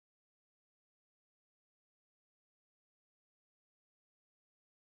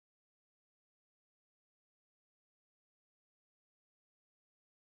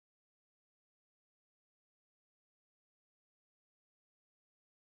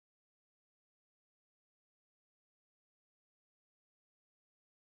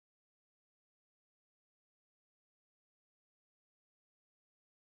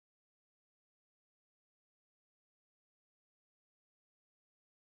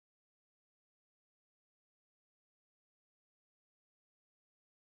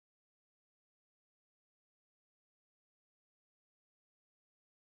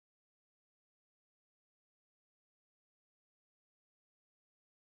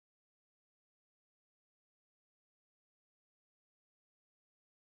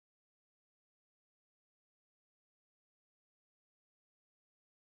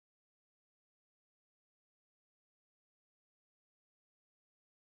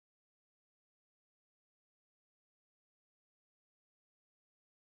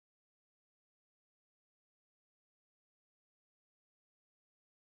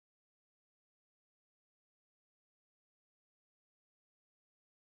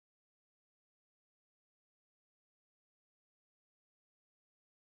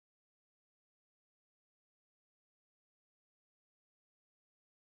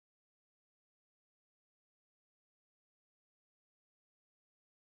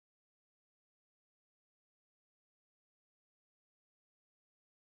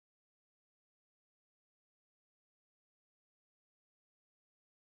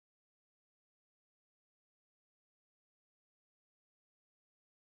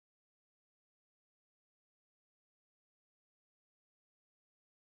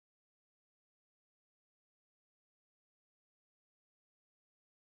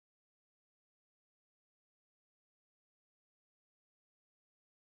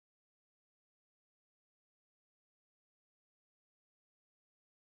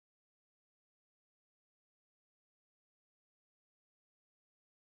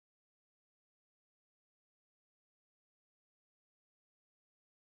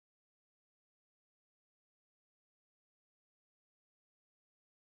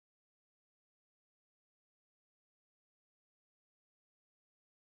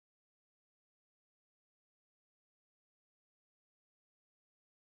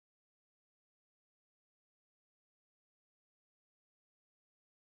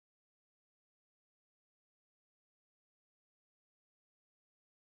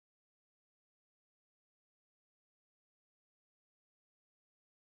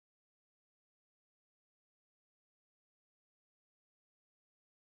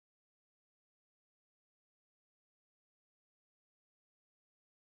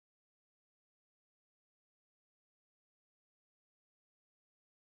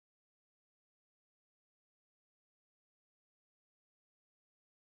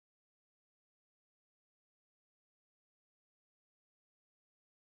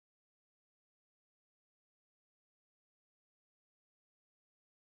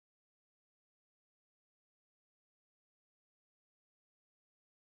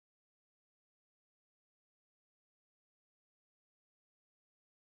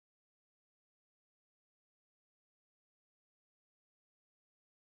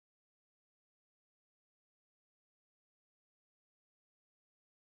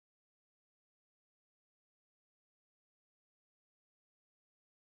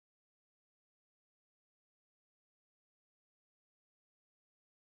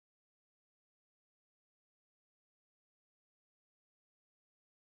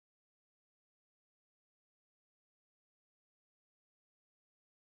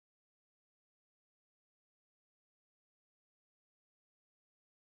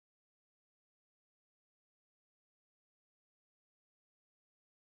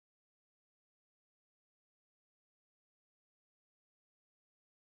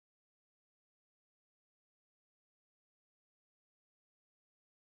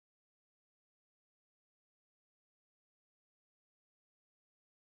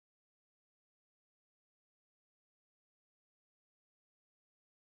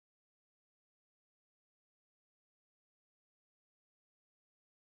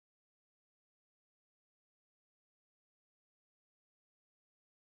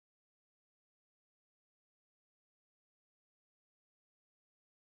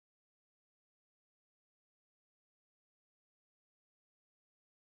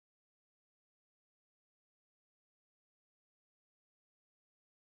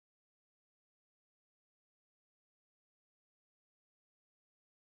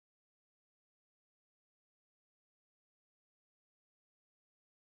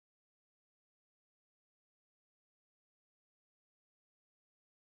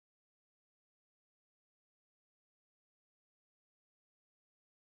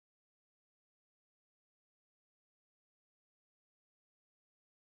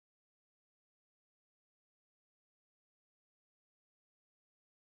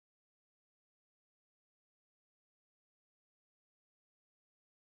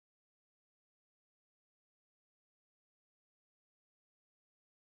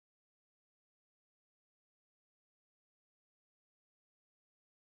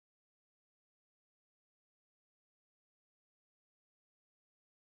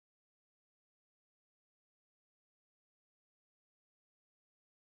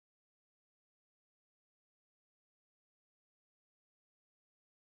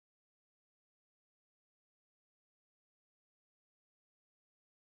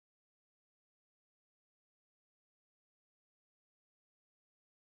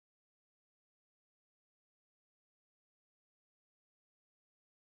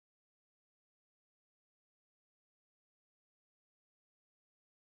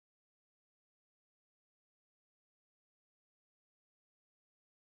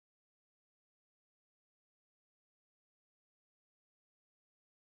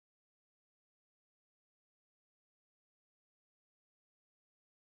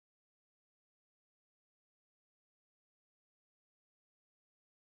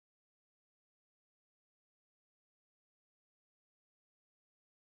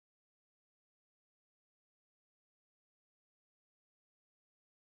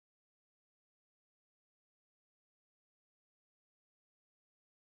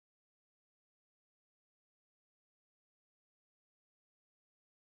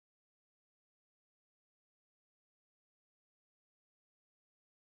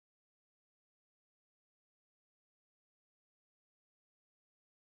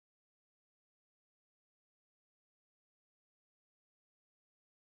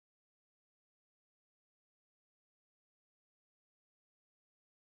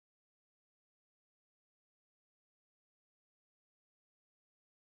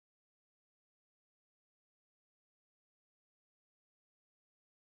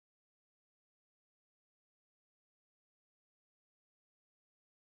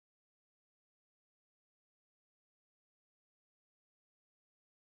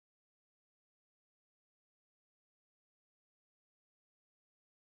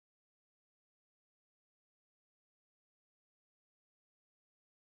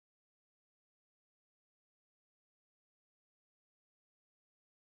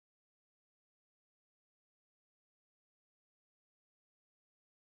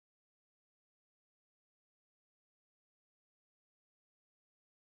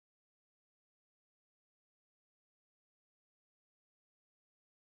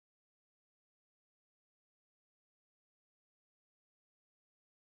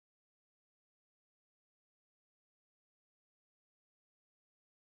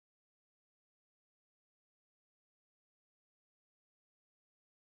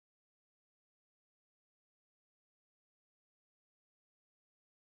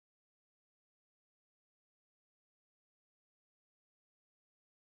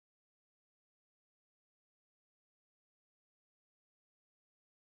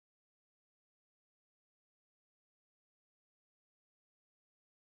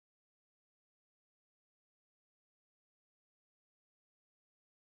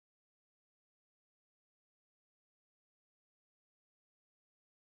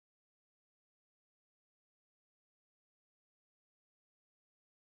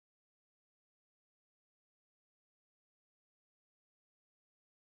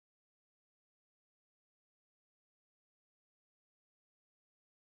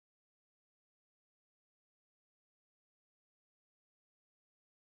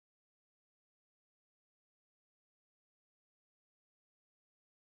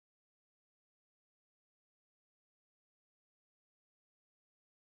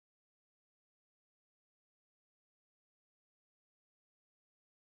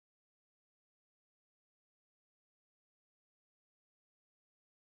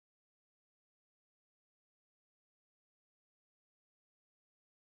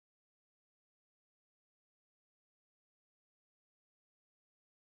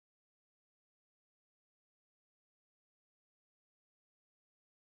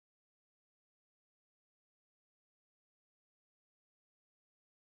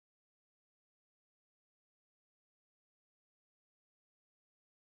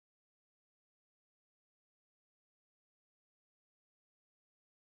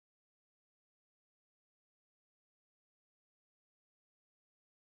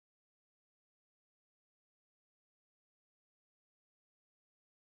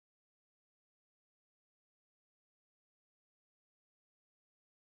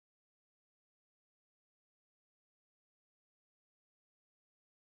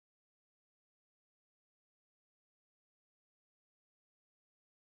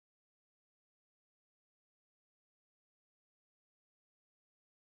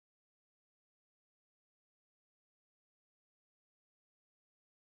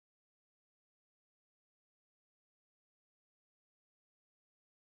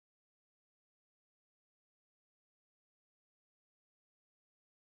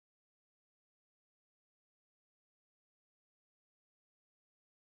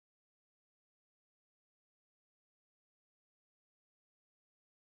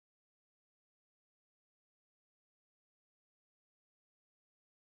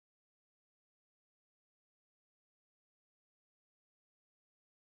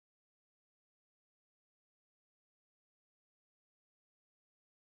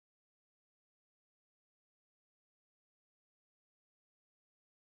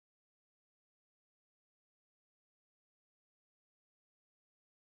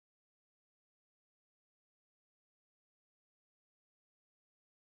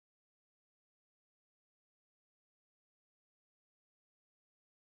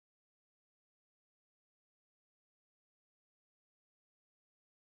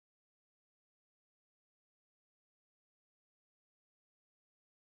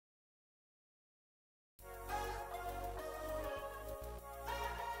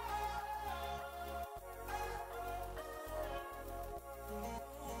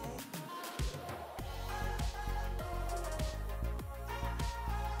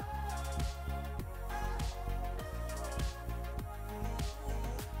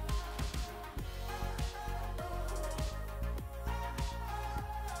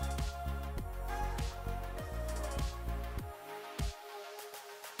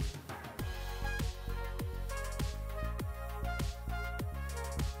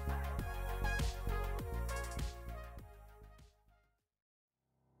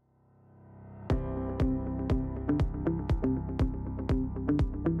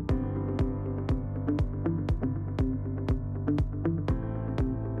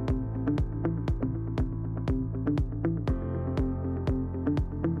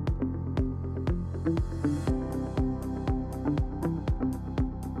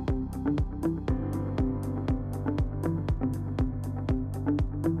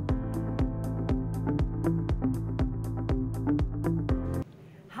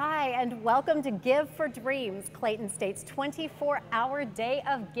Hi, and welcome to Give for Dreams, Clayton State's 24-hour day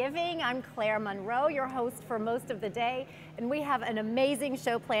of giving. I'm Claire Monroe, your host for most of the day, and we have an amazing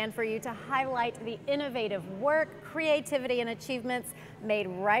show planned for you to highlight the innovative work, creativity, and achievements made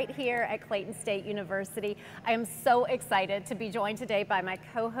right here at Clayton State University. I am so excited to be joined today by my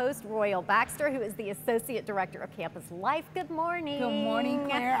co-host, Royal Baxter, who is the Associate Director of Campus Life. Good morning. Good morning,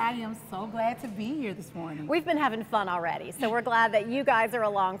 Claire. I am so glad to be here this morning. We've been having fun already, so we're glad that you guys are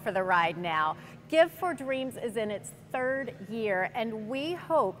along for the ride now. Give for Dreams is in its third year, and we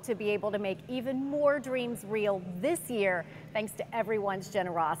hope to be able to make even more dreams real this year thanks to everyone's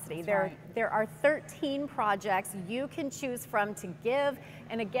generosity. There are 13 projects you can choose from to give,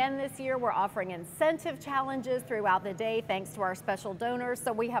 and again this year we're offering incentive challenges throughout the day thanks to our special donors,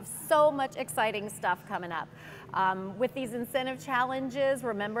 so we have so much exciting stuff coming up. With these incentive challenges,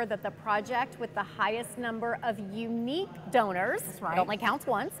 remember that the project with the highest number of unique donors, it only counts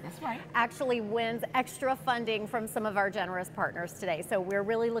once, actually wins extra funding from some of our generous partners today. So we're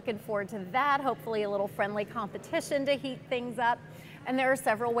really looking forward to that, hopefully a little friendly competition to heat things up. And there are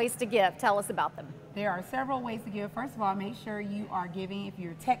several ways to give. Tell us about them. There are several ways to give. First of all, make sure you are giving. If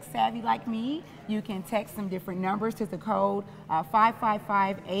you're tech savvy like me, you can text some different numbers to the code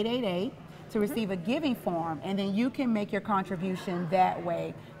 555-888. to receive a giving form, and then you can make your contribution that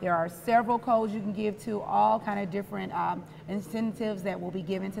way. There are several codes you can give to, all kind of different incentives that will be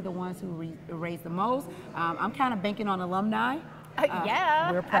given to the ones who raise the most. I'm kind of banking on alumni.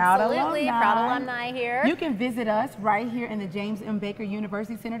 Yeah, we're proud absolutely. alumni. Proud alumni here. You can visit us right here in the James M. Baker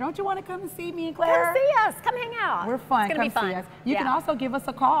University Center. Don't you want to come and see me and Claire? Come see us. Come hang out. We're fun. It's going to be fun. See us. You can also give us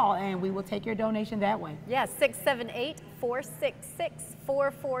a call, and we will take your donation that way. Yes,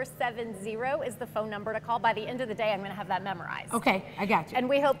 678-466-4470 is the phone number to call. By the end of the day, I'm going to have that memorized. Okay, I got you. And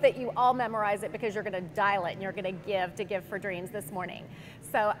we hope that you all memorize it because you're going to dial it and you're going to give for dreams this morning.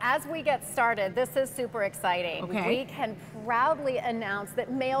 So as we get started, this is super exciting. We can proudly announce that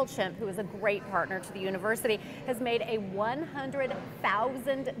MailChimp, who is a great partner to the university, has made a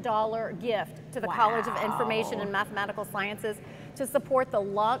 $100,000 gift to the College of Information and Mathematical Sciences to support the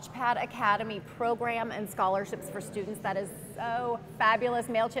Launchpad Academy program and scholarships for students. That is so fabulous.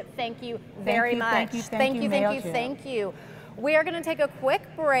 MailChimp, thank you very much. Thank you. We are going to take a quick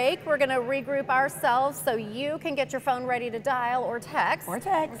break. We're going to regroup ourselves so you can get your phone ready to dial or text.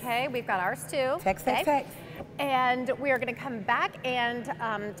 Okay, we've got ours too. Text. And we are going to come back and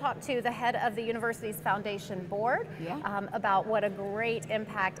talk to the head of the university's foundation board about what a great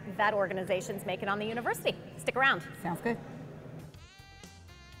impact that organization's making on the university. Stick around. Sounds good.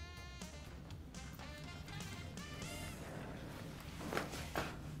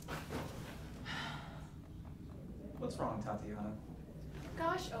 What's wrong, Tatiana?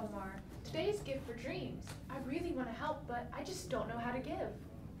 Gosh, Omar, today's Give for Dreams. I really want to help, but I just don't know how to give.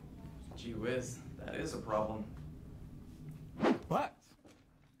 Gee whiz, that is a problem. But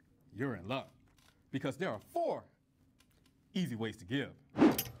you're in luck, because there are 4 easy ways to give.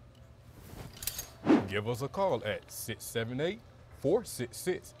 Give us a call at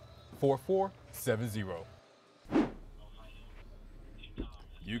 678-466-4470.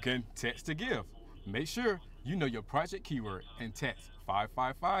 You can text to give. Make sure you know your project keyword and text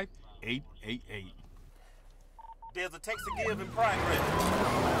 555-888. There's a text to give in progress.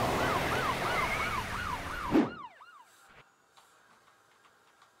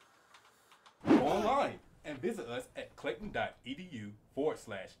 Go online and visit us at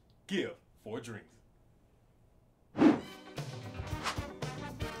clayton.edu/give for dreams.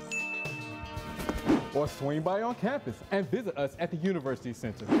 Or swing by on campus and visit us at the University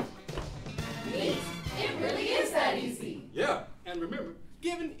Center. Neat. It really is that easy. Yeah, and remember,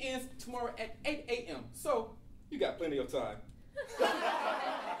 giving ends tomorrow at 8 a.m., so you got plenty of time.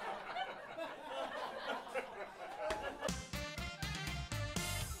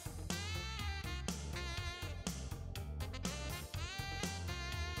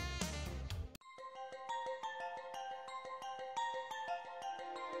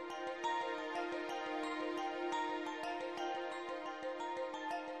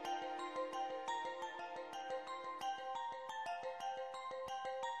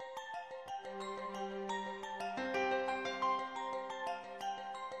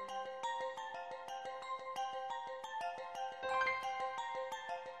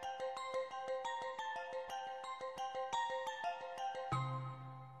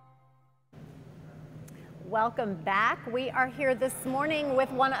 Welcome back. We are here this morning with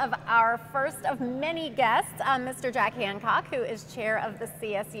one of our first of many guests, Mr. Jack Hancock, who is chair of the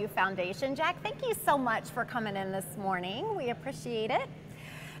CSU Foundation. Jack, thank you so much for coming in this morning. We appreciate it.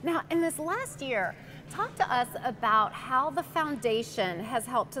 Now, in this last year, Talk to us about how the foundation has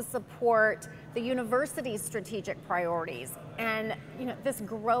helped to support the university's strategic priorities and this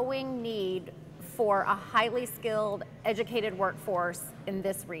growing need for a highly skilled, educated workforce in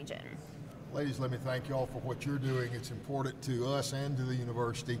this region. Ladies, let me thank you all for what you're doing. It's important to us and to the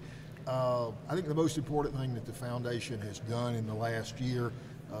university. I think the most important thing that the foundation has done in the last year,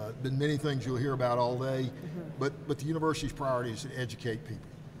 been many things you'll hear about all day, but the university's priority is to educate people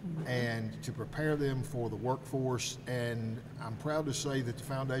and to prepare them for the workforce. And I'm proud to say that the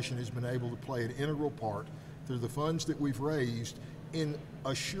foundation has been able to play an integral part through the funds that we've raised in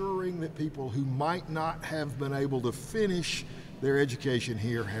assuring that people who might not have been able to finish their education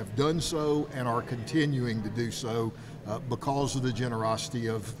here have done so and are continuing to do so because of the generosity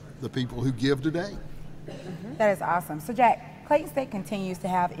of the people who give today. That is awesome. So Jack, Clayton State continues to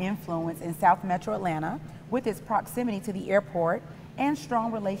have influence in South Metro Atlanta with its proximity to the airport and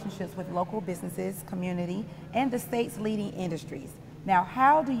strong relationships with local businesses, community, and the state's leading industries. Now,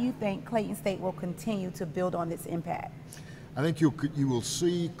 how do you think Clayton State will continue to build on this impact? I think you will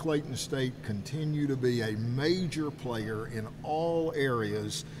see Clayton State continue to be a major player in all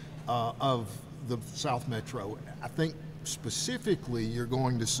areas of the South Metro. I think specifically you're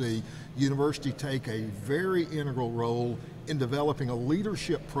going to see university take a very integral role in developing a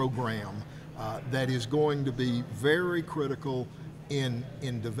leadership program that is going to be very critical in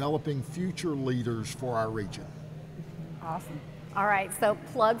developing future leaders for our region. Awesome. All right, so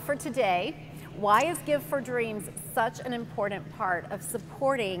plug for today. Why is Give for Dreams such an important part of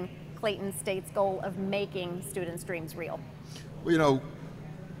supporting Clayton State's goal of making students' dreams real? Well,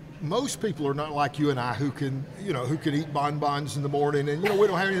 most people are not like you and I who can eat bonbons in the morning and, we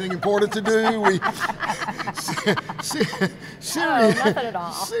don't have anything important to do. Nothing at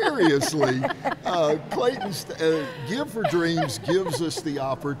all. Seriously, Give for Dreams gives us the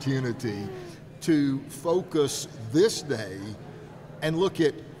opportunity to focus this day and look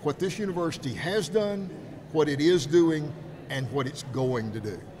at what this university has done, what it is doing, and what it's going to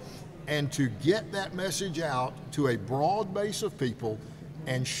do. And to get that message out to a broad base of people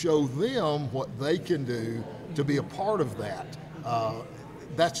and show them what they can do to be a part of that.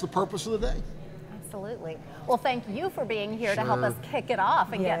 That's the purpose of the day. Absolutely. Well, thank you for being here to help us kick it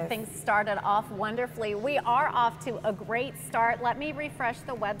off and get things started off wonderfully. We are off to a great start. Let me refresh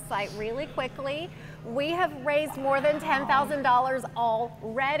the website really quickly. We have raised more than $10,000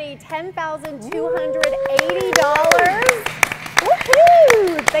 already, $10,280.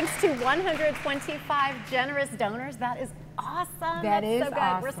 Woohoo! Thanks to 125 generous donors. That is awesome. That is so good.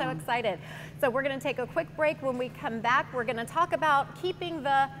 awesome. We're so excited. So we're going to take a quick break. When we come back, we're going to talk about keeping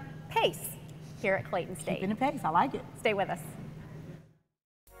the pace here at Clayton State. Keeping the pace, I like it. Stay with us.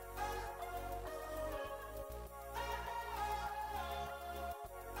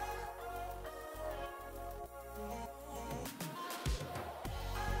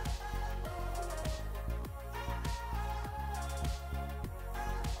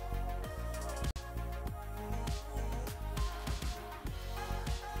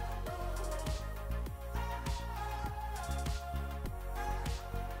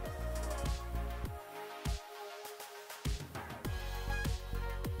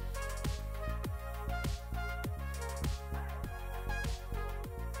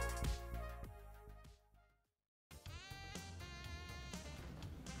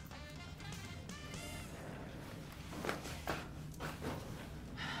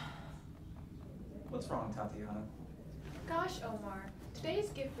 What's wrong, Tatiana? Gosh, Omar, today's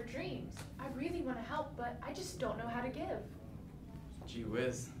Give for Dreams. I really want to help, but I just don't know how to give. Gee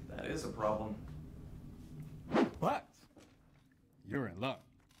whiz, that is a problem. But you're in luck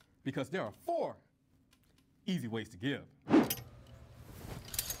because there are 4 easy ways to give.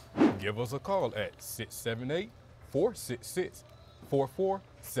 Give us a call at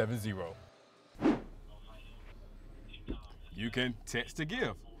 678-466-4470. You can text to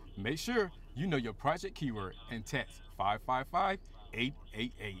give. Make sure you know your project keyword and text 555-888.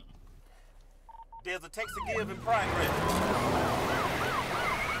 There's a text to give in progress.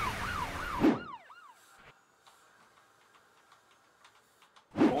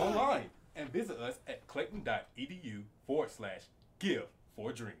 Go online and visit us at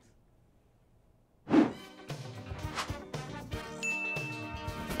clayton.edu/give4dreams.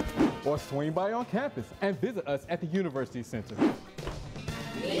 Or swing by on campus and visit us at the University Center.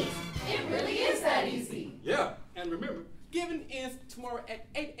 Neat. It really is that easy. Yeah, and remember, giving ends tomorrow at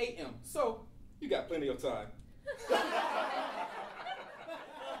 8 a.m., so you got plenty of time.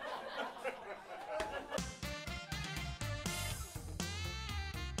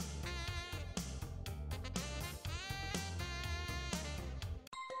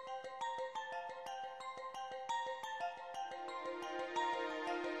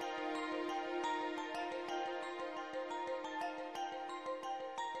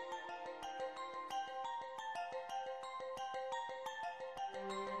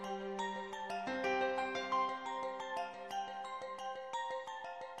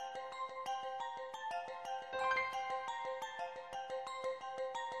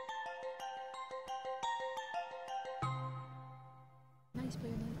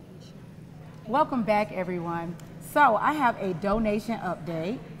 Welcome back, everyone. So I have a donation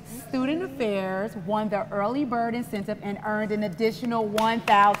update. Student Affairs won the early bird incentive and earned an additional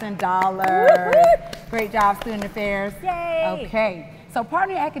 $1,000. Great job, Student Affairs. Yay! Okay, so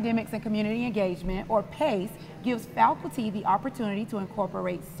Partner Academics and Community Engagement, or PACE, gives faculty the opportunity to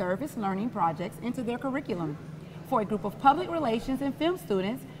incorporate service learning projects into their curriculum. For a group of public relations and film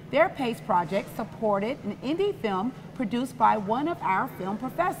students, their PACE project supported an indie film produced by one of our film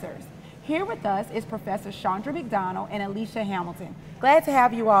professors. Here with us is Professor Chandra McDonald and Alicia Hamilton. Glad to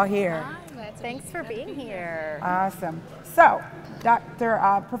have you all here. Thanks for being here. Awesome. So,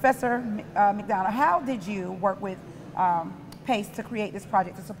 Professor McDonald, how did you work with PACE to create this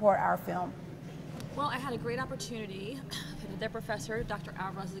project to support our film? Well, I had a great opportunity. Their professor, Dr.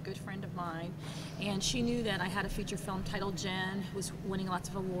 Alvarez, is a good friend of mine, and she knew that I had a feature film titled Jen, was winning lots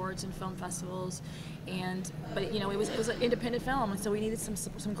of awards and film festivals, but you know, it was an independent film, and so we needed some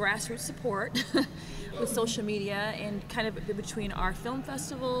grassroots support with social media, and kind of between our film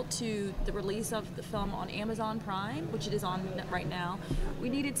festival to the release of the film on Amazon Prime, which it is on right now, we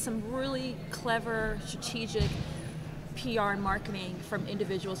needed some really clever, strategic PR and marketing from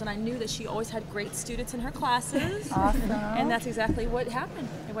individuals, and I knew that she always had great students in her classes. Awesome. And that's exactly what happened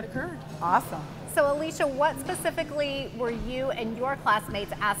and what occurred. Awesome. So Alicia, what specifically were you and your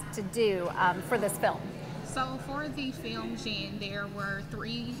classmates asked to do for this film? So for the film, Jen, there were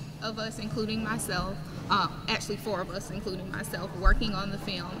 3 of us, including myself, actually 4 of us, including myself, working on the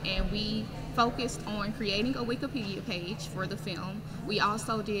film, and we focused on creating a Wikipedia page for the film. We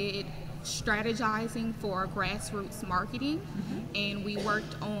also did strategizing for grassroots marketing, and we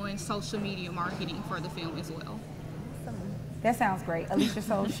worked on social media marketing for the film as well. That sounds great. Alicia,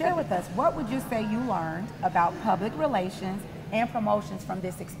 so share with us, what would you say you learned about public relations and promotions from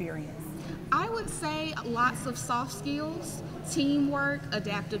this experience? I would say lots of soft skills, teamwork,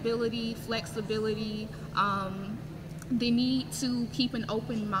 adaptability, flexibility, the need to keep an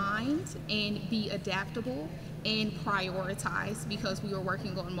open mind and be adaptable and prioritize, because we were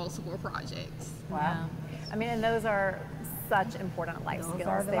working on multiple projects. Wow. I mean, and those are such important life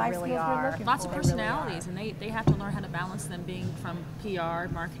skills. They really are. Lots of personalities, and they have to learn how to balance them, being from PR,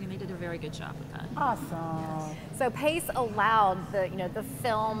 marketing. They did a very good job with that. Awesome. So PACE allowed the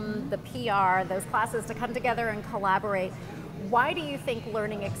film, the PR, those classes to come together and collaborate. Why do you think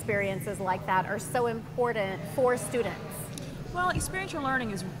learning experiences like that are so important for students? Well, experiential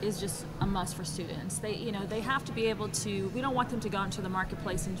learning is just a must for students. They have to be able to, we don't want them to go into the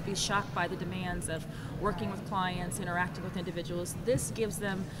marketplace and be shocked by the demands of working with clients, interacting with individuals. This gives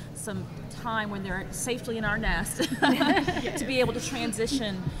them some time when they're safely in our nest to be able to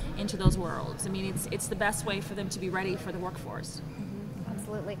transition into those worlds. I mean, it's the best way for them to be ready for the workforce.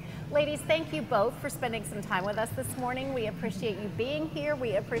 Absolutely. Ladies, thank you both for spending some time with us this morning. We appreciate you being here.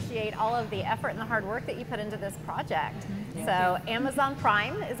 We appreciate all of the effort and the hard work that you put into this project. So Amazon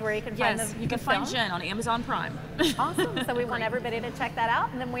Prime is where you can find you can find Jen on Amazon Prime. Awesome. So we want everybody to check that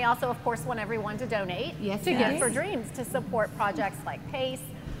out. And then we also, of course, want everyone to donate to Gift for Dreams to support projects like PACE,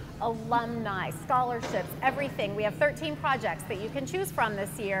 alumni, scholarships, everything. We have 13 projects that you can choose from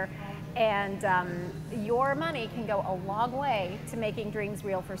this year. And your money can go a long way to making dreams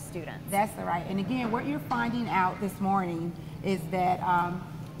real for students. That's right. And again, what you're finding out this morning is that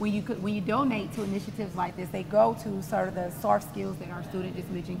when you donate to initiatives like this, they go to sort of the soft skills that our student just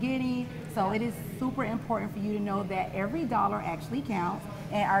mentioned getting. So it is super important for you to know that every dollar actually counts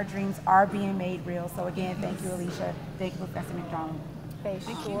and our dreams are being made real. So again, thank you, Alicia. Thank you, Professor McDonald. They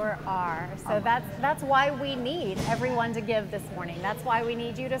sure are. So that's why we need everyone to give this morning. That's why we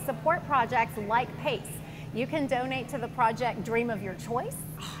need you to support projects like PACE. You can donate to the project Dream of Your Choice.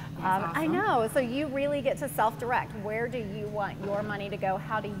 Awesome. I know, so you really get to self-direct. Where do you want your money to go?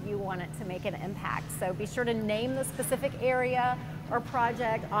 How do you want it to make an impact? So be sure to name the specific area or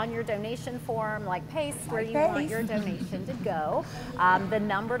project on your donation form, like PACE, where you want your donation to go. The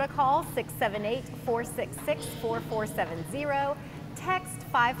number to call, 678-466-4470. Text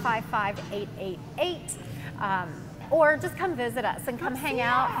 555-888, or just come visit us and come hang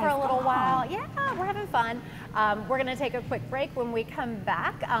out for a little while. Yeah, we're having fun. We're going to take a quick break. When we come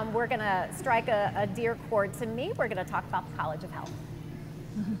back, we're going to strike a dear chord to me. We're going to talk about the College of Health.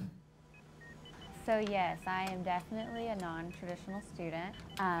 So yes, I am definitely a non-traditional student.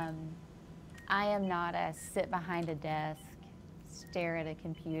 I am not a sit behind a desk, stare at a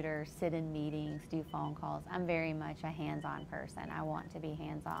computer, sit in meetings, do phone calls. I'm very much a hands-on person. I want to be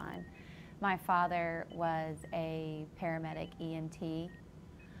hands-on. My father was a paramedic EMT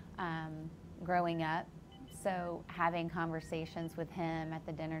growing up, so having conversations with him at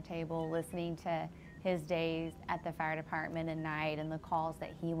the dinner table, listening to his days at the fire department at night and the calls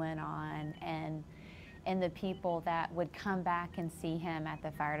that he went on and the people that would come back and see him at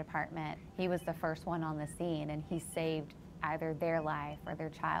the fire department. He was the first one on the scene, and he saved either their life or their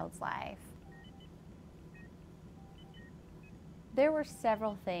child's life. There were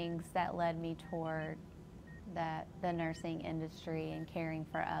several things that led me toward the nursing industry and caring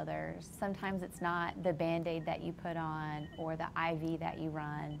for others. Sometimes it's not the Band-Aid that you put on or the IV that you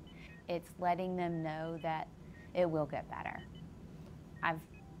run. It's letting them know that it will get better. I've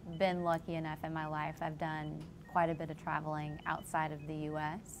been lucky enough in my life. I've done quite a bit of traveling outside of the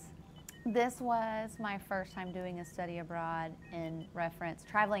U.S. This was my first time doing a study abroad in reference,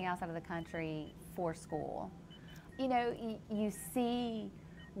 traveling outside of the country for school. You know, you see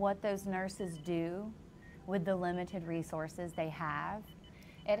what those nurses do with the limited resources they have.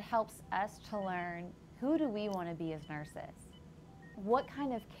 It helps us to learn, who do we want to be as nurses? What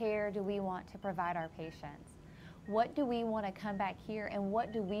kind of care do we want to provide our patients? What do we want to come back here, and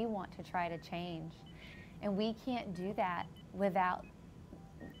what do we want to try to change? And we can't do that without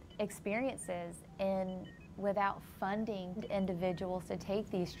experiences and without funding individuals to take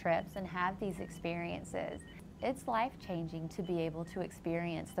these trips and have these experiences. It's life-changing to be able to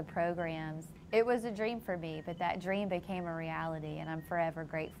experience the programs. It was a dream for me, but that dream became a reality, and I'm forever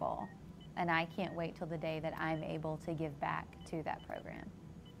grateful. And I can't wait till the day that I'm able to give back to that program.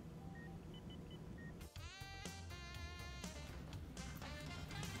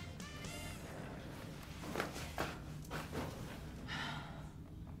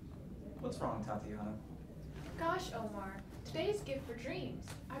 What's wrong, Tatiana? Gosh, Omar, today's Gift for Dreams.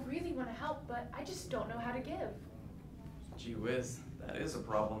 I really want to help, but I just don't know how to give. Gee whiz, that is a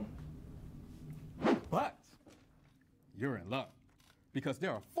problem. But you're in luck, because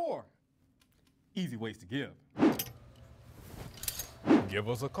there are 4 easy ways to give. Give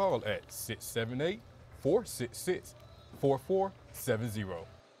us a call at 678-466-4470.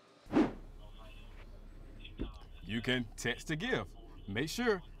 You can text to give. Make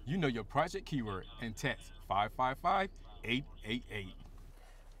sure you know your project keyword and text 555-888.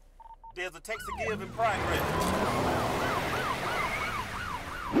 There's a text to give in progress.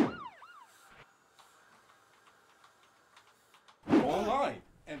 Go online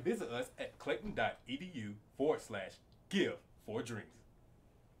and visit us at clayton.edu/give4dreams.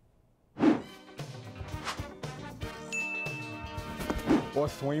 Or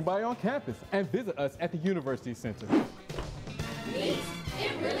swing by on campus and visit us at the University Center. Neat.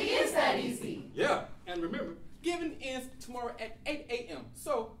 It really is that easy. Yeah, and remember, giving ends tomorrow at 8 a.m.,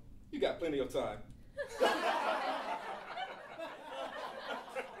 so you got plenty of time.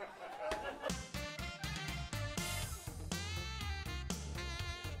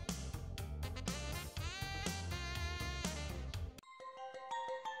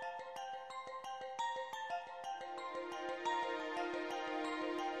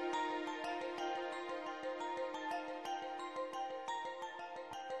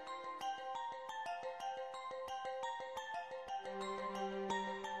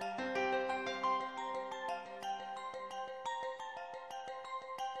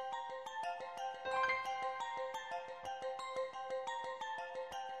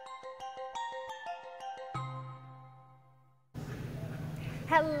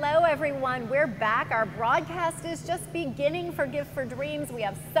 Hello everyone, we're back. Our broadcast is just beginning for Gift for Dreams. We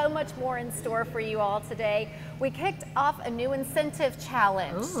have so much more in store for you all today. We kicked off a new incentive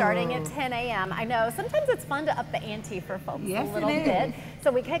challenge starting at 10 a.m. I know, sometimes it's fun to up the ante for folks a little bit.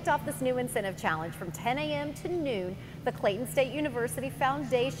 So we kicked off this new incentive challenge from 10 a.m. to noon. The Clayton State University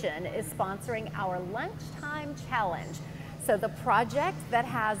Foundation is sponsoring our lunchtime challenge. So the project that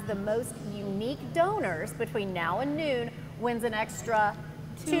has the most unique donors between now and noon wins an extra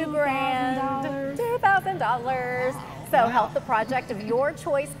 $2,000. So help the project of your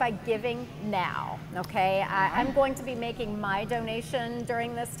choice by giving now, okay? I'm going to be making my donation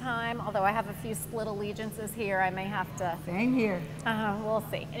during this time, although I have a few split allegiances here. I may have to. Same here. We'll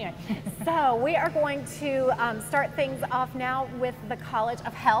see. Anyway, so we are going to start things off now with the College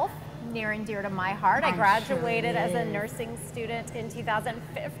of Health. Near and dear to my heart. I graduated as a nursing student in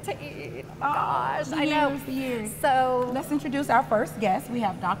 2015. Oh gosh, I know. So let's introduce our first guest. We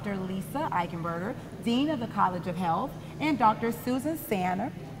have Dr. Lisa Eichenberger, Dean of the College of Health, and Dr. Susan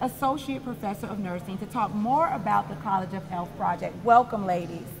Sanner, Associate Professor of Nursing, to talk more about the College of Health project. Welcome,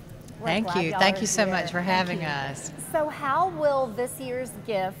 ladies. Thank you. Thank you so much for having us. So how will this year's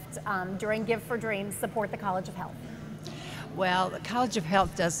gift during Give for Dreams support the College of Health? Well, the College of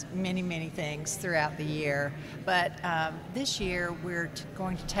Health does many, many things throughout the year, but this year we're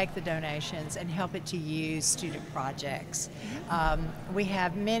going to take the donations and help it to use student projects. We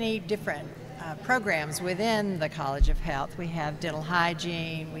have many different programs within the College of Health. We have dental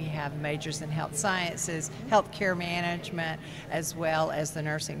hygiene, we have majors in health sciences, healthcare management, as well as the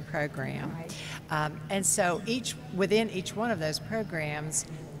nursing program. And so within each one of those programs,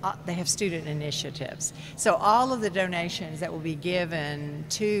 they have student initiatives. So all of the donations that will be given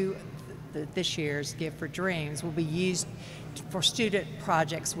to this year's Give for Dreams will be used for student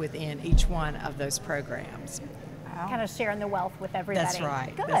projects within each one of those programs. Kind of sharing the wealth with everybody. That's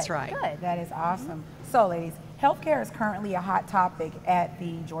right. Good, That's right. Good. That is awesome. So, ladies, healthcare is currently a hot topic at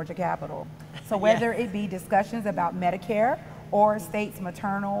the Georgia Capitol. So whether it be discussions about Medicare or state's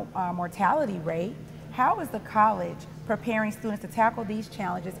maternal mortality rate, how is the college preparing students to tackle these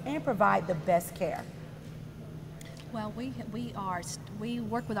challenges and provide the best care? Well, we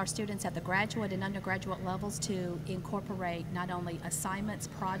work with our students at the graduate and undergraduate levels to incorporate not only assignments,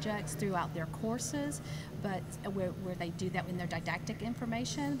 projects throughout their courses, but where they do that in their didactic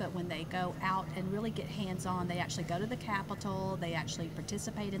information, but when they go out and really get hands-on, they actually go to the Capitol, they actually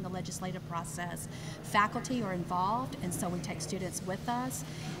participate in the legislative process. Faculty are involved, and so we take students with us,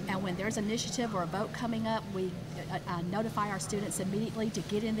 and when there's an initiative or a vote coming up, we notify our students immediately to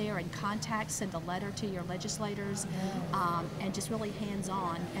get in there and contact, send a letter to your legislators, and just really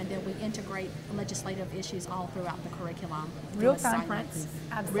hands-on, and then we integrate legislative issues all throughout the curriculum. Real-time practice.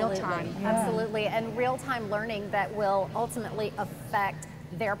 Absolutely. Real-time. Yeah. Absolutely, and real-time learning that will ultimately affect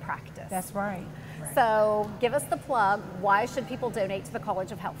their practice. That's right. So give us the plug. Why should people donate to the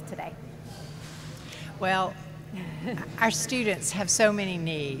College of Health today? Well, our students have so many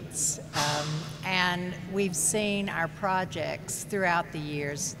needs, and we've seen our projects throughout the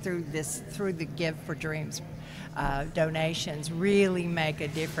years through the Give for Dreams donations really make a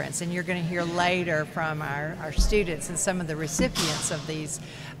difference. And you're going to hear later from our students and some of the recipients of these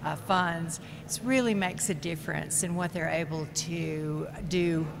funds. It really makes a difference in what they're able to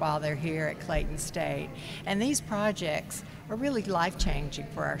do while they're here at Clayton State. And these projects are really life-changing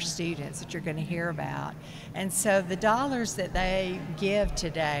for our students that you're going to hear about. And so the dollars that they give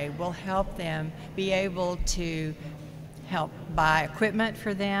today will help them be able to help buy equipment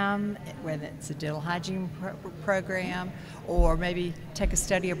for them, whether it's a dental hygiene program, or maybe take a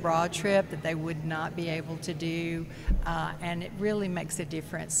study abroad trip that they would not be able to do. And it really makes a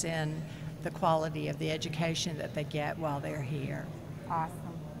difference in the quality of the education that they get while they're here. Awesome.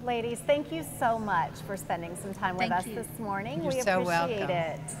 Ladies, thank you so much for spending some time with us this morning. You're we so appreciate welcome.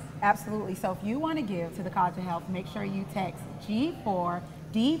 it. Absolutely. So if you want to give to the College of Health, make sure you text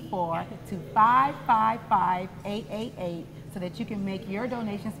G4D4 to 555-888 so that you can make your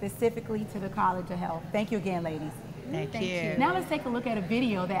donation specifically to the College of Health. Thank you again, ladies. Thank you. Now let's take a look at a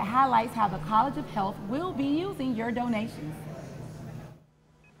video that highlights how the College of Health will be using your donations.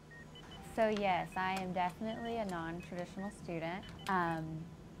 So yes, I am definitely a non-traditional student.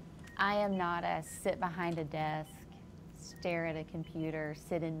 I am not a sit behind a desk, stare at a computer,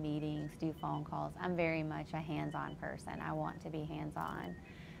 sit in meetings, do phone calls. I'm very much a hands-on person. I want to be hands-on.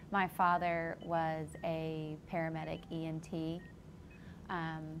 My father was a paramedic EMT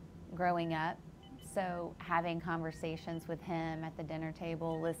growing up, so having conversations with him at the dinner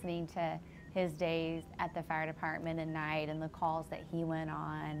table, listening to his days at the fire department at night and the calls that he went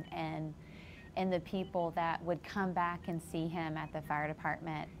on, and the people that would come back and see him at the fire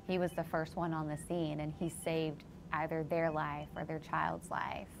department. He was the first one on the scene, and he saved either their life or their child's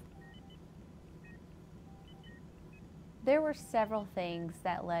life. There were several things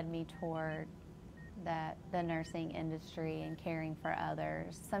that led me toward the nursing industry and caring for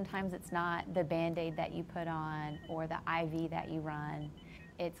others. Sometimes it's not the Band-Aid that you put on or the IV that you run.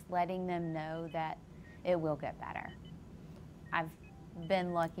 It's letting them know that it will get better. I've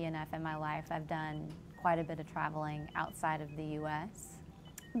been lucky enough in my life. I've done quite a bit of traveling outside of the U.S.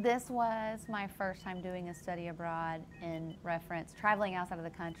 This was my first time doing a study abroad in reference, traveling outside of the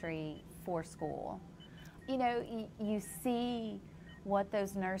country for school. You know, you see what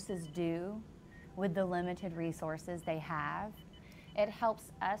those nurses do with the limited resources they have. It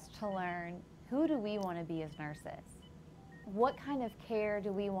helps us to learn, who do we want to be as nurses? What kind of care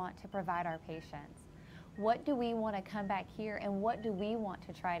do we want to provide our patients? What do we want to come back here, and what do we want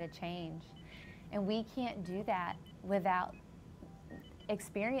to try to change? And we can't do that without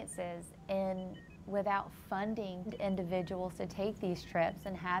experiences and without funding individuals to take these trips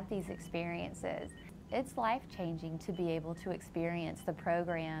and have these experiences. It's life-changing to be able to experience the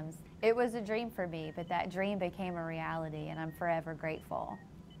programs. It was a dream for me, but that dream became a reality, and I'm forever grateful.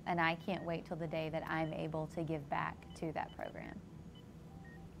 And I can't wait till the day that I'm able to give back to that program.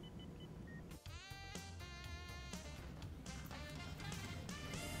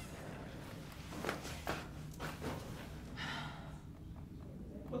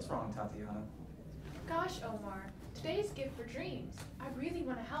 What's wrong, wrong, Tatiana? Gosh, Omar, today's Gift for Dreams. I really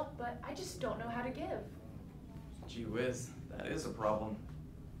want to help, but I just don't know how to give. Gee whiz, that is a problem.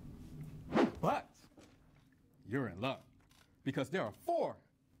 But you're in luck because there are 4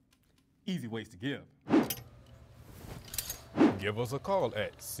 easy ways to give. Give us a call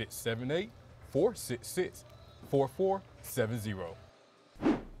at 678-466-4470.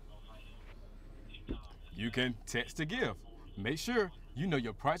 You can text to give. Make sure you know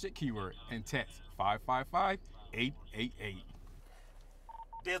your project keyword and text 555-888.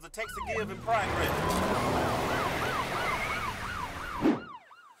 There's a text to give in progress.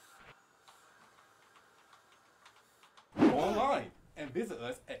 Go online and visit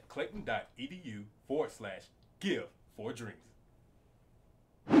us at clayton.edu/give4dreams.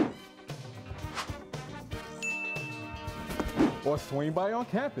 Or swing by on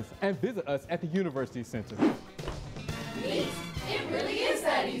campus and visit us at the University Center. Neat. It really is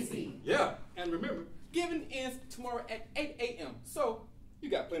that easy. Yeah, and remember, giving ends tomorrow at 8 a.m., so you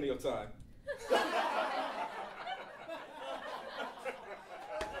got plenty of time.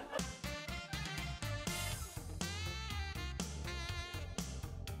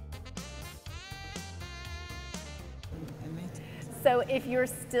 So if you're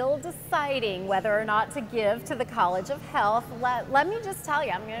still deciding whether or not to give to the College of Health, let me just tell you,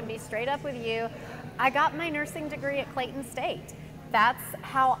 I'm going to be straight up with you. I got my nursing degree at Clayton State. That's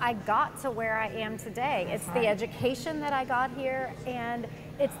how I got to where I am today. It's the education that I got here, and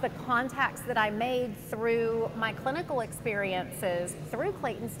it's the contacts that I made through my clinical experiences through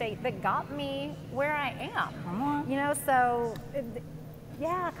Clayton State that got me where I am. Come on. You know, so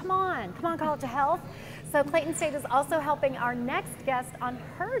yeah, come on, College of Health. So Clayton State is also helping our next guest on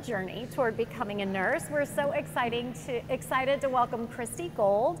her journey toward becoming a nurse. We're so excited to welcome Christy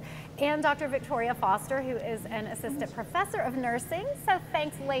Gold and Dr. Victoria Foster, who is an assistant professor of nursing. So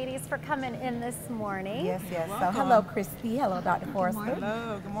thanks, ladies, for coming in this morning. Yes, yes. So hello, Christy. Hello, Dr. Forrester.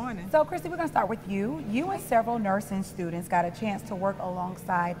 Hello, good morning. So Christy, we're going to start with you. You and several nursing students got a chance to work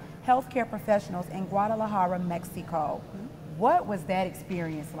alongside healthcare professionals in Guadalajara, Mexico. What was that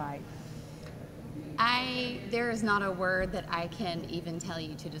experience like? There is not a word that I can even tell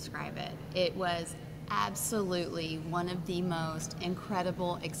you to describe it. It was absolutely one of the most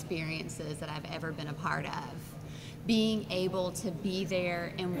incredible experiences that I've ever been a part of. Being able to be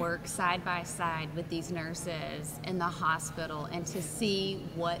there and work side by side with these nurses in the hospital and to see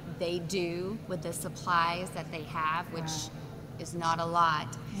what they do with the supplies that they have, which is not a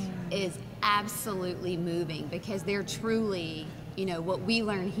lot, is absolutely moving, because they're truly, you know, what we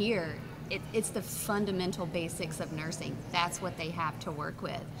learn here, it's the fundamental basics of nursing. That's what they have to work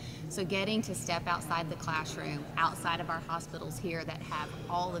with. So getting to step outside the classroom, outside of our hospitals here that have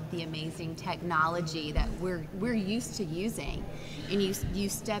all of the amazing technology that we're used to using, and you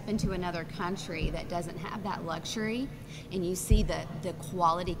step into another country that doesn't have that luxury, and you see the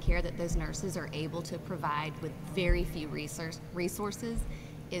quality care that those nurses are able to provide with very few resources,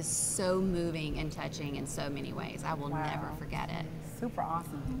 is so moving and touching in so many ways. I will never forget it. Super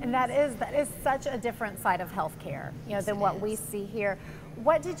awesome. And that is such a different side of healthcare, you know, than what we see here.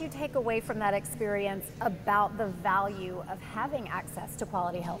 What did you take away from that experience about the value of having access to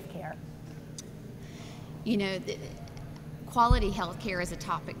quality healthcare? You know, quality healthcare is a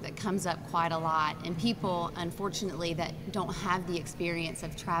topic that comes up quite a lot, and people, unfortunately, that don't have the experience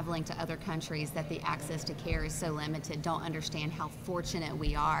of traveling to other countries, that the access to care is so limited, don't understand how fortunate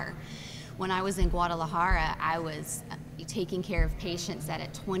we are. When I was in Guadalajara, I was taking care of patients that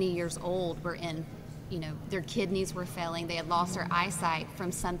at 20 years old were in, you know, their kidneys were failing, they had lost their eyesight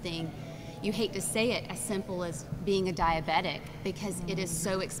from something, you hate to say it, as simple as being a diabetic, because it is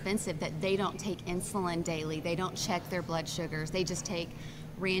so expensive that they don't take insulin daily, they don't check their blood sugars, they just take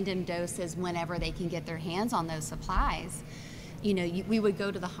random doses whenever they can get their hands on those supplies. You know, we would go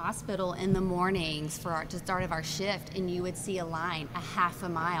to the hospital in the mornings to start of our shift, and you would see a line a half a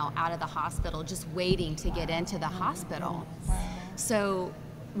mile out of the hospital just waiting to get into the hospital. So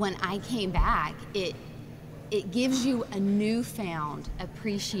when I came back, it gives you a newfound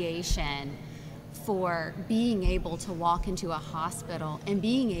appreciation for being able to walk into a hospital and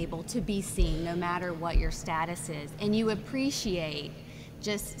being able to be seen no matter what your status is. And you appreciate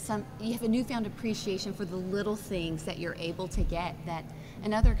you have a newfound appreciation for the little things that you're able to get that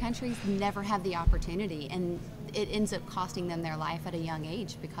in other countries never have the opportunity, and it ends up costing them their life at a young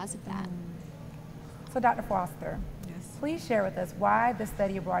age because of that. So Dr. Foster, please share with us why the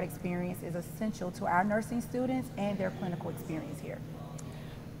study abroad experience is essential to our nursing students and their clinical experience here.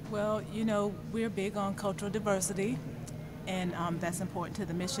 Well, you know, we're big on cultural diversity, and that's important to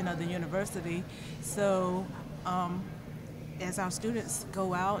the mission of the university. So as our students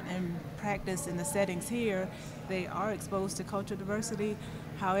go out and practice in the settings here, they are exposed to cultural diversity.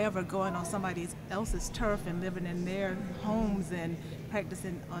 However, going on somebody else's turf and living in their homes and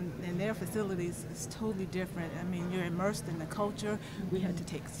practicing in their facilities is totally different. I mean, you're immersed in the culture. We had to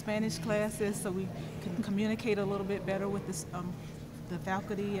take Spanish classes so we can communicate a little bit better with the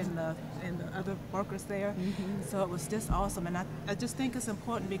faculty and the other workers there. So it was just awesome, and I just think it's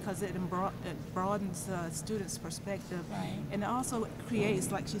important because it broadens students' perspective, and it also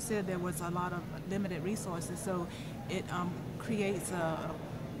creates, like she said, there was a lot of limited resources, so it creates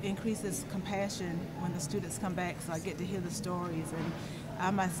increases compassion when the students come back. So I get to hear the stories, and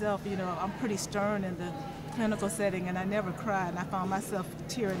I myself, you know, I'm pretty stern in the clinical setting, and I never cry, and I found myself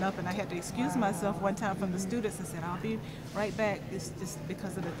tearing up, and I had to excuse myself one time from the students and said, I'll be right back. It's just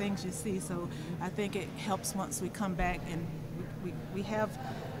because of the things you see. So I think it helps once we come back, and we have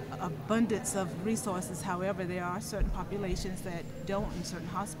abundance of resources. However, there are certain populations that don't in certain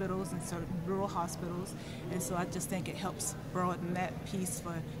hospitals and certain rural hospitals, and so I just think it helps broaden that piece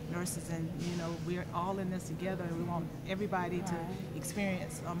for nurses. And you know, we're all in this together, and we want everybody to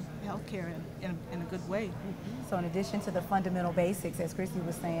experience healthcare in a good way. So in addition to the fundamental basics, as Christy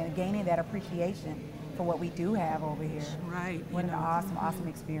was saying, gaining that appreciation for what we do have over here. Right. What an awesome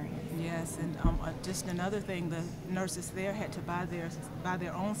experience. Yes, and just another thing, the nurses there had to buy their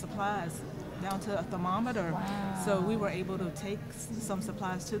own supplies, down to a thermometer. Wow. So we were able to take some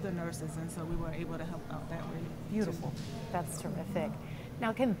supplies to the nurses, and so we were able to help out that way. Beautiful. That's terrific.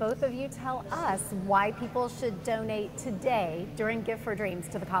 Now, can both of you tell us why people should donate today during Gift for Dreams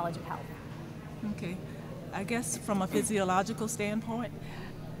to the College of Health? Okay. I guess from a physiological standpoint,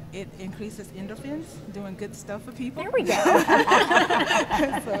 it increases endorphins, doing good stuff for people. There we go. So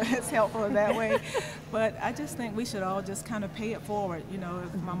it's helpful in that way. But I just think we should all just kind of pay it forward. You know,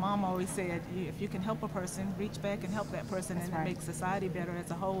 my mom always said, if you can help a person, reach back and help that person, and it makes society better as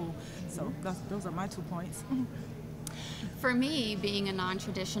a whole. So those are my 2 points. For me, being a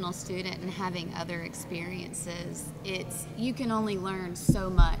non-traditional student and having other experiences, you can only learn so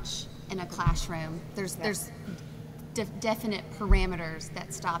much in a classroom. There's definite parameters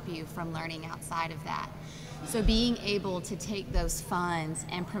that stop you from learning outside of that. So being able to take those funds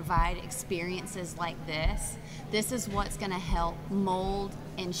and provide experiences like this is what's going to help mold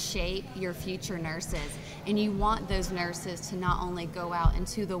and shape your future nurses. And you want those nurses to not only go out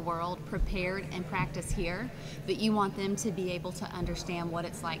into the world prepared and practice here, but you want them to be able to understand what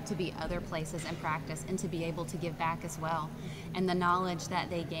it's like to be other places and practice, and to be able to give back as well. And the knowledge that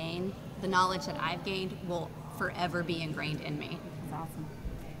they gain, the knowledge that I've gained, will forever be ingrained in me. That's awesome.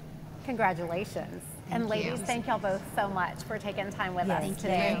 Congratulations. And ladies, thank y'all both so much for taking time with us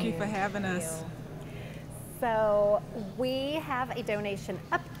today. Thank you for having us. So we have a donation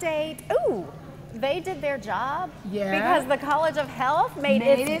update. Ooh, they did their job because the College of Health made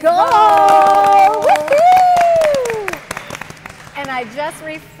its goal. Woo-hoo! And I just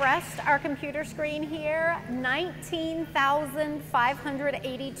refreshed our computer screen here.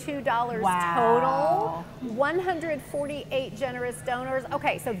 $19,582 total. 148 generous donors.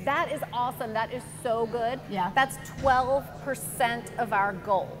 Okay, so that is awesome. That is so good. Yeah. That's 12% of our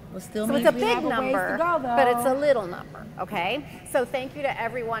goal. Well, still so means it's a we big have a ways number, to go, though. but it's a little number, okay? So thank you to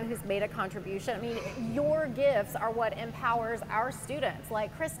everyone who's made a contribution. I mean, your gifts are what empowers our students,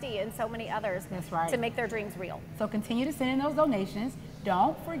 like Christy and so many others, to make their dreams real. So continue to send in those donations.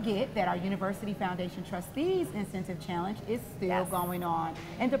 Don't forget that our University Foundation Trustees Incentive Challenge is still going on.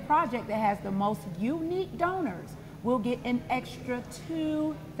 And the project that has the most unique donors will get an extra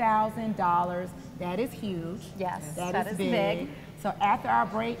 $2,000. That is huge. Yes, that is big. So after our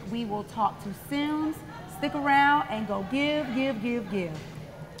break, we will talk to Sims. Stick around and go give.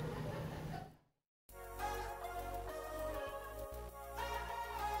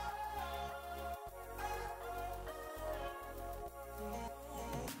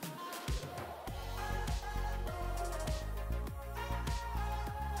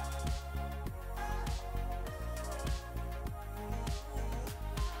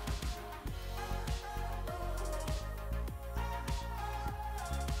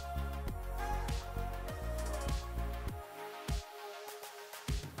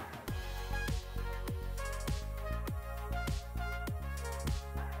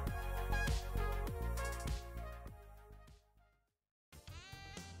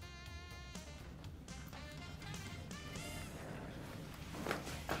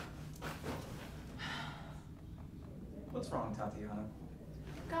 What's wrong, Tatiana?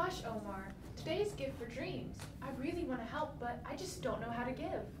 Gosh, Omar, today's Gift for Dreams. I really want to help, but I just don't know how to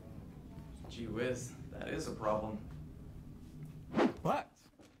give. Gee whiz, that is a problem. But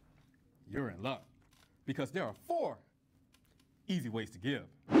you're in luck, because there are 4 easy ways to give.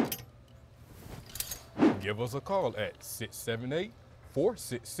 Give us a call at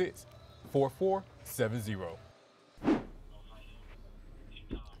 678-466-4470.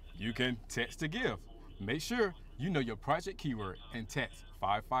 You can text to give. Make sure you know your project keyword and text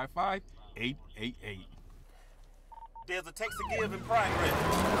 555-888. There's a text to give in progress.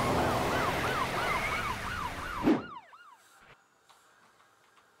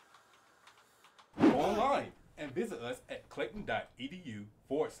 Go online and visit us at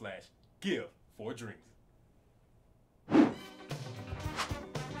clayton.edu/give4dreams.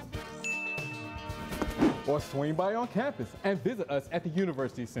 Or swing by on campus and visit us at the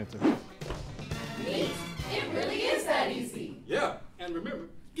University Center. Neat. It really is that easy. Yeah, and remember,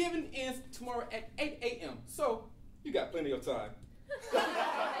 giving ends tomorrow at 8 a.m., so you got plenty of time.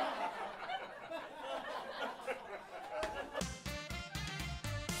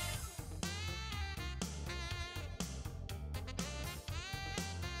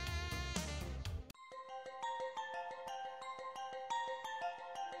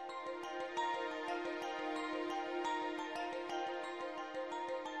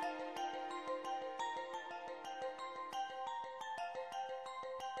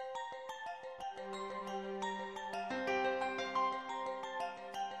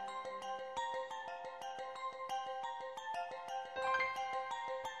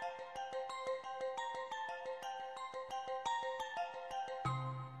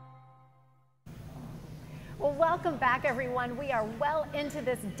 Well, welcome back, everyone. We are well into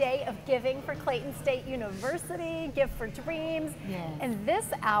this day of giving for Clayton State University, Give for Dreams. Yes. In this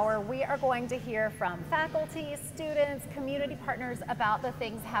hour, we are going to hear from faculty, students, community partners about the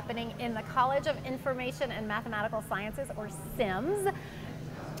things happening in the College of Information and Mathematical Sciences, or SIMS.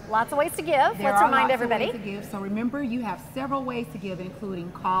 Lots of ways to give. Let's remind everybody. Ways to give. So remember, you have several ways to give,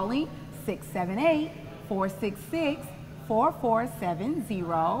 including calling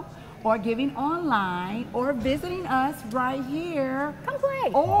 678-466-4470, or giving online, or visiting us right here. Come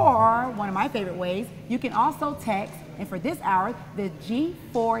play. Or, one of my favorite ways, you can also text, and for this hour, the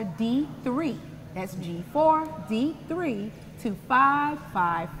G4D3. That's G4D3 to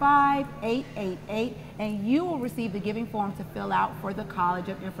 555-888, and you will receive the giving form to fill out for the College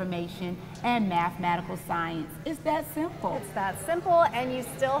of Information and Mathematical Science. It's that simple. It's that simple, and you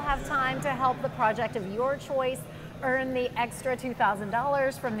still have time to help the project of your choice earn the extra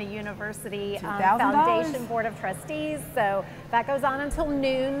 $2,000 from the University Foundation Board of Trustees. So that goes on until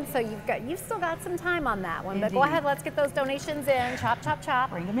noon. So you've still got some time on that one. Indeed. But go ahead, let's get those donations in. Chop, chop,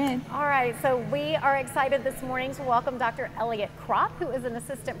 chop. Bring them in. All right. So we are excited this morning to welcome Dr. Elliot Kropp, who is an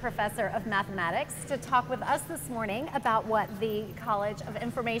assistant professor of mathematics, to talk with us this morning about what the College of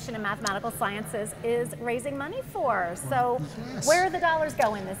Information and Mathematical Sciences is raising money for. So yes. Where are the dollars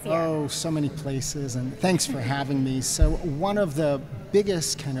going this year? Oh, so many places, and thanks for having me. So one of the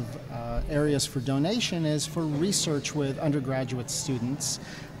biggest kind of areas for donation is for research with undergraduate students.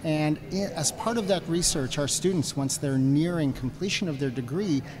 And as part of that research, our students, once they're nearing completion of their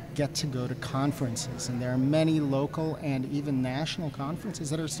degree, get to go to conferences. And there are many local and even national conferences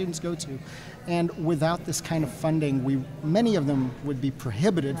that our students go to. And without this kind of funding, many of them would be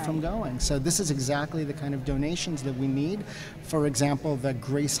prohibited from going. So this is exactly the kind of donations that we need. For example, the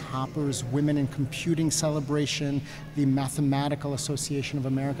Grace Hopper's Women in Computing celebration. The Mathematical Association of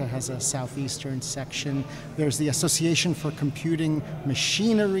America has a southeastern section. There's the Association for Computing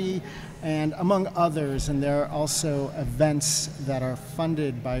Machinery, and among others. And there are also events that are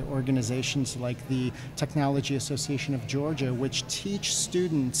funded by organizations like the Technology Association of Georgia, which teach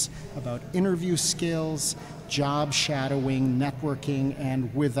students about interview skills, job shadowing, networking,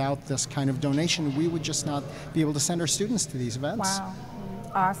 and without this kind of donation, we would just not be able to send our students to these events. Wow,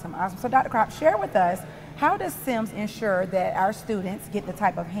 awesome, awesome. So Dr. Kropp, share with us, how does SIMS ensure that our students get the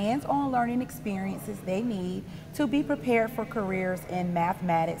type of hands-on learning experiences they need to be prepared for careers in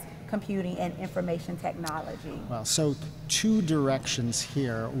mathematics, computing, and information technology? Well, so two directions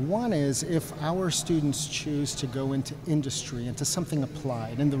here. One is if our students choose to go into industry, into something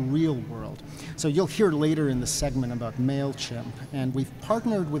applied in the real world. So you'll hear later in the segment about MailChimp, and we've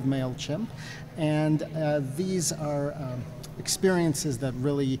partnered with MailChimp, and these are experiences that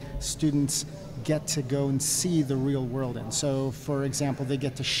really students get to go and see the real world in. So, for example, they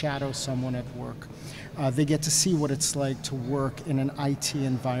get to shadow someone at work. They get to see what it's like to work in an IT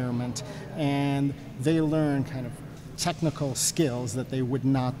environment, and they learn kind of technical skills that they would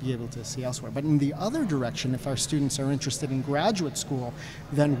not be able to see elsewhere. But in the other direction, if our students are interested in graduate school,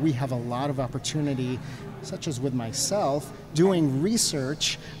 then we have a lot of opportunity, such as with myself, doing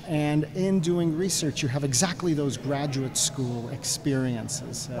research, and in doing research you have exactly those graduate school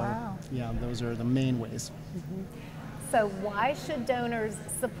experiences. So, wow. Yeah, those are the main ways. Mm-hmm. So why should donors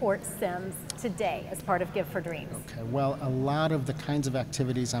support SIMS today as part of Give for Dreams? Okay, well, a lot of the kinds of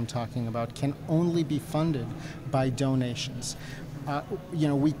activities I'm talking about can only be funded by donations. You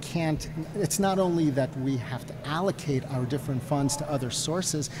know, we can't, it's not only that we have to allocate our different funds to other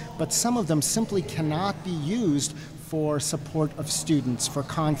sources, but some of them simply cannot be used for support of students, for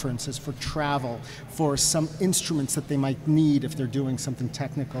conferences, for travel, for some instruments that they might need if they're doing something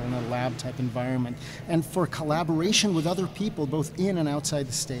technical in a lab type environment, and for collaboration with other people both in and outside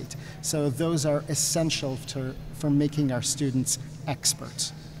the state. So those are essential for making our students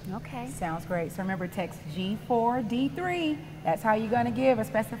experts. Okay. Sounds great. So remember, text G4D3. That's how you're going to give, or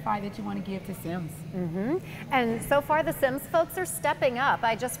specify that you want to give to SIMS. And so far, the SIMS folks are stepping up.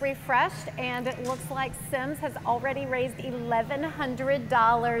 I just refreshed, and it looks like SIMS has already raised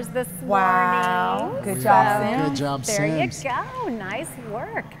 $1,100 this morning. Good job, SIMS. Good job, There SIMS. you go. Nice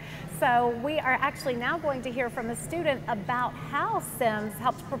work. So we are actually now going to hear from a student about how SIMS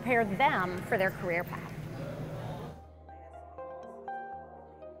helped prepare them for their career path.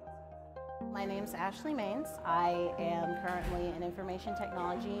 My name's Ashley Maines. I am currently an information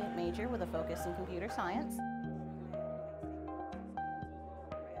technology major with a focus in computer science.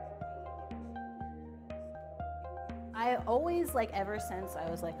 I always, like ever since I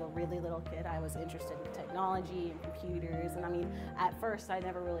was like a really little kid, I was interested in technology and computers. And I mean, at first I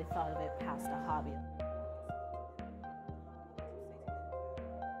never really thought of it past a hobby.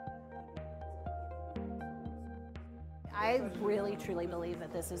 I really truly believe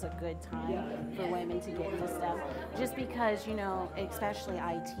that this is a good time for women to get into STEM, just because, you know, especially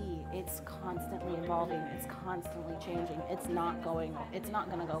IT, it's constantly evolving, it's constantly changing. It's not going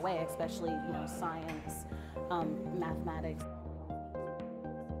to go away, especially, you know, science, mathematics.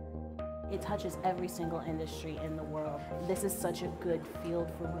 It touches every single industry in the world. This is such a good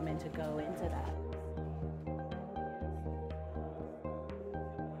field for women to go into that.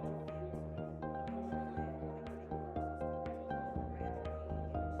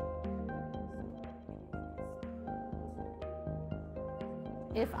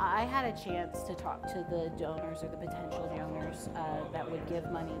 If I had a chance to talk to the donors or the potential donors that would give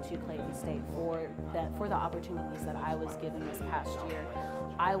money to Clayton State for the opportunities that I was given this past year,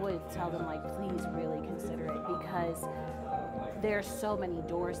 I would tell them, like, please really consider it, because there's so many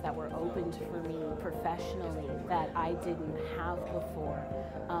doors that were opened for me professionally that I didn't have before.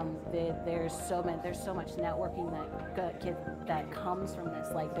 There's so much networking that comes from this.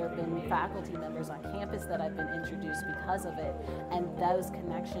 Like, there have been faculty members on campus that I've been introduced because of it, and those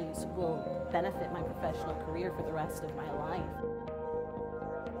connections will benefit my professional career for the rest of my life.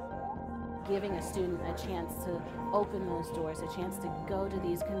 Giving a student a chance to open those doors, a chance to go to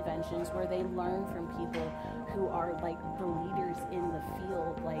these conventions where they learn from people who are like the leaders in the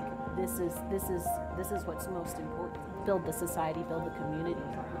field. Like, this is what's most important. Build the society, build the community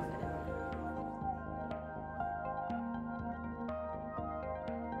around it.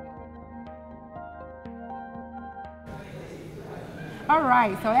 All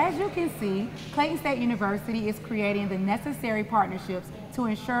right, so as you can see, Clayton State University is creating the necessary partnerships to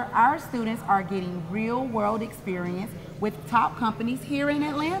ensure our students are getting real-world experience with top companies here in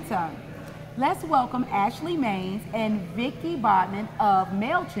Atlanta. Let's welcome Ashley Maines and Vicki Bodman of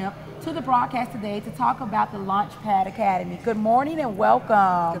MailChimp to the broadcast today to talk about the Launchpad Academy. Good morning and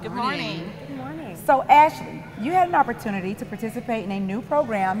welcome. Good morning. Good morning. So Ashley, you had an opportunity to participate in a new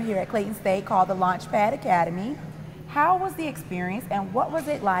program here at Clayton State called the Launchpad Academy. How was the experience, and what was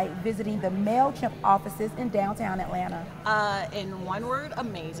it like visiting the MailChimp offices in downtown Atlanta? In one word,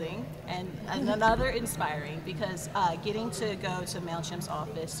 amazing, and another, inspiring, because getting to go to MailChimp's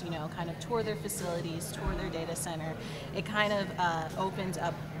office, you know, kind of tour their facilities, tour their data center, it kind of opened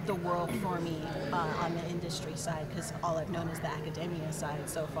up the world for me on the industry side, because all I've known is the academia side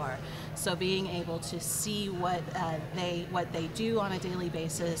so far. So being able to see what they do on a daily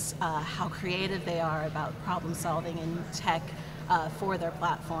basis, how creative they are about problem solving in tech for their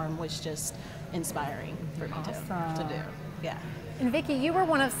platform was just inspiring for me to do. Yeah. And Vicki, you were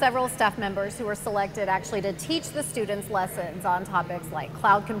one of several staff members who were selected actually to teach the students lessons on topics like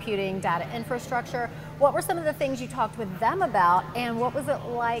cloud computing, data infrastructure. What were some of the things you talked with them about, and what was it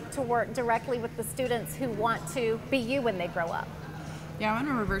like to work directly with the students who want to be you when they grow up? Yeah, I want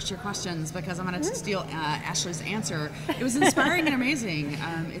to reverse your questions because I'm going to steal Ashley's answer. It was inspiring and amazing.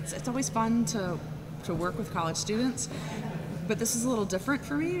 It's always fun to work with college students, but this is a little different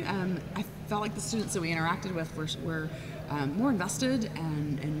for me. I felt like the students that we interacted with were more invested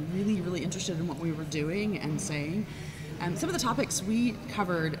and really, really interested in what we were doing and saying. Some of the topics we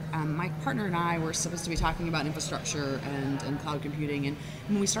covered, my partner and I were supposed to be talking about infrastructure and cloud computing, and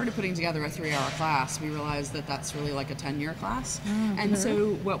when we started putting together a 3-hour class, we realized that that's really like a 10-year class. And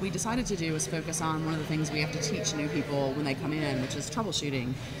so what we decided to do was focus on one of the things we have to teach new people when they come in, which is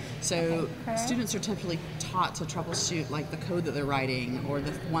troubleshooting. So students are typically taught to troubleshoot like the code that they're writing or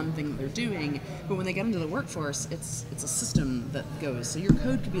the one thing that they're doing, but when they get into the workforce, it's a system that goes. So your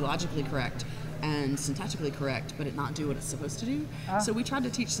code could be logically correct and syntactically correct, but it not do what it's supposed to do. So we tried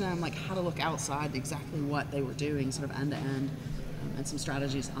to teach them like how to look outside exactly what they were doing, sort of end to end, and some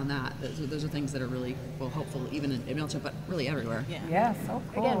strategies on that. Those are things that are really, well, helpful even in MailChimp, but really everywhere. Yeah, so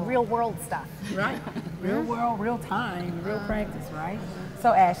cool. Again, real world stuff. Right. Real world, real time, real practice, right?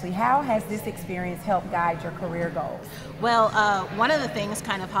 So Ashley, how has this experience helped guide your career goals? Well, one of the things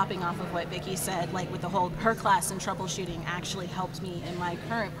kind of hopping off of what Vicki said, like with the whole, her class in troubleshooting actually helped me in my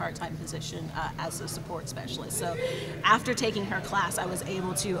current part-time position as a support specialist. So after taking her class, I was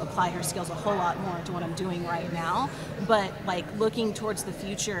able to apply her skills a whole lot more to what I'm doing right now. But like looking towards the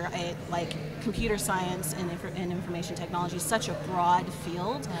future, like computer science and information technology is such a broad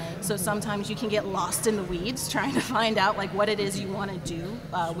field. So sometimes you can get lost in the weeds trying to find out like what it is you want to do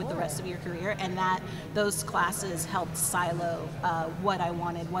with the rest of your career, and those classes helped silo what I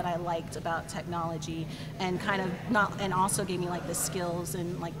wanted, what I liked about technology, and and also gave me like the skills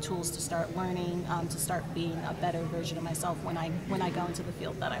and like tools to start learning, to start being a better version of myself when I go into the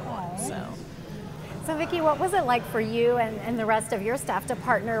field that I want. So Vicki, what was it like for you and the rest of your staff to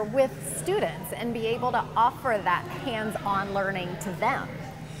partner with students and be able to offer that hands-on learning to them?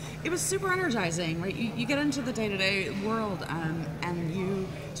 It was super energizing, right? You get into the day-to-day world and you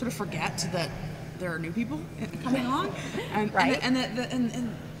sort of forget that there are new people coming along, right? And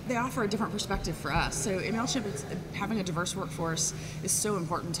they offer a different perspective for us. So in MailChimp, having a diverse workforce is so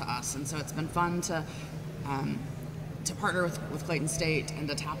important to us, and so it's been fun to partner with Clayton State and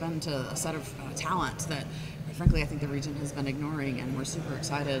to tap into a set of talent that, frankly, I think the region has been ignoring, and we're super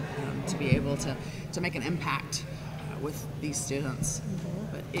excited to be able to make an impact with these students.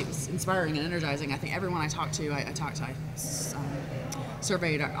 But it was inspiring and energizing. I think everyone I talked to, I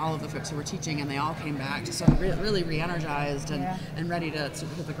surveyed all of the folks who were teaching, and they all came back just sort of really re-energized and ready to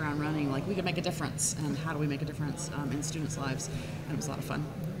sort of hit the ground running. Like, we could make a difference, and how do we make a difference in students' lives? And it was a lot of fun.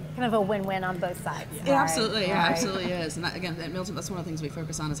 Kind of a win-win on both sides. Absolutely, absolutely is. And again, at MailChimp, that's one of the things we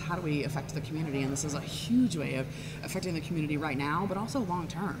focus on, is how do we affect the community, and this is a huge way of affecting the community right now, but also long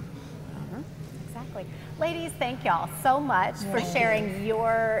term. Exactly. Ladies, thank y'all so much for sharing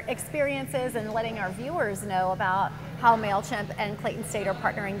your experiences and letting our viewers know about how MailChimp and Clayton State are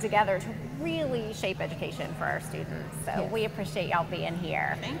partnering together to really shape education for our students. So we appreciate y'all being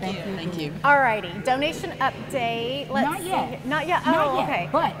here. Thank you. Thank you. Alrighty, donation update. Not yet. Not yet. Not Oh, yet, okay.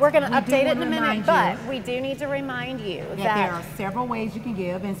 but we're going to we do update it in a wanna minute, remind but you we do need to remind you that there are several ways you can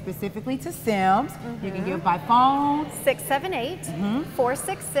give, and specifically to Sims, you can give by phone.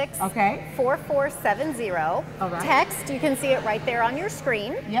 678-466-4470. All right. Text, you can see it right there on your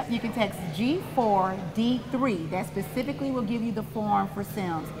screen. Yep, you can text G4D3. That specifically will give you the form for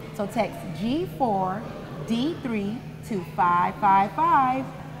Sims. So text G4D3 to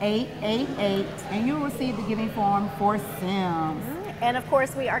 555-888, and you'll receive the giving form for Sims. And of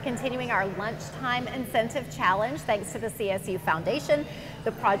course, we are continuing our lunchtime incentive challenge thanks to the CSU Foundation.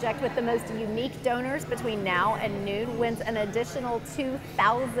 The project with the most unique donors between now and noon wins an additional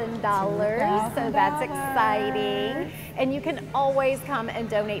 $2,000. So that's exciting. And you can always come and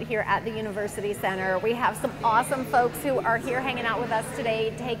donate here at the University Center. We have some awesome folks who are here hanging out with us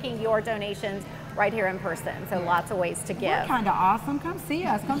today, taking your donations right here in person. So lots of ways to give. We're kind of awesome. Come see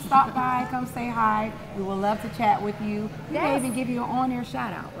us. Come stop by. Come say hi. We would love to chat with you. We may even give you an on-air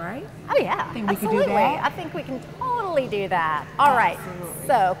shout out, right? Oh yeah, I think we absolutely. could do that. I think we can totally do that. All right,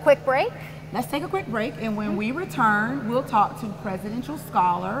 so quick break. Let's take a quick break, and when we return, we'll talk to Presidential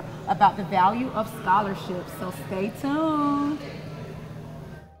Scholar about the value of scholarships. So stay tuned.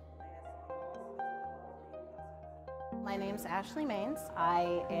 My name's Ashley Maines.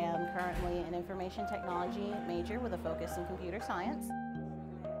 I am currently an information technology major with a focus in computer science.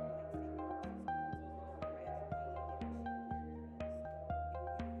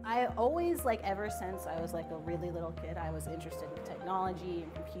 I always, ever since I was a really little kid, I was interested in technology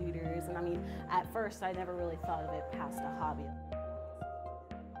and computers, and I mean, at first I never really thought of it past a hobby.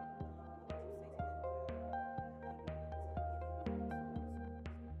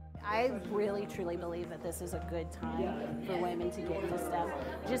 I really truly believe that this is a good time for women to get into STEM,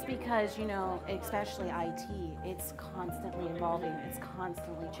 just because, especially IT, it's constantly evolving, it's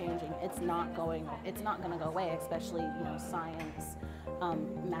constantly changing. It's not going to go away, especially, science,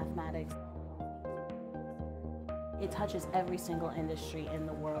 mathematics. It touches every single industry in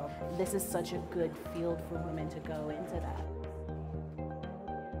the world. This is such a good field for women to go into that.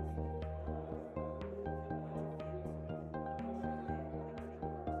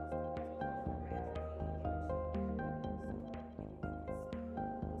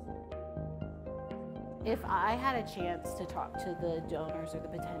 If I had a chance to talk to the donors or the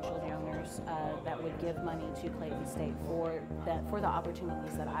potential donors that would give money to Clayton State for the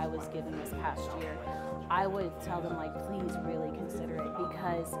opportunities that I was given this past year, I would tell them, like, please really consider it,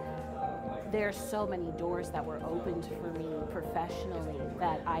 because there's so many doors that were opened for me professionally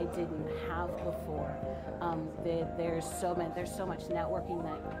that I didn't have before. There's so much networking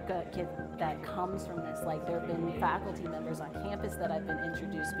that comes from this. Like, there have been faculty members on campus that I've been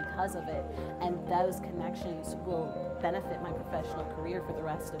introduced because of it, and those connections will benefit my professional career for the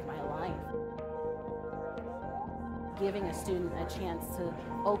rest of my life. Giving a student a chance to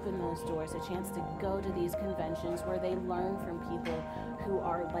open those doors, a chance to go to these conventions where they learn from people who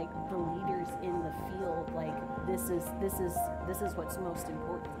are like the leaders in the field. Like, this is what's most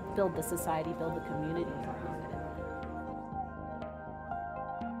important. Build the society, build the community around it.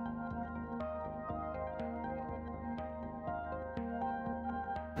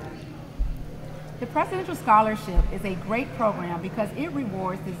 The Presidential Scholarship is a great program because it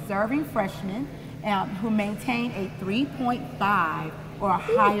rewards deserving freshmen who maintain a 3.5 or a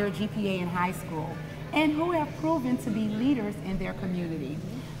higher GPA in high school and who have proven to be leaders in their community.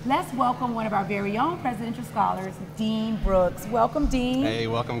 Let's welcome one of our very own Presidential Scholars, Dean Brooks. Welcome, Dean. Hey,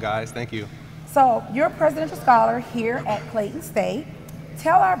 welcome, guys. Thank you. So, you're a Presidential Scholar here at Clayton State.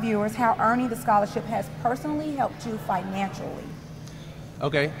 Tell our viewers how earning the scholarship has personally helped you financially.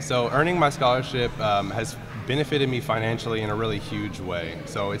 Okay, so earning my scholarship has benefited me financially in a really huge way.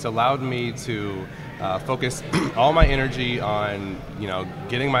 So it's allowed me to focus all my energy on,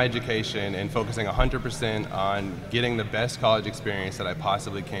 getting my education and focusing 100% on getting the best college experience that I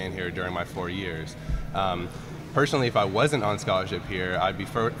possibly can here during my 4 years. Personally, if I wasn't on scholarship here, I'd be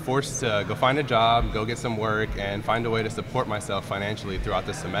forced to go find a job, go get some work, and find a way to support myself financially throughout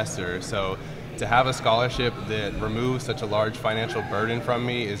the semester. So to have a scholarship that removes such a large financial burden from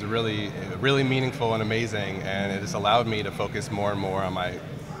me is really, really meaningful and amazing, and it has allowed me to focus more and more on my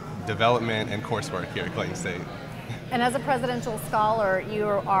development and coursework here at Clayton State. And as a Presidential Scholar, you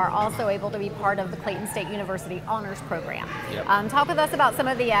are also able to be part of the Clayton State University Honors Program. Yep. Talk with us about some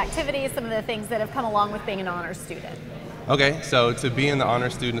of the activities, some of the things that have come along with being an honors student. Okay, so to be in the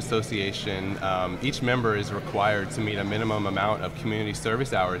Honor Student Association, each member is required to meet a minimum amount of community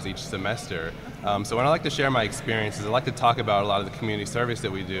service hours each semester. So when I like to share my experiences, I like to talk about a lot of the community service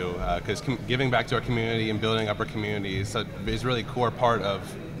that we do, because giving back to our community and building up our community is really a core part of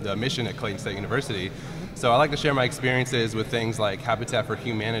the mission at Clayton State University. So I like to share my experiences with things like Habitat for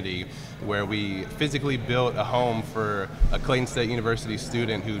Humanity, where we physically built a home for a Clayton State University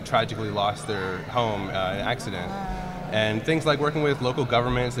student who tragically lost their home in an accident. And things like working with local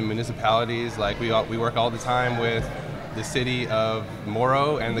governments and municipalities, like we work all the time with the city of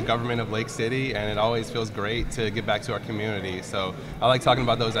Morrow and the government of Lake City, and it always feels great to get back to our community. So I like talking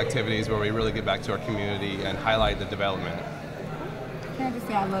about those activities where we really get back to our community and highlight the development. Can I just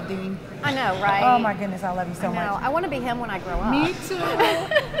say I love Dean? I know, right? Oh my goodness, I love you so much. I want to be him when I grow up. Me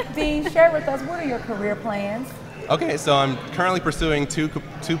too. Dean, share with us, what are your career plans? Okay, so I'm currently pursuing two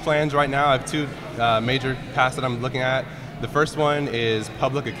plans right now. I have two major paths that I'm looking at. The first one is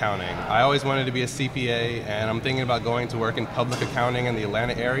public accounting. I always wanted to be a CPA, and I'm thinking about going to work in public accounting in the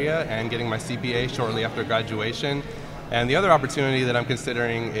Atlanta area and getting my CPA shortly after graduation. And the other opportunity that I'm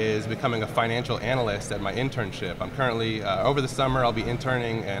considering is becoming a financial analyst at my internship. I'm currently, over the summer, I'll be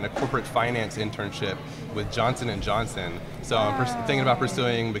interning in a corporate finance internship with Johnson & Johnson. So I'm thinking about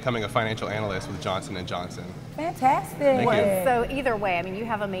becoming a financial analyst with Johnson & Johnson. Fantastic. Thank you. So either way, I mean, you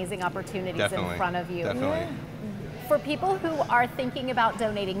have amazing opportunities in front of you. Definitely. Yeah. For people who are thinking about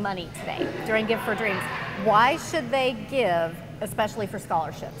donating money today during Give for Dreams, why should they give, especially for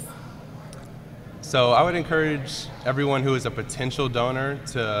scholarships? So I would encourage everyone who is a potential donor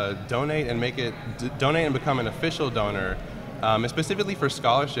to donate and become an official donor, and specifically for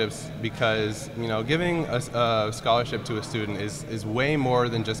scholarships, because giving a scholarship to a student is way more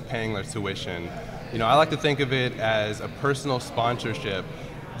than just paying their tuition. I like to think of it as a personal sponsorship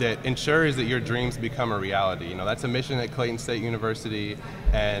that ensures that your dreams become a reality. That's a mission at Clayton State University,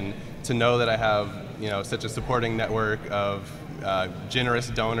 and to know that I have such a supporting network of generous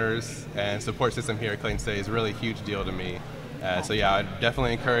donors and support system here at Clayton State is a really huge deal to me. So yeah, I'd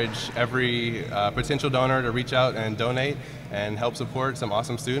definitely encourage every potential donor to reach out and donate and help support some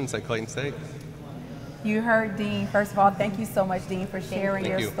awesome students at Clayton State. You heard Dean. First of all, thank you so much, Dean, for sharing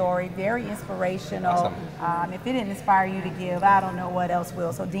your story. Very inspirational. Awesome. If it didn't inspire you to give, I don't know what else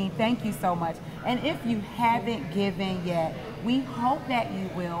will. So, Dean, thank you so much. And if you haven't given yet, we hope that you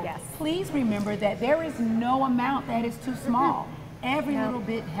will. Yes. Please remember that there is no amount that is too small. Every little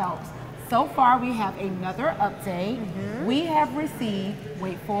bit helps. So far, we have another update. We have received,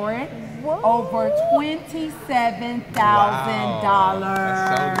 wait for it, over $27,000.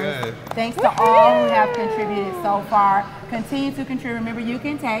 That's so good. Thanks to all who have contributed so far. Continue to contribute. Remember, you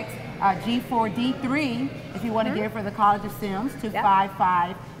can text G4D3 if you want to give for the College of Sims to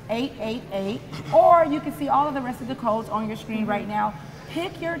 55888, or you can see all of the rest of the codes on your screen right now.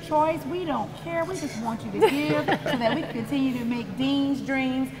 Pick your choice. We don't care. We just want you to give so that we can continue to make Dean's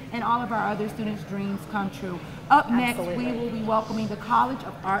dreams and all of our other students' dreams come true. Up next, we will be welcoming the College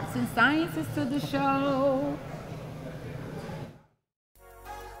of Arts and Sciences to the show.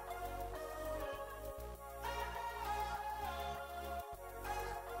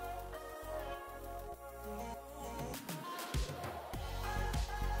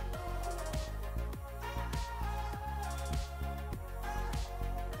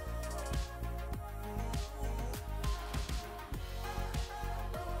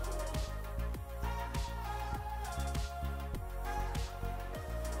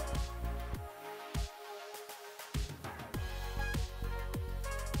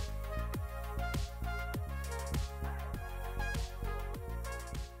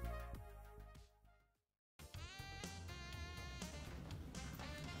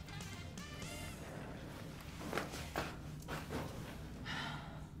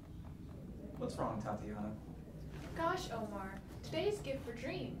 What's wrong, Tatiana? Gosh, Omar, today's Gift for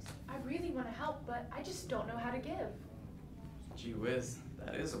Dreams. I really want to help, but I just don't know how to give. Gee whiz,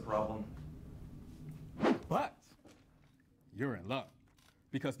 that is a problem. But you're in luck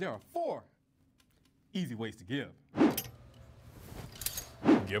because there are 4 easy ways to give.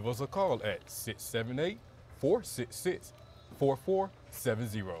 Give us a call at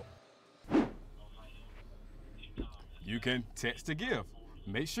 678-466-4470. You can text to give.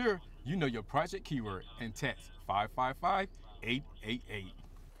 Make sure you know your project keyword and text 555-888.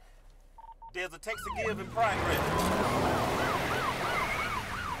 There's a text to give in progress.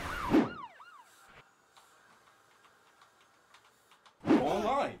 Go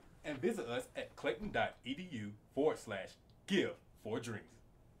online and visit us at clayton.edu/give4dreams.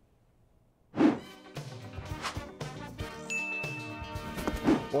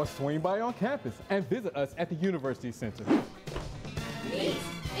 Or swing by on campus and visit us at the University Center. Neat.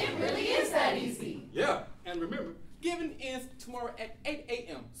 It really is that easy. Yeah, and remember, giving ends tomorrow at 8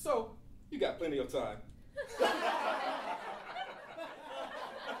 a.m., so you got plenty of time.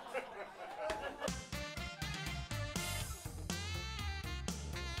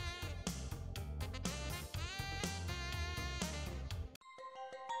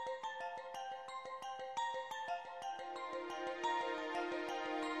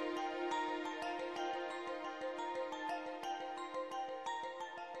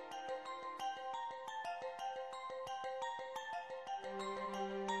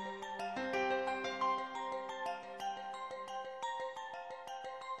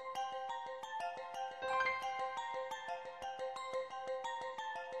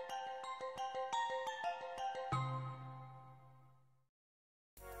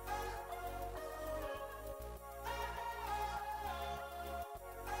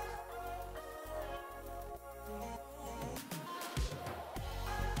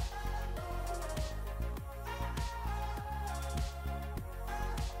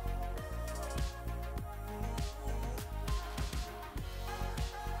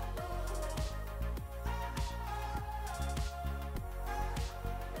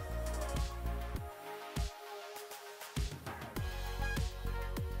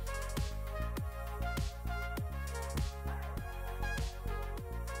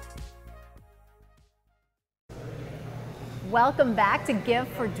 Welcome back to Give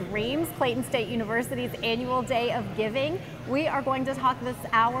for Dreams, Clayton State University's annual day of giving. We are going to talk this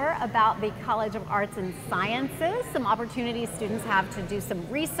hour about the College of Arts and Sciences, some opportunities students have to do some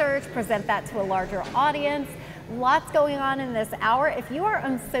research, present that to a larger audience. Lots going on in this hour. If you are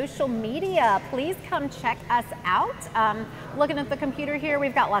on social media, please come check us out. Looking at the computer here,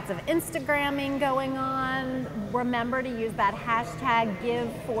 we've got lots of Instagramming going on. Remember to use that hashtag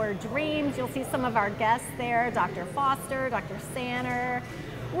 #GiveForDreams. You'll see some of our guests there, Dr. Foster, Dr. Sanner,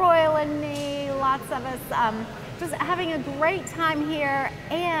 Royal and me, lots of us just having a great time here.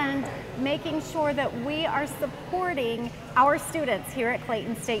 And making sure that we are supporting our students here at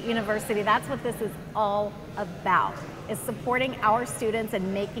Clayton State University. That's what this is all about, is supporting our students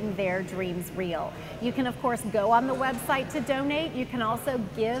and making their dreams real. You can, of course, go on the website to donate. You can also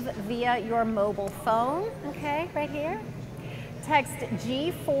give via your mobile phone, okay, right here. Text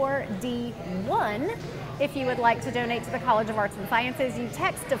G4D1 if you would like to donate to the College of Arts and Sciences. You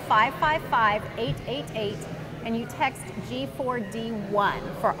text to 555-888 and you text G4D1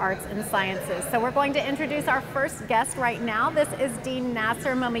 for Arts and Sciences. So we're going to introduce our first guest right now. This is Dean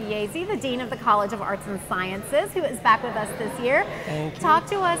Nasser Momayezi, the Dean of the College of Arts and Sciences, who is back with us this year. Thank you. Talk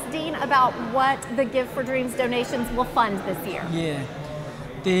to us, Dean, about what the Give for Dreams donations will fund this year. Yeah.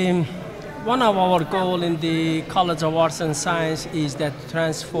 One of our goals in the College of Arts and Science is that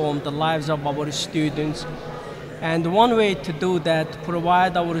transform the lives of our students. And one way to do that,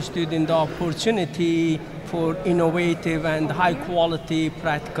 provide our students the opportunity for innovative and high quality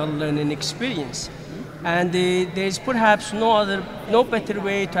practical learning experience. And there's perhaps no better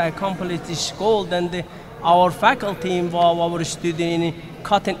way to accomplish this goal than our faculty involve our students in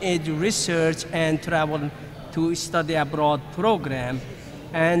cutting edge research and travel to study abroad program.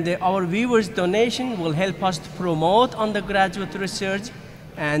 And our viewers' donation will help us to promote undergraduate research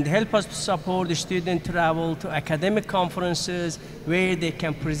and help us to support the student travel to academic conferences where they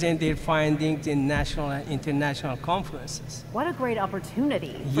can present their findings in national and international conferences. What a great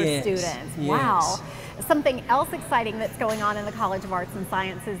opportunity for Yes, students. yes. Wow. Something else exciting that's going on in the College of Arts and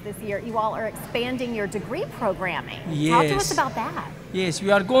Sciences this year, you all are expanding your degree programming. Talk to us Yes. about that. Yes,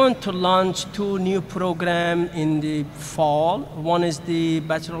 we are going to launch 2 new programs in the fall. One is the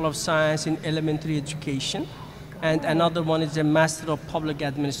Bachelor of Science in Elementary Education, and another one is the Master of Public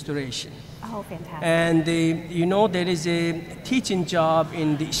Administration. Oh, fantastic. And you know, there is a teaching job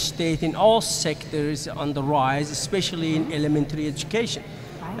in the state in all sectors on the rise, especially in elementary education.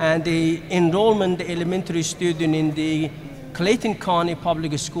 And the enrollment, the elementary student in the Clayton County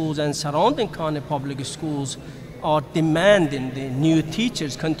Public Schools and surrounding county public schools are demanding the new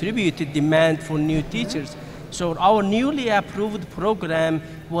teachers, contributed demand for new teachers. So our newly approved program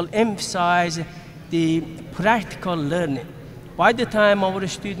will emphasize the practical learning. By the time our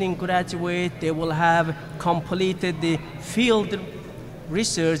students graduate, they will have completed the field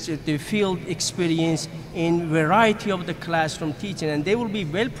research, the field experience in variety of the classroom teaching, and they will be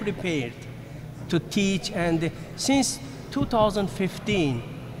well prepared to teach. And since 2015,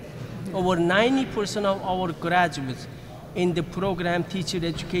 over 90% of our graduates in the program, teacher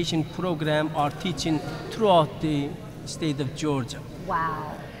education program, are teaching throughout the state of Georgia.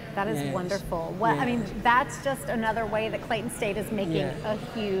 Wow. That is Yes. wonderful. Well, I mean, that's just another way that Clayton State is making a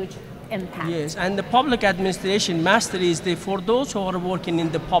huge impact. Yes, and the public administration master is for those who are working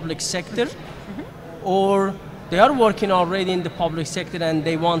in the public sector, or they are working already in the public sector and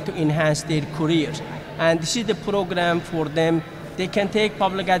they want to enhance their career. And this is the program for them. They can take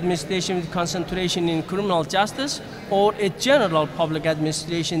public administration with concentration in criminal justice or a general public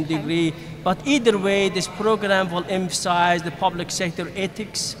administration degree. But either way, this program will emphasize the public sector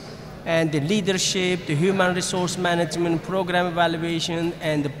ethics and the leadership, the human resource management, program evaluation,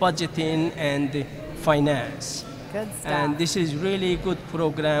 and the budgeting and the finance. Good stuff. And this is really good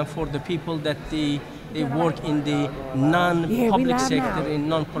program for the people that they work in the non-public sector, in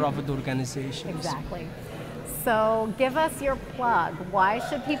non-profit organizations. Exactly. So give us your plug. Why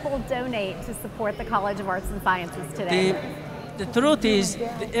should people donate to support the College of Arts and Sciences today? The truth is,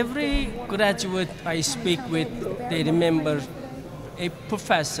 every graduate I speak with, they remember a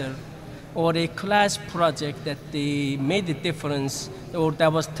professor or a class project that they made a difference or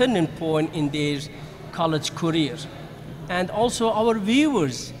that was turning point in their college career. And also our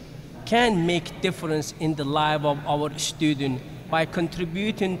viewers can make difference in the life of our student by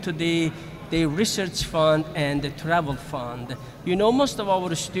contributing to the research fund and the travel fund. You know, most of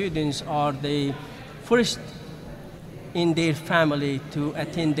our students are the first in their family to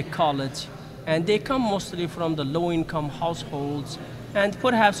attend the college, and they come mostly from the low-income households and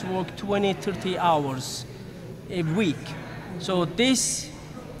perhaps work 20, 30 hours a week. So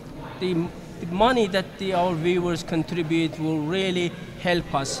the money that our viewers contribute will really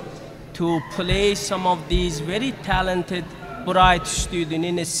help us to place some of these very talented, bright students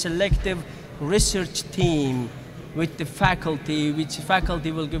in a selective research team with the faculty, which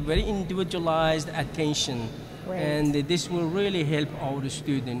faculty will give very individualized attention. Great. And this will really help our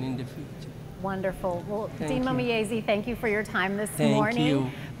students in the future. Wonderful. Well, Thank Dean you. Momayezi, thank you for your time this Thank morning. you.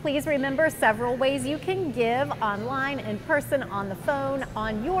 Please remember several ways you can give: online, in person, on the phone,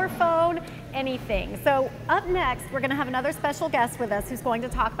 on your phone, anything. So up next, we're going to have another special guest with us who's going to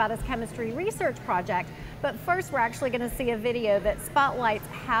talk about his chemistry research project. But first, we're actually going to see a video that spotlights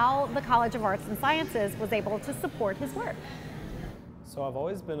how the College of Arts and Sciences was able to support his work. So I've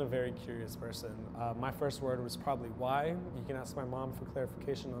always been a very curious person. My first word was probably why. You can ask my mom for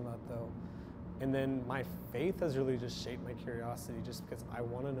clarification on that though. And then my faith has really just shaped my curiosity, just because I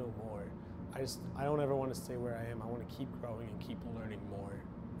want to know more. I don't ever want to stay where I am. I want to keep growing and keep learning more.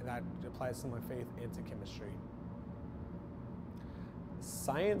 And that applies to my faith and to chemistry.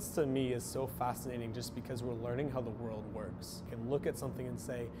 Science to me is so fascinating just because we're learning how the world works. You can look at something and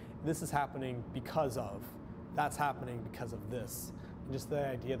say, this is happening because of, that's happening because of this. And just the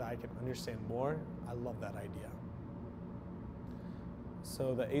idea that I can understand more, I love that idea.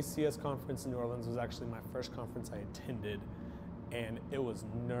 So the ACS conference in New Orleans was actually my first conference I attended, and it was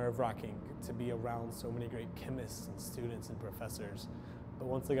nerve-wracking to be around so many great chemists and students and professors. But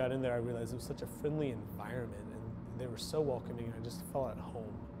once I got in there, I realized it was such a friendly environment, and they were so welcoming, and I just felt at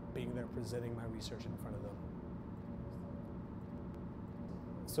home being there presenting my research in front of them.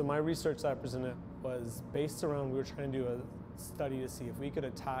 So my research that I presented was based around, we were trying to do a study to see if we could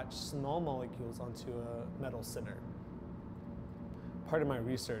attach small molecules onto a metal center. Part of my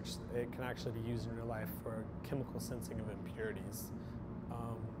research, it can actually be used in real life for chemical sensing of impurities.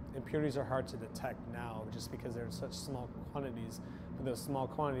 Impurities are hard to detect now just because they're in such small quantities, but those small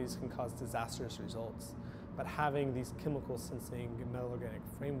quantities can cause disastrous results. But having these chemical sensing metal-organic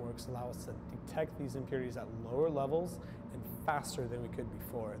frameworks allow us to detect these impurities at lower levels and faster than we could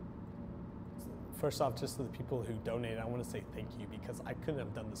before. First off, just to the people who donated, I want to say thank you, because I couldn't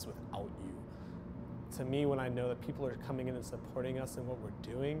have done this without you. To me, when I know that people are coming in and supporting us in what we're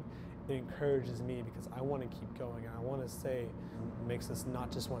doing, it encourages me because I want to keep going. And I want to say, it makes us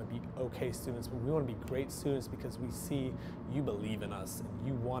not just want to be okay students, but we want to be great students because we see you believe in us and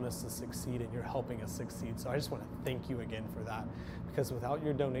you want us to succeed and you're helping us succeed. So I just want to thank you again for that, because without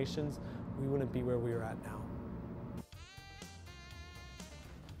your donations, we wouldn't be where we are at now.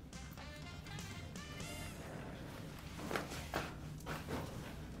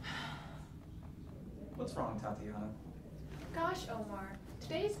 What's wrong, Tatiana? Gosh, Omar,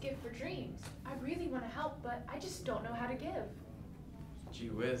 today's Gift for Dreams. I really want to help, but I just don't know how to give.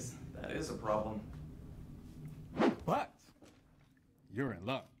 Gee whiz, that is a problem. But you're in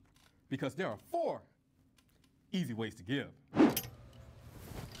luck, because there are 4 easy ways to give.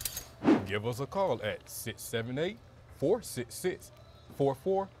 Give us a call at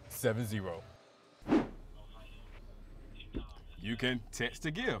 678-466-4470. You can text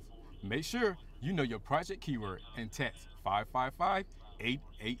to give. Make sure you know your project keyword and text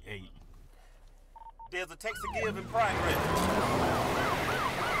 555-888. There's a text to give in progress.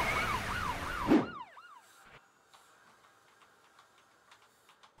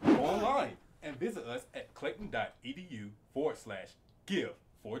 Go online and visit us at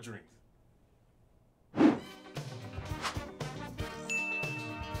clayton.edu/give4dreams.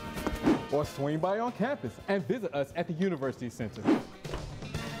 Or swing by on campus and visit us at the University Center.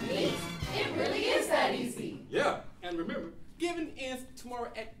 Neat. It really is that easy. Yeah, and remember, giving ends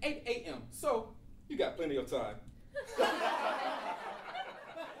tomorrow at 8 a.m., so you got plenty of time.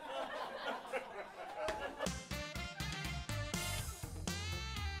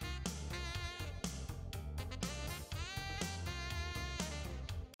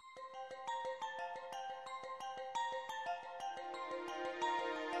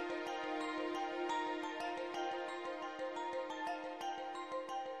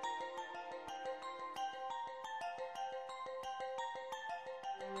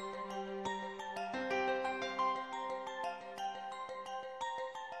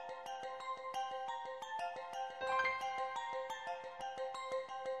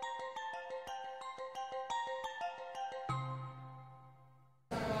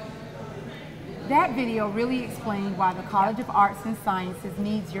 That video really explained why the College of Arts and Sciences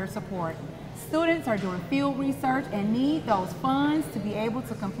needs your support. Students are doing field research and need those funds to be able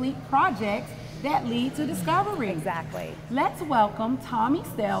to complete projects that lead to discovery. Exactly. Let's welcome Tommy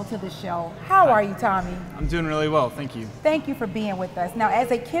Stell to the show. How are you, Tommy? I'm doing really well, thank you. Thank you for being with us. Now,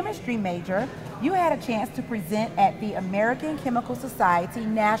 as a chemistry major, you had a chance to present at the American Chemical Society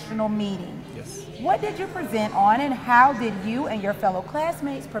National Meeting. Yes. What did you present on, and how did you and your fellow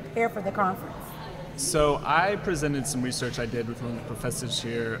classmates prepare for the conference? So I presented some research I did with one of the professors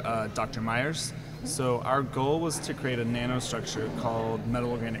here, Dr. Myers. So our goal was to create a nanostructure called metal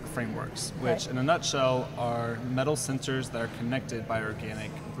organic frameworks, which in a nutshell are metal sensors that are connected by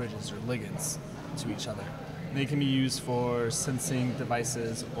organic bridges or ligands to each other. They can be used for sensing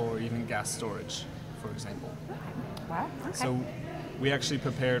devices or even gas storage, for example. Wow. Okay. So we actually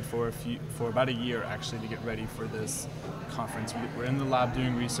prepared for about a year actually to get ready for this conference. We're in the lab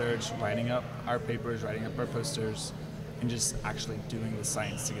doing research, writing up our papers, writing up our posters, and just actually doing the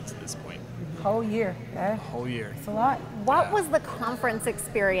science to get to this point. Whole year. Whole year. It's a lot. What was the conference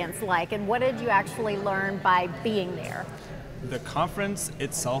experience like, and what did you actually learn by being there? The conference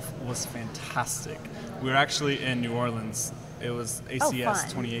itself was fantastic. We were actually in New Orleans. It was ACS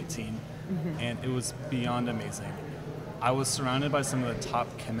 2018, and it was beyond amazing. I was surrounded by some of the top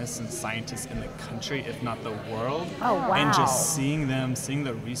chemists and scientists in the country, if not the world. Oh, wow. And just seeing them, seeing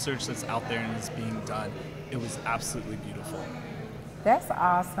the research that's out there and is being done, it was absolutely beautiful. That's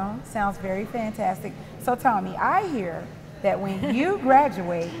awesome. Sounds very fantastic. So Tommy, I hear that when you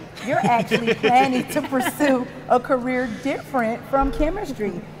graduate, you're actually planning to pursue a career different from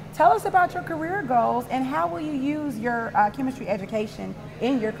chemistry. Tell us about your career goals and how will you use your chemistry education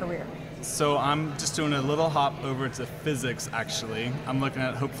in your career? So I'm just doing a little hop over to physics, actually. I'm looking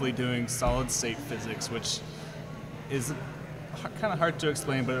at hopefully doing solid state physics, which is kind of hard to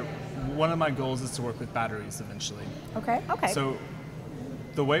explain, but one of my goals is to work with batteries eventually. Okay. Okay. So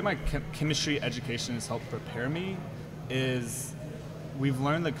the way my chemistry education has helped prepare me is we've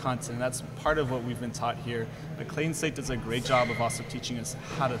learned the content. That's part of what we've been taught here. But Clayton State does a great job of also teaching us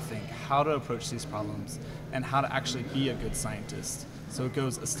how to think, how to approach these problems, and how to actually be a good scientist. So it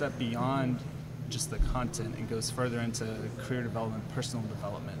goes a step beyond just the content and goes further into career development, personal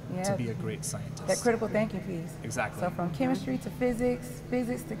development to be a great scientist. That critical thinking piece. Exactly. So from chemistry to physics,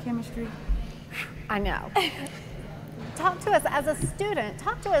 physics to chemistry. I know. Talk to us as a student,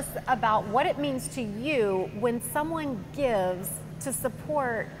 talk to us about what it means to you when someone gives to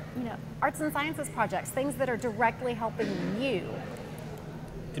support, arts and sciences projects, things that are directly helping you.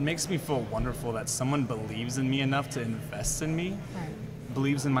 It makes me feel wonderful that someone believes in me enough to invest in me,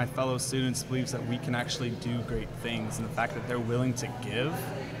 believes in my fellow students, believes that we can actually do great things, and the fact that they're willing to give,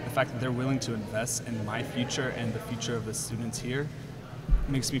 the fact that they're willing to invest in my future and the future of the students here,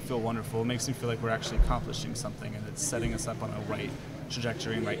 makes me feel wonderful. It makes me feel like we're actually accomplishing something and it's setting us up on a right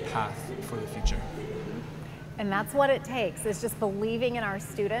trajectory and right path for the future. And that's what it takes, is just believing in our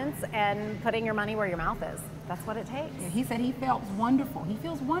students and putting your money where your mouth is. That's what it takes. Yeah, he said he felt wonderful. He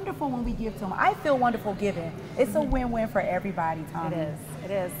feels wonderful when we give to him. I feel wonderful giving. It's a win-win for everybody, Tommy. It is.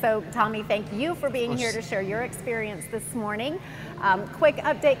 It is. So, Tommy, thank you for being here to share your experience this morning. Quick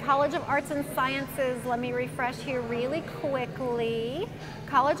update, College of Arts and Sciences. Let me refresh here really quickly.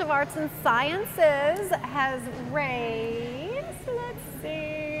 College of Arts and Sciences has raised, let's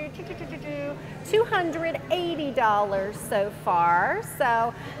see, $280 so far.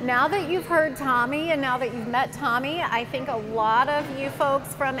 So now that you've heard Tommy and now that you've met Tommy, I think a lot of you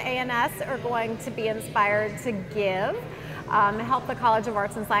folks from A&S are going to be inspired to give, help the College of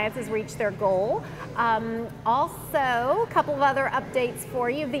Arts and Sciences reach their goal. Also, a couple of other updates for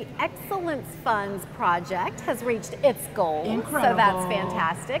you. The Excellence Funds project has reached its goal. Incredible. So that's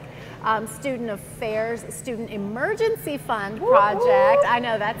fantastic. Student Affairs Student Emergency Fund project, I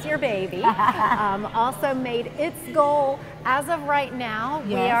know that's your baby, also made its goal. As of right now,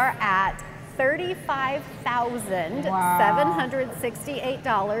 we are at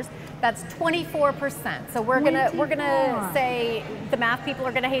 $35,768. That's 24%. So we're gonna say the math people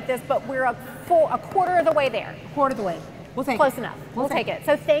are gonna hate this, but we're a quarter of the way there. A quarter of the way. We'll take Close it. enough. We'll take it.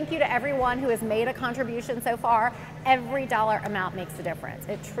 So thank you to everyone who has made a contribution so far. Every dollar amount makes a difference.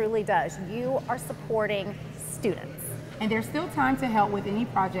 It truly does. You are supporting students. And there's still time to help with any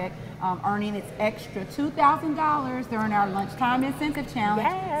project earning its extra $2,000 during our Lunchtime Incentive Challenge,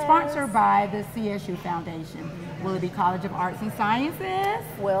 sponsored by the CSU Foundation. Will it be College of Arts and Sciences?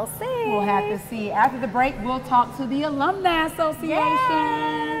 We'll see. We'll have to see. After the break, we'll talk to the Alumni Association.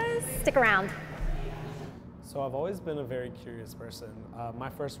 Yes. Stick around. So I've always been a very curious person. My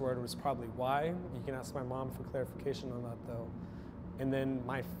first word was probably why. You can ask my mom for clarification on that though. And then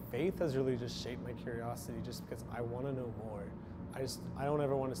my faith has really just shaped my curiosity just because I want to know more. I don't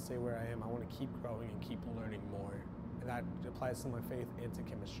ever want to stay where I am. I want to keep growing and keep learning more. And that applies to my faith and to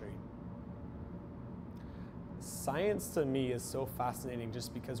chemistry. Science to me is so fascinating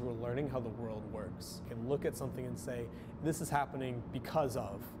just because we're learning how the world works. You can look at something and say, this is happening because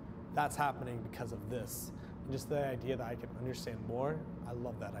of, that's happening because of this. And just the idea that I can understand more, I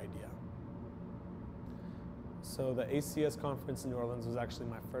love that idea. So the ACS conference in New Orleans was actually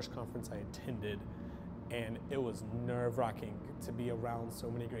my first conference I attended, and it was nerve-wracking to be around so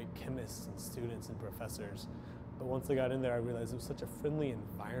many great chemists and students and professors. But once I got in there, I realized it was such a friendly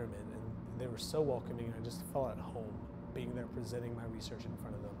environment, and they were so welcoming, and I just felt at home being there presenting my research in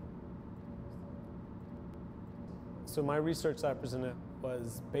front of them. So my research that I presented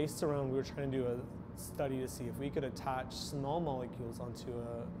was based around, we were trying to do a study to see if we could attach small molecules onto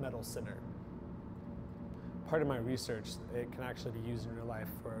a metal center. Part of my research, it can actually be used in real life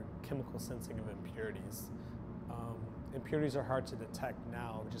for chemical sensing of impurities. Impurities are hard to detect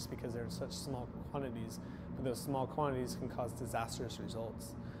now just because they're in such small quantities, but those small quantities can cause disastrous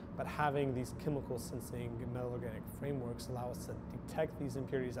results. But having these chemical sensing metal organic frameworks allow us to detect these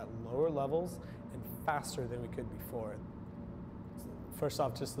impurities at lower levels and faster than we could before. So first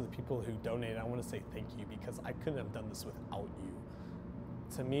off, just to the people who donated, I want to say thank you because I couldn't have done this without you.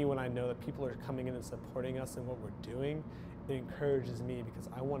 To me, when I know that people are coming in and supporting us in what we're doing, it encourages me because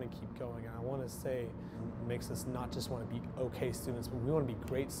I want to keep going. And I want to say, it makes us not just want to be okay students, but we want to be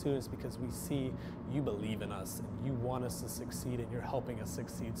great students because we see you believe in us and you want us to succeed and you're helping us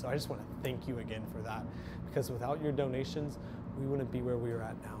succeed. So I just want to thank you again for that because without your donations, we wouldn't be where we are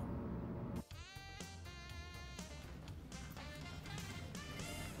at now.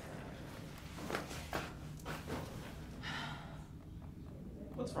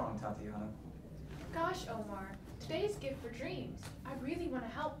 What's wrong, Tatiana? Gosh, Omar, today's Gift for Dreams. I really want to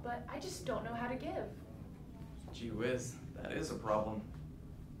help, but I just don't know how to give. Gee whiz, that is a problem.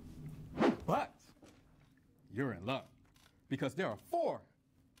 But you're in luck because there are 4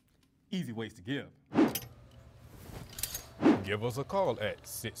 easy ways to give. Give us a call at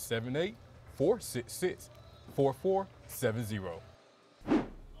 678-466-4470.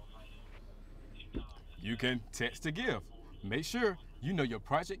 You can text to give. Make sure you know your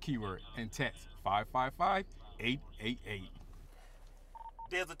project keyword and text 555-888.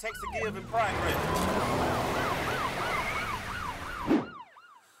 There's a text to give in progress.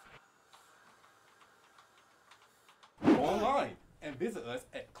 Go online and visit us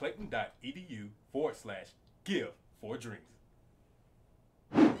at clayton.edu/give4dreams.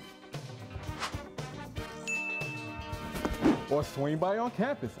 Or swing by on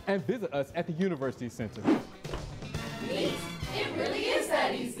campus and visit us at the University Center. Neat. It really is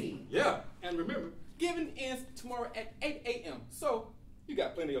that easy. Yeah, and remember, giving ends tomorrow at 8 a.m., so you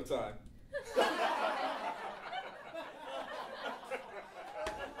got plenty of time.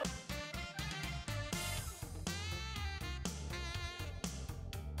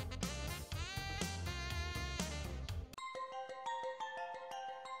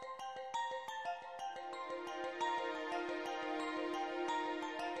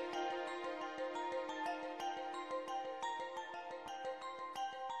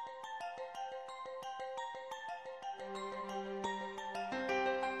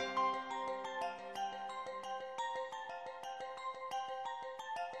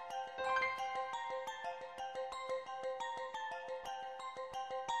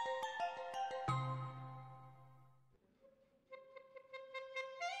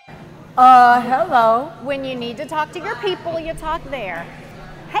 Hello. When you need to talk to your people, you talk there.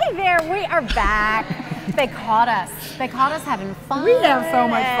 Hey there, we are back. They caught us. They caught us having fun. We have so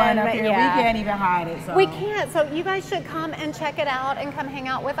much fun up here. Yeah. We can't even hide it. So. We can't. So you guys should come and check it out and come hang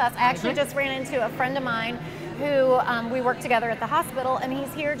out with us. I actually just ran into a friend of mine who we work together at the hospital, and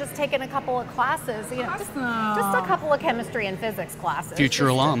he's here just taking a couple of classes. You know, just a couple of chemistry and physics classes. Future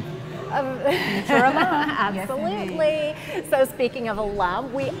alum. Future alum, absolutely. So speaking of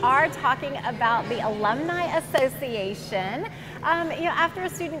alum, we are talking about the Alumni Association. You know, after a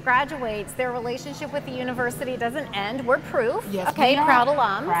student graduates, their relationship with the university doesn't end. We're proof. Yes, okay, we are. proud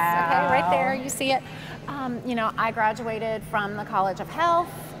alums. Proud. Okay, right there, you see it. You know, I graduated from the College of Health.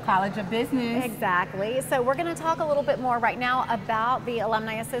 College of Business. Exactly. So we're going to talk a little bit more right now about the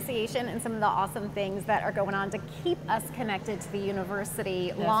Alumni Association and some of the awesome things that are going on to keep us connected to the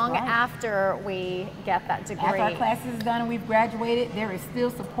university long after we get that degree. After our class is done and we've graduated, there is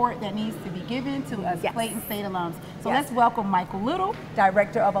still support that needs to be given to us Clayton State alums. So let's welcome Michael Little,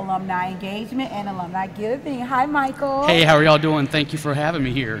 Director of Alumni Engagement and Alumni Giving. Hi, Michael. Hey, how are y'all doing? Thank you for having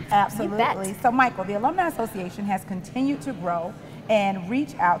me here. Absolutely. So, Michael, the Alumni Association has continued to grow and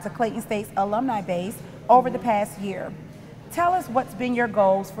reach out to Clayton State's alumni base over the past year. Tell us what's been your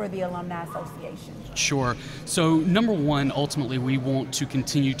goals for the Alumni Association. Sure. So number one, ultimately, we want to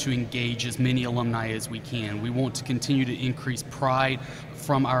continue to engage as many alumni as we can. We want to continue to increase pride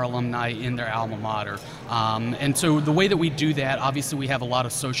from our alumni in their alma mater. And so the way that we do that, obviously we have a lot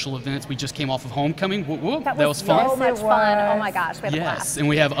of social events. We just came off of homecoming. Whoop, whoop. That was fun. So much fun. Oh my gosh, we had a blast. Yes, and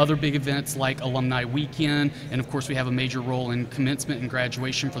we have other big events like Alumni Weekend, and of course we have a major role in commencement and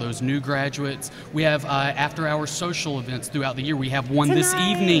graduation for those new graduates. We have after-hour social events throughout the year. We have one this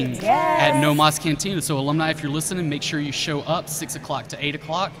evening at No Mas Cantina. So alumni, if you're listening, make sure you show up 6 o'clock to 8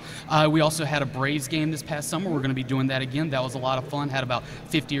 o'clock. We also had a Braves game this past summer. We're going to be doing that again. That was a lot of fun. Had about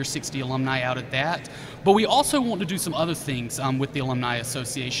 50 or 60 alumni out at that. But we also want to do some other things with the Alumni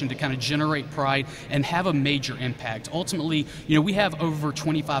Association to kind of generate pride and have a major impact. Ultimately, we have over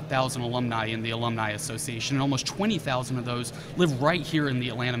 25,000 alumni in the Alumni Association, and almost 20,000 of those live right here in the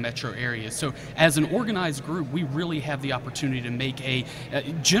Atlanta metro area. So as an organized group, we really have the opportunity to make a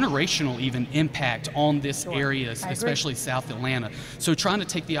generational even impact on this area, especially South Atlanta. So trying to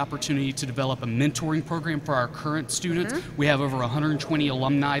take the opportunity to develop a mentoring program for our current students. We have over 120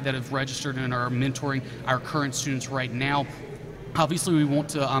 alumni that have registered and are mentoring our current students right now. Obviously, we want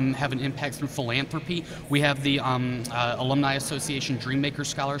to have an impact through philanthropy. We have the Alumni Association Dreammaker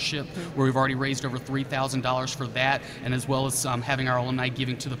Scholarship, where we've already raised over $3,000 for that, and as well as having our alumni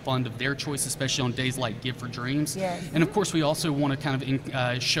giving to the fund of their choice, especially on days like Give for Dreams. Yes. And of course, we also want to kind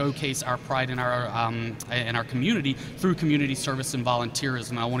of showcase our pride in our community through community service and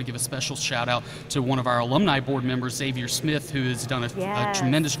volunteerism. I want to give a special shout out to one of our alumni board members, Xavier Smith, who has done a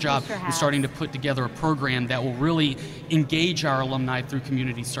tremendous job in starting to put together a program that will really engage our alumni through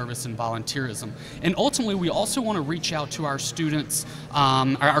community service and volunteerism. And ultimately, we also want to reach out to our students,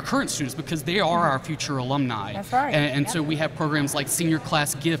 our current students, because they are our future alumni. That's right. And so we have programs like Senior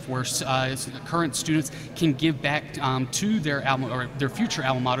Class Gift, where current students can give back to their future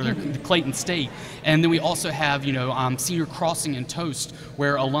alma mater, their Clayton State. And then we also have, Senior Crossing and Toast,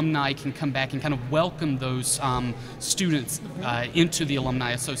 where alumni can come back and kind of welcome those students into the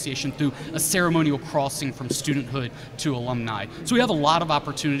Alumni Association through a ceremonial crossing from studenthood to alumni. So we have a lot of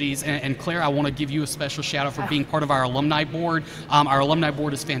opportunities, and Claire, I want to give you a special shout out for being part of our alumni board. Our alumni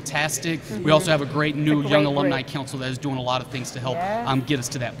board is fantastic. We also have a great new young alumni council that is doing a lot of things to help get us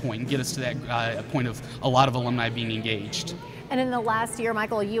to that point and get us to that point of a lot of alumni being engaged. And in the last year,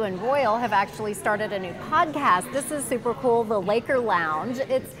 Michael, you and Royal have actually started a new podcast. This is super cool, the Laker Lounge.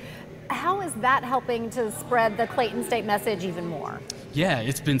 How is that helping to spread the Clayton State message even more? Yeah,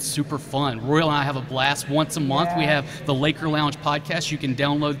 it's been super fun. Royal and I have a blast once a month. We have the Laker Lounge podcast. You can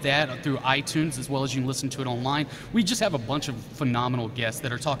download that through iTunes, as well as you can listen to it online. We just have a bunch of phenomenal guests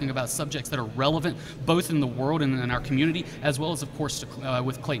that are talking about subjects that are relevant both in the world and in our community, as well as, of course,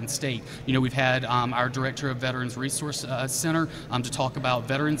 with Clayton State. We've had our Director of Veterans Resource Center to talk about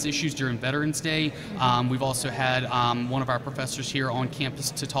veterans issues during Veterans Day. We've also had one of our professors here on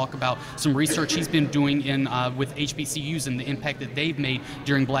campus to talk about some research he's been doing with HBCUs and the impact that they've made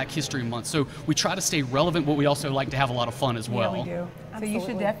during Black History Month. So we try to stay relevant, but we also like to have a lot of fun as well. Yeah, we do. Absolutely. So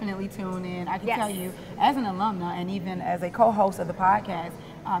you should definitely tune in. I can tell you, as an alumna and even as a co-host of the podcast,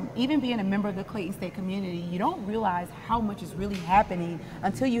 even being a member of the Clayton State community, you don't realize how much is really happening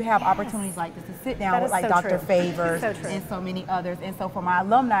until you have opportunities like this to sit down with like Dr. Favors and so many others. And so for my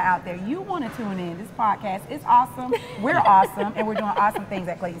alumni out there, you want to tune in. This podcast is awesome. We're awesome, and we're doing awesome things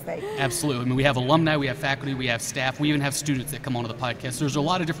at Clayton State. Absolutely. I mean, we have alumni, we have faculty, we have staff, we even have students that come onto the podcast. There's a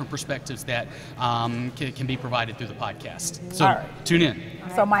lot of different perspectives that can be provided through the podcast. So tune in.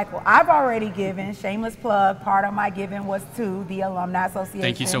 So Michael, I've already given, shameless plug, part of my giving was to the Alumni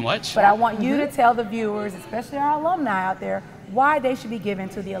Association. Thank you so much. But I want you to tell the viewers, especially our alumni out there, why they should be given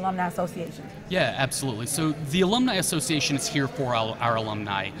to the Alumni Association. Yeah, absolutely. So the Alumni Association is here for our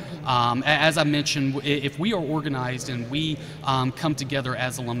alumni. As I mentioned, if we are organized and we come together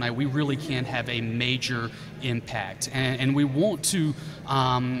as alumni, we really can have a major impact. And we want to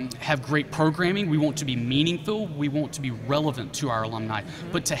have great programming, we want to be meaningful, we want to be relevant to our alumni.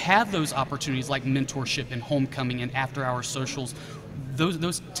 But to have those opportunities like mentorship and homecoming and after-hour socials,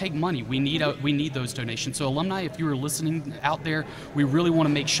 those take money. We need those donations. So alumni, if you are listening out there, we really want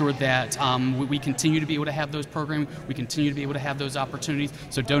to make sure that we continue to be able to have those programs, we continue to be able to have those opportunities.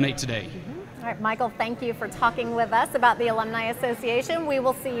 So donate today. All right, Michael, thank you for talking with us about the Alumni Association. We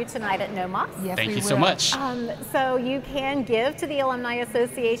will see you tonight at NOMOS. Yes, thank you so much. So you can give to the Alumni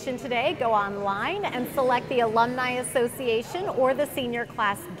Association today. Go online and select the Alumni Association or the Senior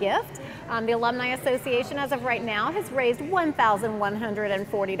Class Gift. The Alumni Association, as of right now, has raised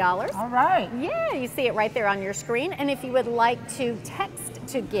 $1,140. All right. Yeah, you see it right there on your screen. And if you would like to text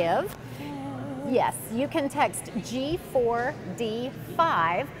to give, yes, you can text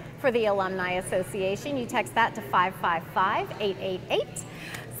G4D5 for the Alumni Association. You text that to 555-888.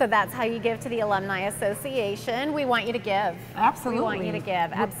 So that's how you give to the Alumni Association. We want you to give. Absolutely. We want you to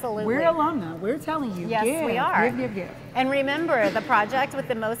give. Absolutely. We're alumni. We're telling you. Yes, give, we are. Give. And remember, the project with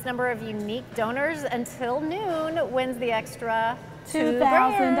the most number of unique donors until noon wins the extra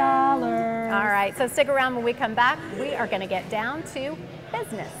 $2,000. All right. So stick around. When we come back, we are going to get down to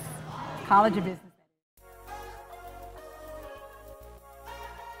business. College of Business.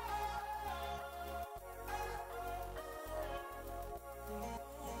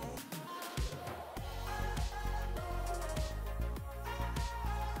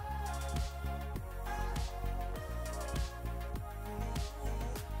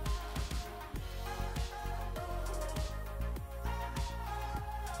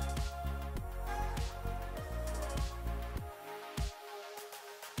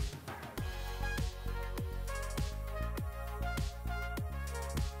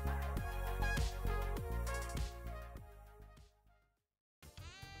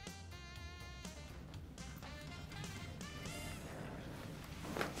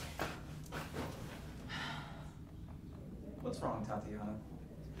 wrong, Tatiana?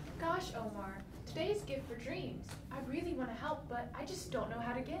 Gosh, Omar, today's Gift for Dreams. I really want to help, but I just don't know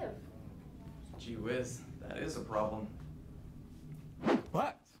how to give. Gee whiz, that is a problem.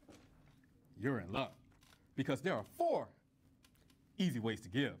 But you're in luck because there are 4 easy ways to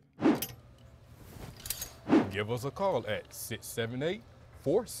give. Give us a call at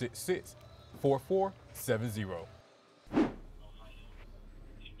 678-466-4470.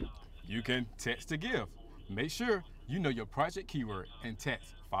 You can text to give. Make sure you know your project keyword and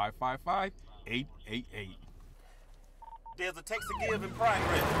text 555-888. There's a text to give in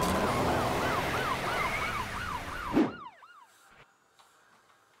progress.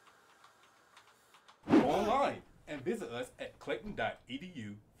 Online and visit us at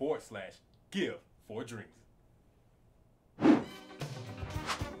clayton.edu/give4dreams.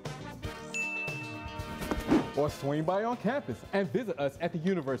 Or swing by on campus and visit us at the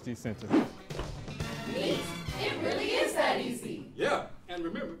University Center. Neat. It really is that easy. Yeah, and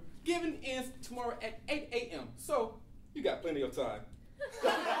remember, giving ends tomorrow at 8 a.m., so you got plenty of time.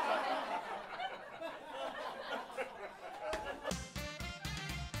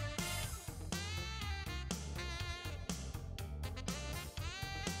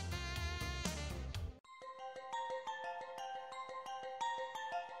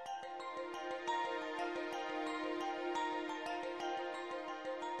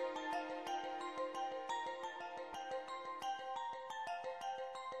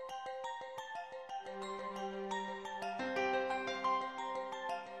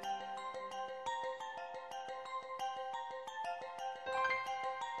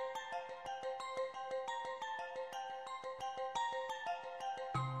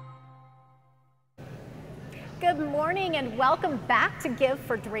 Good morning and welcome back to Give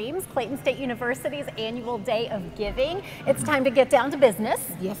for Dreams, Clayton State University's annual day of giving. It's time to get down to business.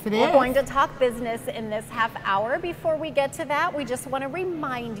 Yes, it We're is. going to talk business in this half hour. Before we get to that, we just want to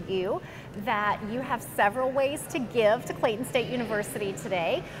remind you that you have several ways to give to Clayton State University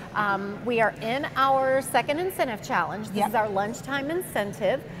today. We are in our second incentive challenge. This is our lunchtime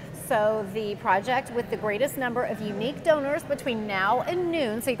incentive. So the project with the greatest number of unique donors between now and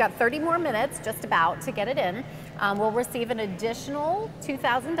noon, so you've got 30 more minutes just about to get it in, will receive an additional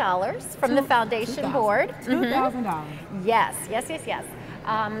 $2,000 from the foundation board. $2,000. Yes, yes, yes, yes.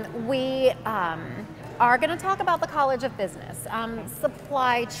 We are going to talk about the College of Business,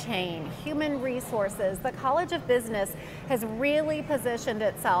 supply chain, human resources. The College of Business has really positioned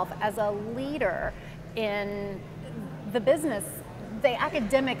itself as a leader in the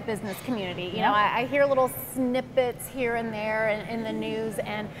academic business community. You know, I hear little snippets here and there in the news,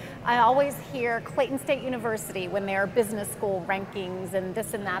 and I always hear Clayton State University when there are business school rankings and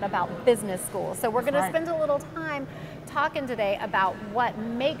this and that about business schools. So we're going to spend a little time talking today about what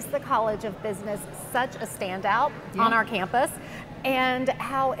makes the College of Business such a standout on our campus and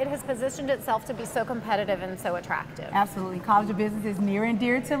how it has positioned itself to be so competitive and so attractive. Absolutely. College of Business is near and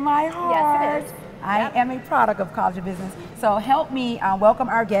dear to my heart. Yes, it is. I am a product of College of Business. So help me welcome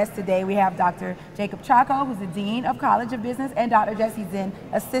our guests today. We have Dr. Jacob Chaco, who's the Dean of College of Business, and Dr. Jesse Zinn,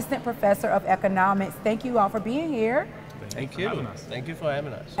 Assistant Professor of Economics. Thank you all for being here. Thank you. Thank you for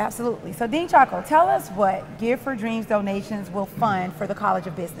having us. Absolutely. So Dean Chaco, tell us what Give for Dreams donations will fund for the College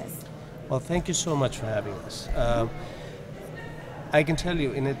of Business. Well, thank you so much for having us. I can tell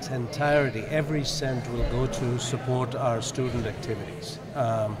you in its entirety, every cent will go to support our student activities.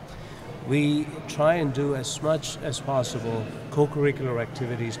 We try and do as much as possible co-curricular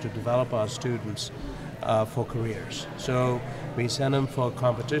activities to develop our students for careers. So we send them for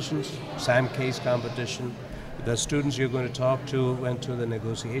competitions, SAM case competition. The students you're going to talk to went to the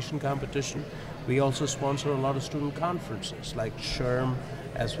negotiation competition. We also sponsor a lot of student conferences like SHRM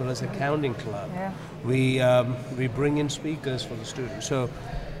as well as Accounting Club. We bring in speakers for the students. So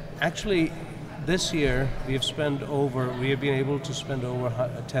actually, this year we have been able to spend over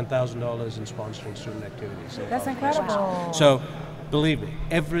 $10,000 in sponsoring student activities. That's incredible. So believe me,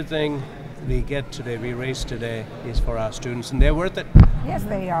 everything we get today, we raise today, is for our students, and they're worth it. Yes,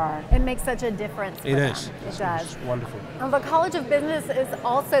 they are. It makes such a difference for them. It is. It does. It's wonderful. The College of Business is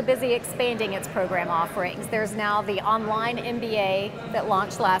also busy expanding its program offerings. There's now the online MBA that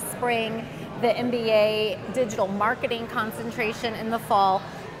launched last spring, the MBA Digital Marketing concentration in the fall.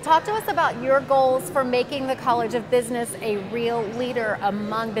 Talk to us about your goals for making the College of Business a real leader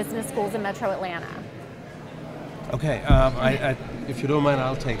among business schools in Metro Atlanta. Okay, if you don't mind,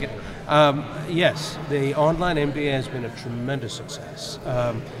 I'll take it. Yes, the online MBA has been a tremendous success.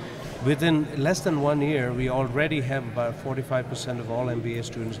 Within less than 1 year, we already have about 45% of all MBA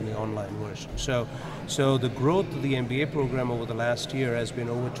students in the online version. So the growth of the MBA program over the last year has been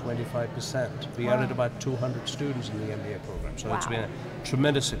over 25%. We are at about 200 students in the MBA program, so it's been a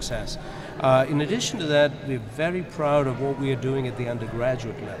tremendous success. In addition to that, we're very proud of what we are doing at the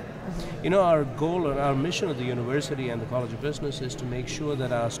undergraduate level. You know, our goal and our mission of the university and the College of Business is to make sure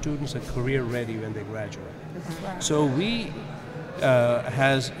that our students are career ready when they graduate. So we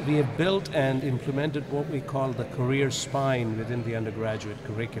have built and implemented what we call the career spine within the undergraduate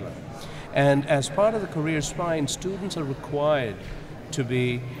curriculum. And as part of the career spine, students are required to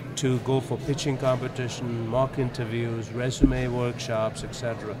go for pitching competition, mock interviews, resume workshops,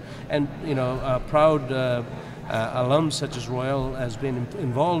 etc. And you know, proud alums such as Royal has been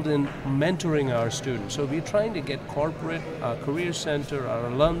involved in mentoring our students. So we're trying to get corporate, our career center, our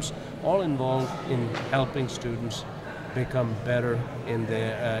alums all involved in helping students become better in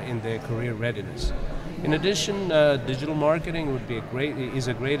their career readiness. In addition, digital marketing is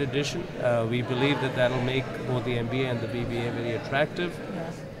a great addition. We believe that that'll make both the MBA and the BBA very attractive.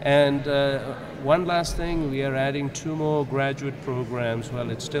 And one last thing, we are adding 2 more graduate programs.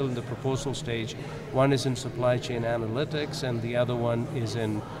 Well, it's still in the proposal stage. One is in supply chain analytics, and the other one is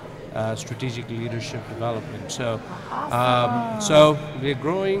in strategic leadership development. So, so we're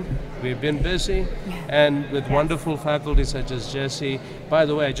growing, we've been busy, and with wonderful faculty such as Jesse. By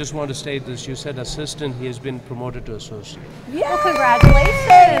the way, I just want to state this, you said assistant, he has been promoted to associate. Well,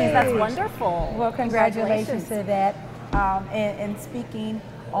 congratulations, that's wonderful. Well, congratulations to that. And speaking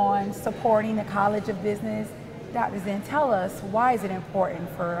on supporting the College of Business, Dr. Zen, tell us, why is it important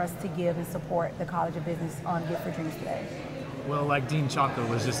for us to give and support the College of Business on Gift for Dreams today? Well, like Dean Chaco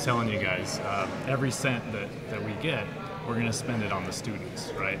was just telling you guys, every cent that we get, we're going to spend it on the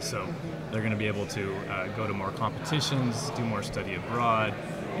students, right? So they're going to be able to go to more competitions, do more study abroad,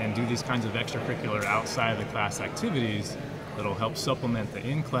 and do these kinds of extracurricular outside of the class activities that'll help supplement the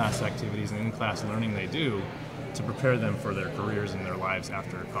in-class activities and in-class learning they do to prepare them for their careers and their lives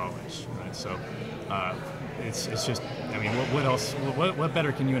after college, right? So it's just, I mean, what else, what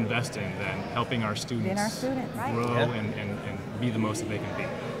better can you invest in than helping our students, grow and be the most that they can be?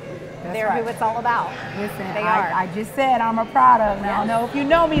 They're who it's all about. Listen, I just said I'm a product. Now, I don't know if you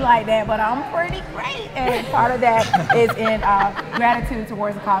know me like that, but I'm pretty great. And part of that is in gratitude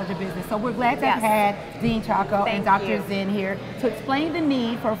towards the College of Business. So we're glad to have had Dean Chaco and Dr. Zen here to explain the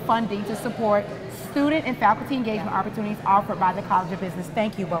need for funding to support student and faculty engagement opportunities offered by the College of Business.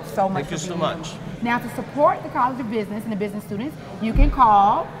 Thank you both so much for being here. Thank you so much. Now, to support the College of Business and the business students, you can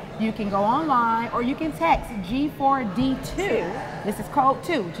call, you can go online, or you can text G4D2, this is code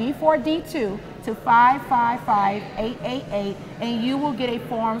 2, G4D2 to 555-888, and you will get a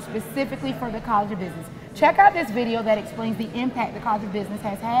form specifically for the College of Business. Check out this video that explains the impact the College of Business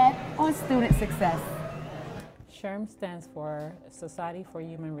has had on student success. SHRM stands for Society for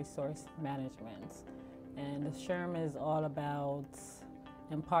Human Resource Management, and the SHRM is all about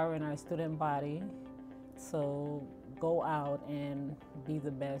empowering our student body to go out and be the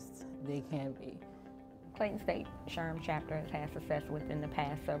best they can be. Clayton State SHRM chapter has had success within the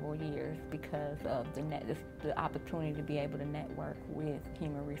past several years because of the opportunity to be able to network with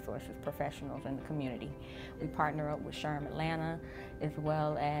human resources professionals in the community. We partner up with SHRM Atlanta, as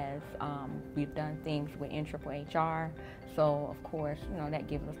well as we've done things with HR. So of course, you know, that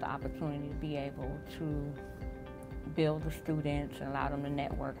gives us the opportunity to be able to build the students and allow them to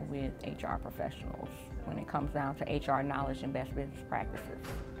network with HR professionals when it comes down to HR knowledge and best business practices.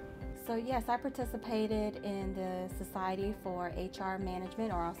 So yes, I participated in the Society for HR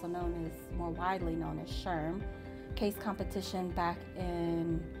Management, or also known as, more widely known as SHRM, case competition back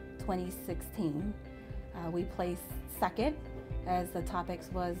in 2016. We placed second, as the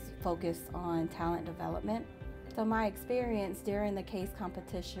topics was focused on talent development. So my experience during the case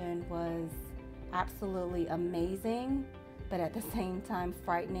competition was absolutely amazing, but at the same time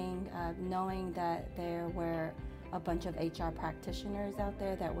frightening, knowing that there were a bunch of HR practitioners out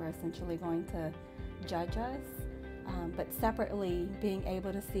there that were essentially going to judge us. But separately, being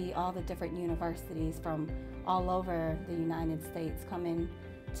able to see all the different universities from all over the United States coming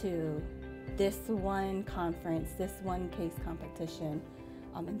to this one conference, this one case competition,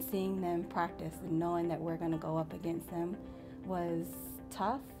 and seeing them practice and knowing that we're going to go up against them was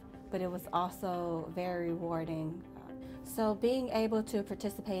tough, but it was also very rewarding. So being able to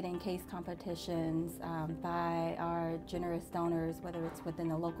participate in case competitions by our generous donors, whether it's within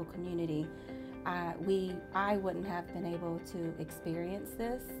the local community, I wouldn't have been able to experience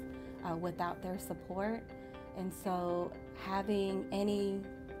this without their support. And so having any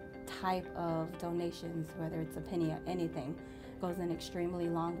type of donations, whether it's a penny or anything, goes an extremely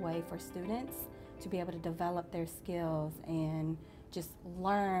long way for students to be able to develop their skills and just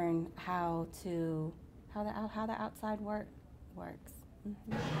learn how the outside works.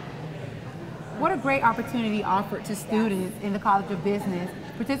 Mm-hmm. What a great opportunity offered to students in the College of Business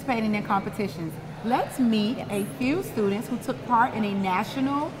participating in competitions. Let's meet a few students who took part in a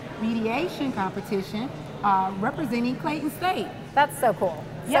national mediation competition representing Clayton State. That's so cool.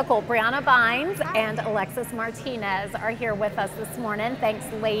 So cool. Brianna Bynes and Alexis Martinez are here with us this morning.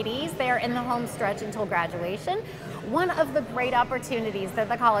 Thanks, ladies. They are in the home stretch until graduation. One of the great opportunities that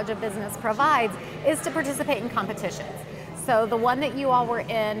the College of Business provides is to participate in competitions. So the one that you all were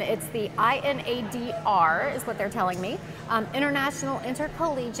in, it's the INADR, is what they're telling me, International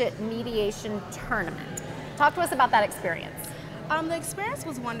Intercollegiate Mediation Tournament. Talk to us about that experience. The experience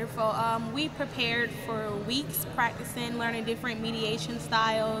was wonderful. We prepared for weeks practicing, learning different mediation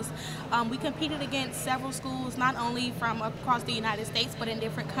styles. We competed against several schools, not only from across the United States, but in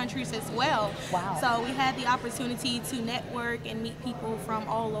different countries as well. Wow. So we had the opportunity to network and meet people from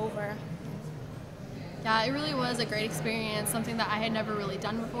all over. Yeah, it really was a great experience, something that I had never really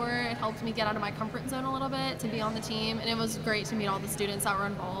done before. It helped me get out of my comfort zone a little bit, to be on the team, and it was great to meet all the students that were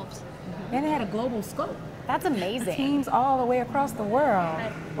involved. And it had a global scope. That's amazing. Teams all the way across the world.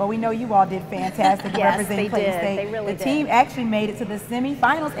 Well, we know you all did fantastic representing Clayton State. They really the team actually made it to the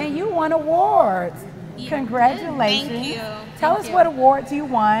semifinals, and you won awards. Yeah. Congratulations. Thank you. Tell us what awards you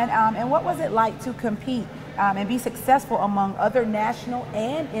won, and what was it like to compete and be successful among other national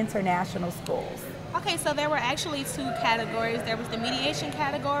and international schools? Okay, so there were actually two categories. There was the mediation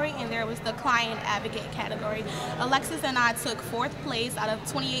category and there was the client advocate category. Alexis and I took 4th place out of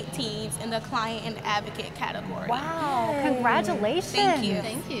 28 teams in the client and advocate category. Wow, congratulations. Thank you.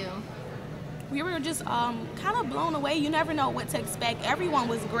 Thank you. We were just kind of blown away. You never know what to expect. Everyone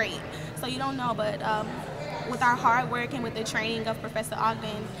was great, so you don't know, but with our hard work and with the training of Professor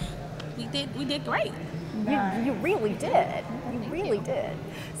Ogden, we did great. You really did. You really did.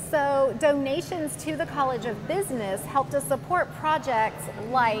 So donations to the College of Business help to support projects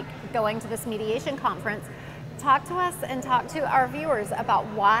like going to this mediation conference. Talk to us and talk to our viewers about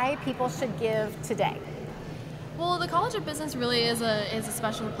why people should give today. Well, the College of Business really is a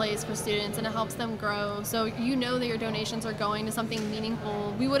special place for students, and it helps them grow. So you know that your donations are going to something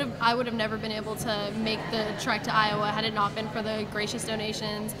meaningful. I would have never been able to make the trek to Iowa had it not been for the gracious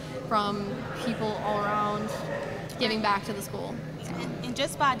donations from people all around giving back to the school. And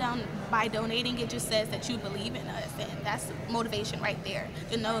just by donating, it just says that you believe in us, and that's motivation right there,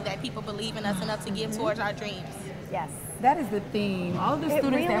 to know that people believe in us enough to give towards our dreams. Yes. That is the theme. All of the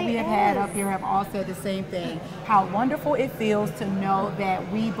students really that we have had up here have all said the same thing. How wonderful it feels to know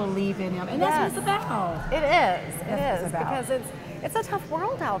that we believe in them. And that's what it's about. It is. It is. Because it's a tough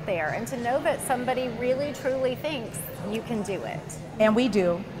world out there. And to know that somebody really, truly thinks you can do it. And we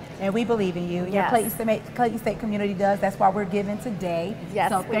do. And we believe in you. Your Clayton State community does. That's why we're giving today. Yes,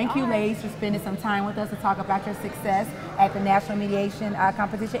 so thank you, ladies, for spending some time with us to talk about your success at the National Mediation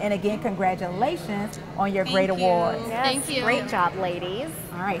Competition. And again, congratulations on your great award. Yes, thank you. Great job, ladies.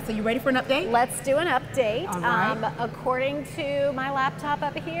 All right, so you ready for an update? Let's do an update. All right. According to my laptop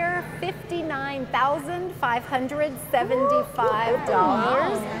up here,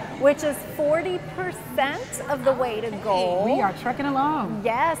 $59,575, which is 40% of the way to goal. We are trucking along.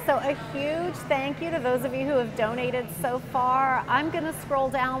 Yes, so a huge thank you to those of you who have donated so far. I'm going to scroll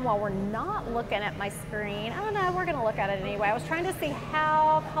down while we're not looking at my screen. I don't know, we're going to look at it anyway. I was trying to see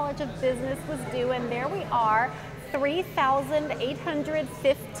how College of Business was doing. There we are.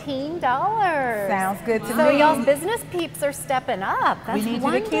 $3,815. Sounds good to me. So y'all's business peeps are stepping up. That's we need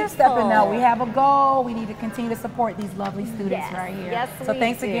wonderful. you to keep stepping up. We have a goal. We need to continue to support these lovely students right here. Yes, so we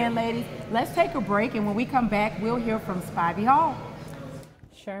thanks do. again, ladies. Let's take a break, and when we come back, we'll hear from Spivey Hall.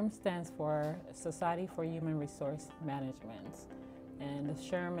 SHRM stands for Society for Human Resource Management. And the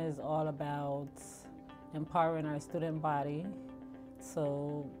SHRM is all about empowering our student body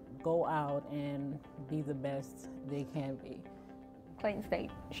to go out and be the best they can be. Clayton State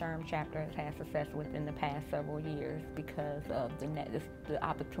SHRM chapter has had success within the past several years because of the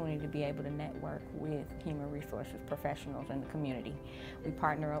opportunity to be able to network with human resources professionals in the community. We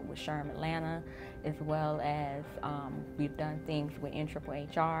partner up with SHRM Atlanta, as well as we've done things with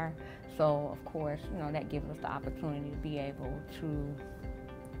HR. So of course, that gives us the opportunity to be able to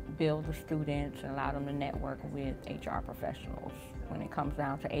build the students and allow them to network with HR professionals when it comes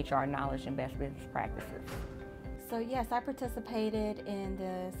down to HR knowledge and best business practices. So yes, I participated in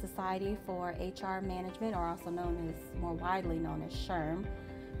the Society for HR Management, or also more widely known as SHRM,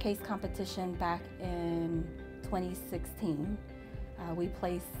 case competition back in 2016. We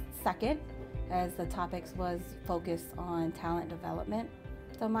placed second as the topics was focused on talent development.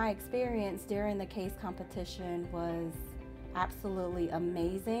 So my experience during the case competition was absolutely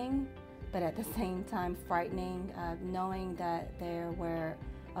amazing, but at the same time frightening, knowing that there were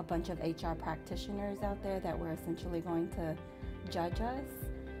a bunch of HR practitioners out there that were essentially going to judge us.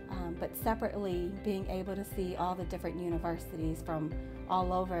 But separately, being able to see all the different universities from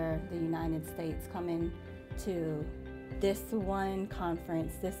all over the United States coming to this one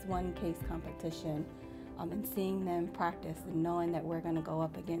conference, this one case competition, and seeing them practice and knowing that we're going to go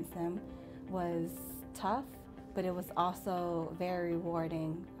up against them was tough, but it was also very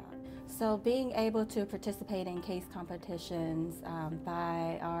rewarding. So being able to participate in case competitions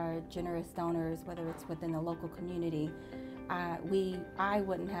by our generous donors, whether it's within the local community, I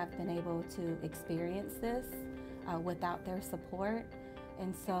wouldn't have been able to experience this without their support.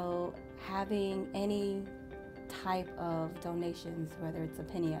 And so having any type of donations, whether it's a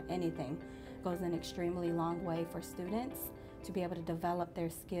penny or anything, goes an extremely long way for students to be able to develop their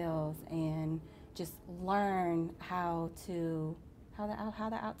skills and just learn how the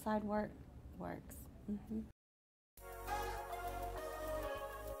outside work works. Mm-hmm.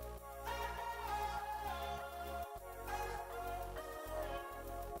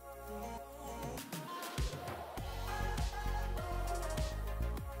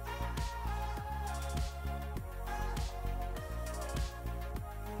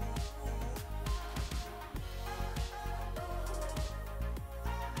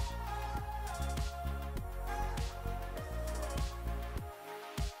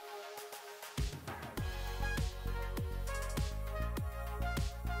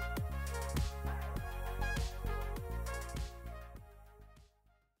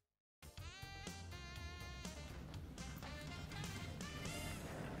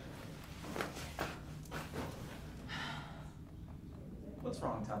 What's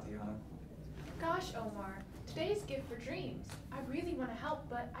wrong, Tatiana? Gosh, Omar, today's Gift for Dreams. I really want to help,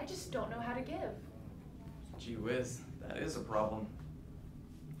 but I just don't know how to give. Gee whiz, that is a problem.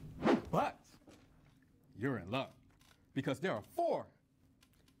 But you're in luck, because there are 4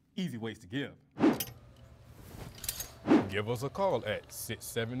 easy ways to give. Give us a call at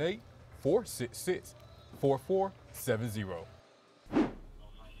 678-466-4470.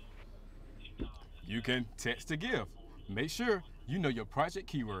 You can text to give. Make sure you know your project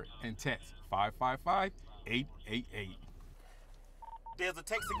keyword and text 555-888. There's a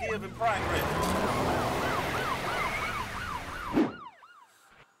text to give in progress.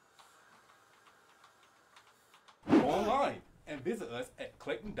 Go online and visit us at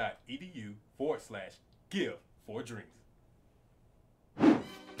clayton.edu/give4dreams.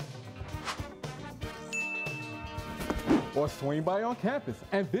 Or swing by on campus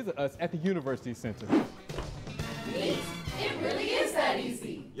and visit us at the University Center. Neat. It really is that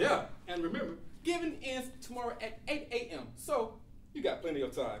easy. Yeah, and remember, giving ends tomorrow at 8 a.m., so you got plenty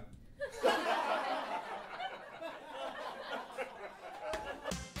of time.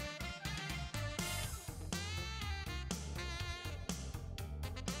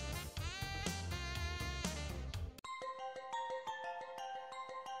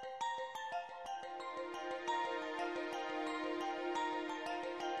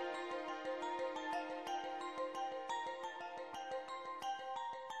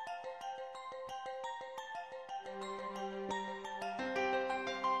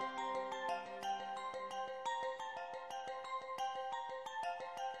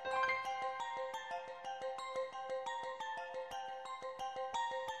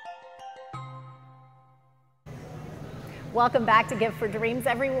 Welcome back to Give for Dreams,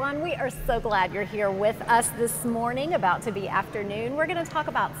 everyone. We are so glad you're here with us this morning, about to be afternoon. We're going to talk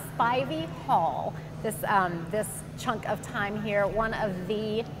about Spivey Hall, this chunk of time here, one of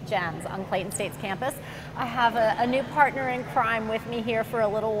the gems on Clayton State's campus. I have a new partner in crime with me here for a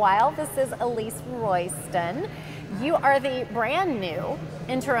little while. This is Elise Royston. You are the brand new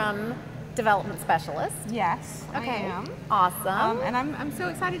interim development specialist. Yes, okay. I am. Awesome. And I'm so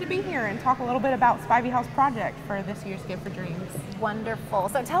excited to be here and talk a little bit about Spivey Hall's project for this year's Give for Dreams. Wonderful.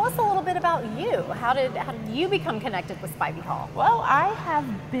 So tell us a little bit about you. How did you become connected with Spivey Hall? Well, I have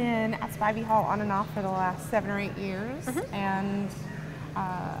been at Spivey Hall on and off for the last 7 or 8 years, and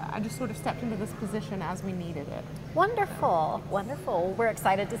I just sort of stepped into this position as we needed it. Wonderful, wonderful. We're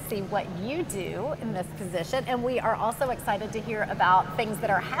excited to see what you do in this position, and we are also excited to hear about things that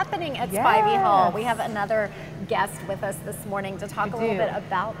are happening at Spivey Hall. We have another guest with us this morning to talk a little bit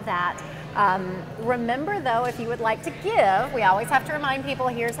about that. Remember, though, if you would like to give, we always have to remind people,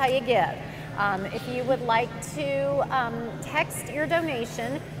 here's how you give. If you would like to text your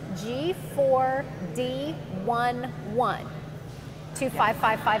donation, G4D11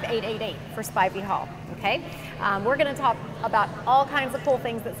 602-555-888 for Spivey Hall, okay? We're gonna talk about all kinds of cool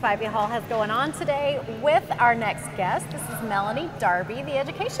things that Spivey Hall has going on today with our next guest. This is Melanie Darby, the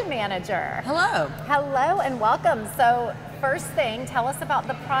Education Manager. Hello. Hello and welcome. So first thing, tell us about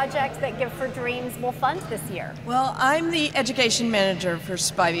the project that Give for Dreams will fund this year. Well, I'm the Education Manager for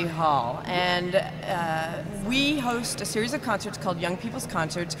Spivey Hall, and we host a series of concerts called Young People's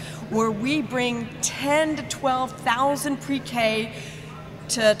Concerts, where we bring 10 to 12,000 pre-K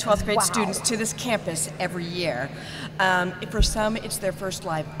to 12th grade students to this campus every year. For some, it's their first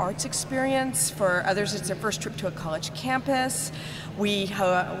live arts experience. For others, it's their first trip to a college campus. We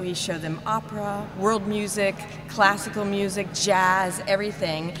show them opera, world music, classical music, jazz,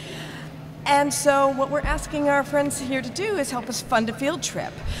 everything. And so what we're asking our friends here to do is help us fund a field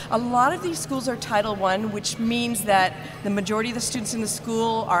trip. A lot of these schools are Title I, which means that the majority of the students in the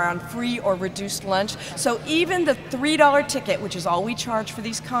school are on free or reduced lunch. So even the $3 ticket, which is all we charge for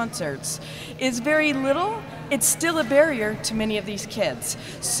these concerts, is very little. It's still a barrier to many of these kids.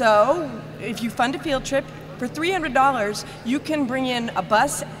 So if you fund a field trip, for $300, you can bring in a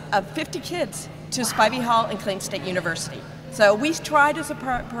bus of 50 kids to Spivey Hall and Clayton State University. So we try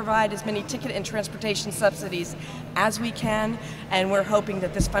to provide as many ticket and transportation subsidies as we can, and we're hoping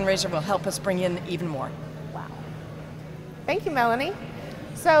that this fundraiser will help us bring in even more. Wow. Thank you, Melanie.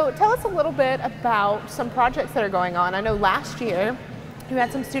 So tell us a little bit about some projects that are going on. I know last year you had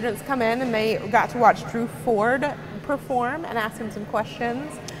some students come in and they got to watch Drew Ford perform and ask him some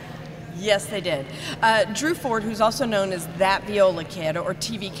questions. Yes, they did. Drew Ford, who's also known as That Viola Kid, or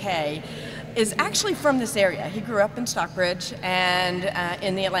TVK, is actually from this area. He grew up in Stockbridge and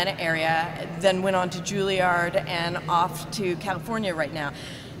in the Atlanta area, then went on to Juilliard and off to California right now.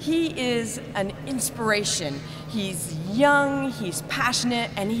 He is an inspiration. He's young, he's passionate,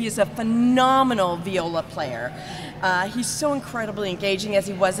 and he is a phenomenal viola player. He's so incredibly engaging, as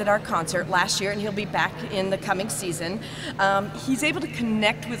he was at our concert last year, and he'll be back in the coming season. He's able to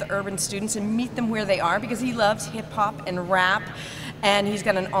connect with urban students and meet them where they are because he loves hip hop and rap. And he's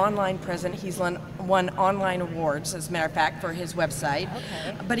got an online presence. He's won online awards, as a matter of fact, for his website.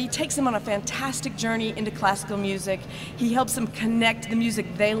 Okay. But he takes them on a fantastic journey into classical music. He helps them connect the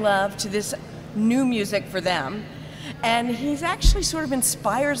music they love to this new music for them. And he's actually sort of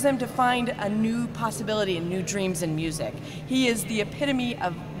inspires them to find a new possibility and new dreams in music. He is the epitome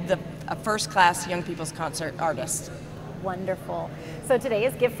of a first-class Young People's Concert artist. Wonderful. So today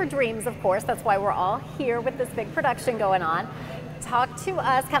is Give for Dreams, of course. That's why we're all here with this big production going on. Talk to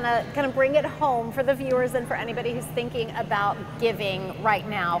us, kind of bring it home for the viewers and for anybody who's thinking about giving right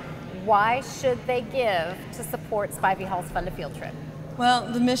now. Why should they give to support Spivey Hall's Fund a Field Trip? Well,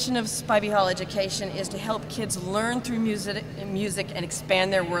 the mission of Spivey Hall Education is to help kids learn through music and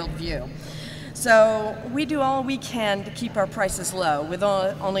expand their worldview. So we do all we can to keep our prices low with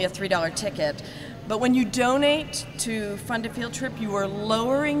only a $3 ticket. But when you donate to fund a field trip, you are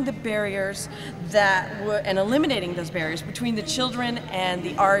lowering the barriers and eliminating those barriers between the children and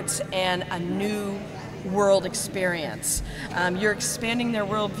the arts and a new world experience. You're expanding their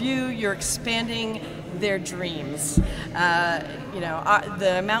worldview, you're expanding their dreams.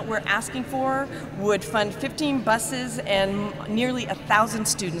 The amount we're asking for would fund 15 buses and nearly 1,000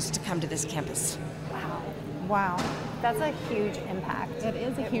 students to come to this campus. Wow. That's a huge impact. It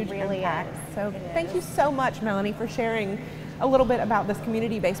is a huge impact. So thank you so much, Melanie, for sharing a little bit about this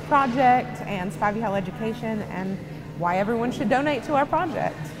community-based project and Spivey Hall Education and why everyone should donate to our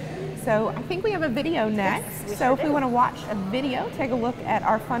project. So I think we have a video next. Yes, so if we want to watch a video, take a look at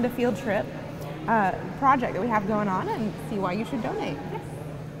our Fund a Field Trip project that we have going on and see why you should donate. Yes.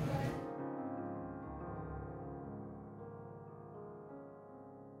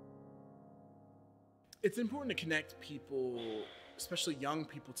 It's important to connect people, especially young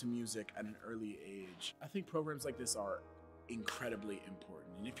people, to music at an early age. I think programs like this are incredibly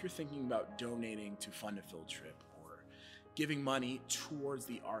important. And if you're thinking about donating to fund a field trip or giving money towards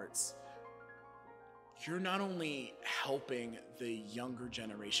the arts, you're not only helping the younger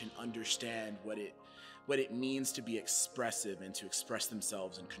generation understand what it means to be expressive and to express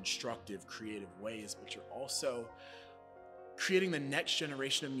themselves in constructive, creative ways, but you're also creating the next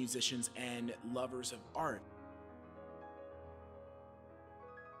generation of musicians and lovers of art.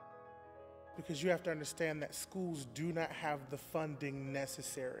 Because you have to understand that schools do not have the funding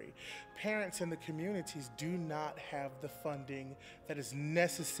necessary. Parents in the communities do not have the funding that is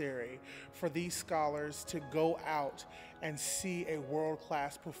necessary for these scholars to go out and see a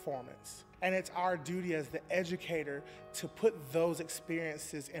world-class performance. And it's our duty as the educator to put those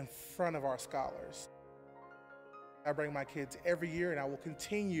experiences in front of our scholars. I bring my kids every year, and I will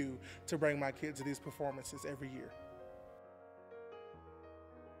continue to bring my kids to these performances every year.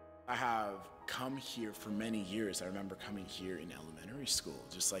 I have come here for many years. I remember coming here in elementary school,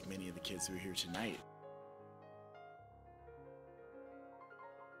 just like many of the kids who are here tonight.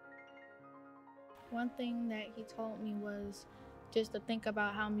 One thing that he taught me was just to think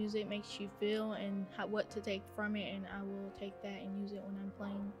about how music makes you feel and what to take from it, and I will take that and use it when I'm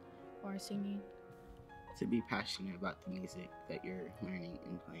playing or singing. To be passionate about the music that you're learning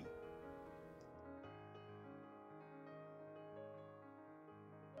and playing.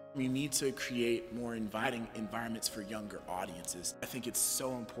 We need to create more inviting environments for younger audiences. I think it's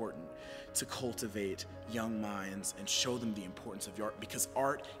so important to cultivate young minds and show them the importance of art, because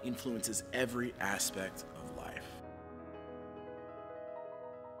art influences every aspect of life.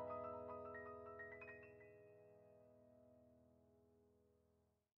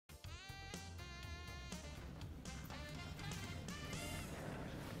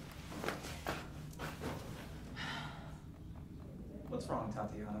 What's wrong,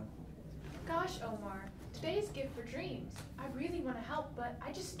 Tatiana? Gosh, Omar, today's Gift for Dreams. I really want to help, but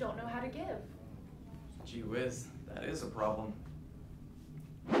I just don't know how to give. Gee whiz, that is a problem.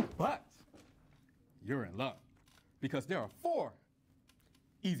 But you're in luck, because there are 4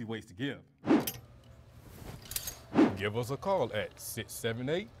 easy ways to give. Give us a call at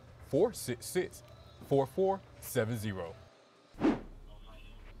 678-466-4470.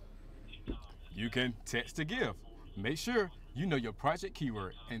 You can text to give. Make sure you know your project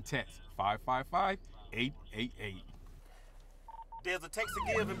keyword and text 555-888. There's a text to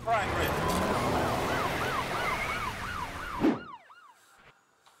give in progress.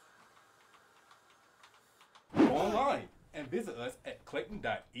 Go online and visit us at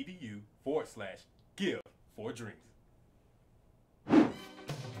clayton.edu/give4dreams.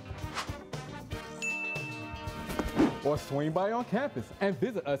 Or swing by on campus and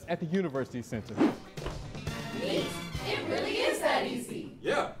visit us at the University Center. Neat. It really is that easy.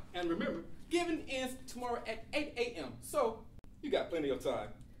 Yeah, and remember, giving ends tomorrow at 8 a.m., so you got plenty of time.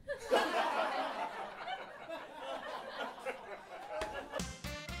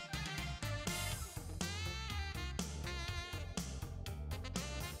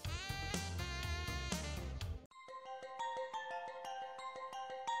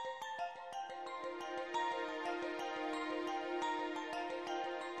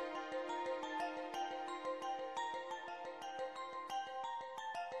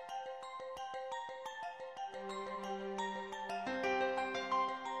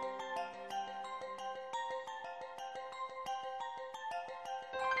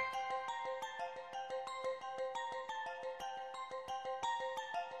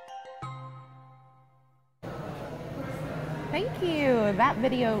 Thank you. That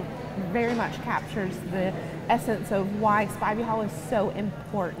video very much captures the essence of why Spivey Hall is so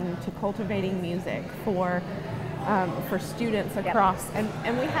important to cultivating music for students across.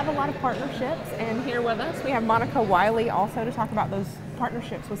 And we have a lot of partnerships, and here with us we have Monica Wiley also to talk about those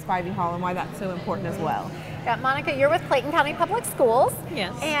partnerships with Spivey Hall and why that's so important as well. Yeah, Monica, you're with Clayton County Public Schools.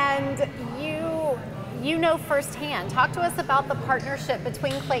 Yes. And you know firsthand. Talk to us about the partnership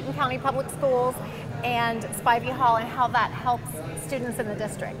between Clayton County Public Schools and Spivey Hall and how that helps students in the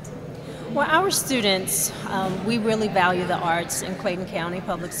district. Well, our students, we really value the arts in Clayton County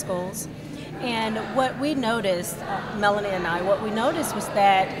Public Schools. And what we noticed, Melanie and I, what we noticed was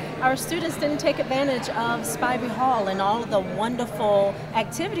that our students didn't take advantage of Spivey Hall and all of the wonderful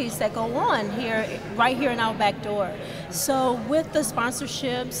activities that go on here, right here in our back door. So with the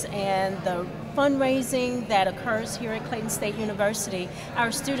sponsorships and the fundraising that occurs here at Clayton State University,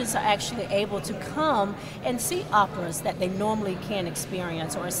 our students are actually able to come and see operas that they normally can't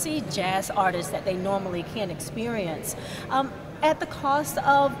experience, or see jazz artists that they normally can't experience, at the cost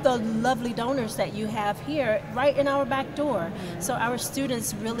of the lovely donors that you have here right in our back door. So our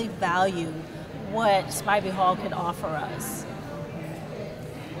students really value what Spivey Hall can offer us.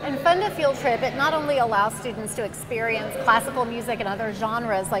 And Fund a Field Trip, it not only allows students to experience classical music and other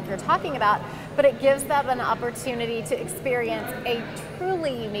genres like you're talking about, but it gives them an opportunity to experience a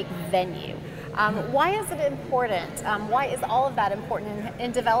truly unique venue. Why is it important? Why is all of that important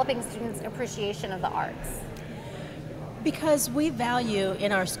in developing students' appreciation of the arts? Because we value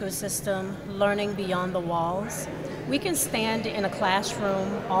in our school system learning beyond the walls. We can stand in a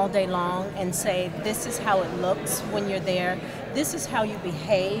classroom all day long and say, this is how it looks when you're there. This is how you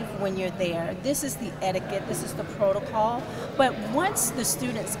behave when you're there. This is the etiquette, this is the protocol. But once the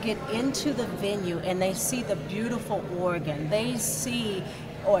students get into the venue and they see the beautiful organ, they see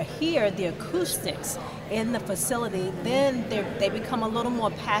or hear the acoustics in the facility, then they become a little more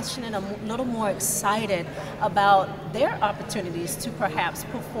passionate, a little more excited about their opportunities to perhaps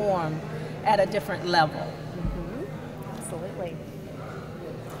perform at a different level. Absolutely.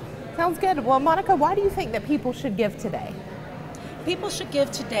 Sounds good. Well, Monica, why do you think that people should give today? People should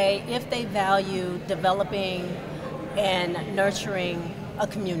give today if they value developing and nurturing a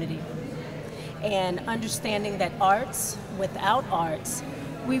community and understanding that without arts,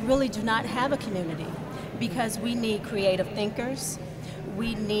 we really do not have a community because we need creative thinkers,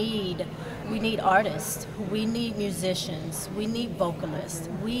 we need artists, we need musicians, we need vocalists,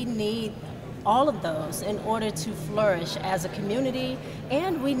 we need all of those in order to flourish as a community,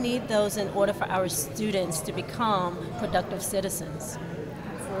 and we need those in order for our students to become productive citizens.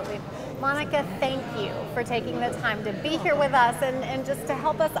 Absolutely. Monica, thank you for taking the time to be here with us and just to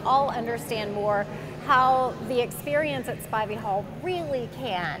help us all understand more how the experience at Spivey Hall really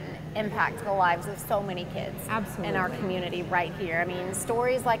can impact the lives of so many kids in our community right here. I mean,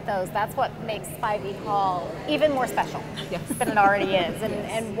 stories like those, that's what makes Spivey Hall even more special than it already is,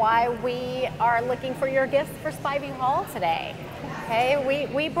 and why we are looking for your gifts for Spivey Hall today. Okay,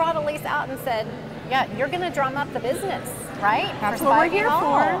 we brought Elise out and said, yeah, you're going to drum up the business, right? That's what we're here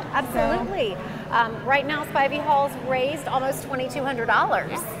for. Absolutely. Right now, Spivey Hall's raised almost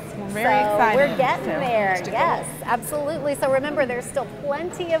 $2,200. We're very excited. We're getting there, yes, absolutely. So remember, there's still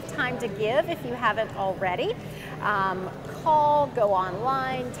plenty of time to give if you haven't already. Call, go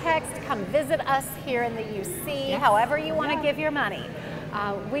online, text, come visit us here in the UC, however you want to give your money.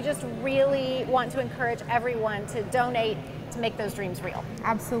 We just really want to encourage everyone to donate to make those dreams real.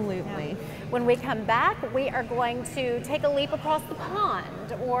 Absolutely. When we come back, we are going to take a leap across the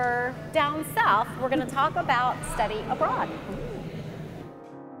pond or down south. We're going to talk about study abroad.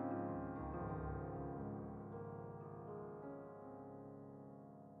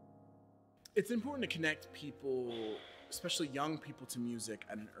 It's important to connect people, especially young people, to music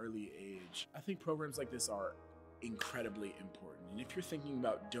at an early age. I think programs like this are incredibly important. And if you're thinking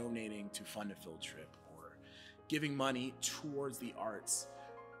about donating to fund a field trip or giving money towards the arts,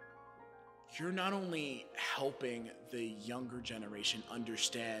 you're not only helping the younger generation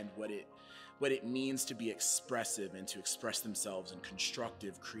understand what it means to be expressive and to express themselves in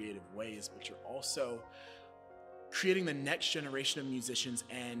constructive, creative ways, but you're also creating the next generation of musicians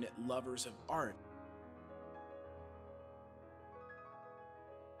and lovers of art.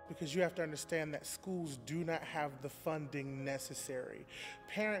 Because you have to understand that schools do not have the funding necessary.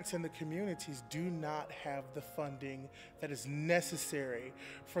 Parents in the communities do not have the funding that is necessary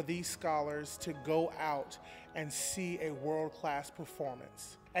for these scholars to go out and see a world-class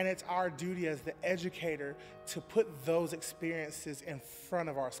performance. And it's our duty as the educator to put those experiences in front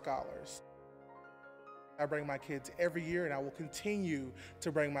of our scholars. I bring my kids every year, and I will continue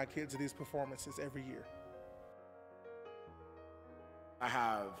to bring my kids to these performances every year. I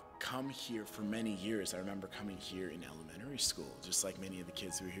have come here for many years. I remember coming here in elementary school, just like many of the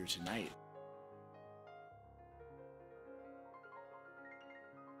kids who are here tonight.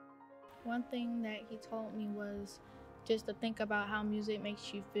 One thing that he told me was just to think about how music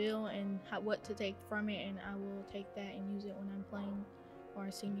makes you feel and what to take from it, and I will take that and use it when I'm playing or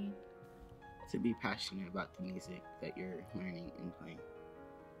singing. To be passionate about the music that you're learning and playing.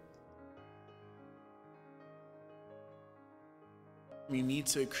 We need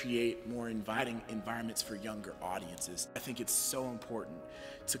to create more inviting environments for younger audiences. I think it's so important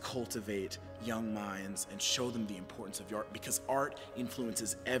to cultivate young minds and show them the importance of art, because art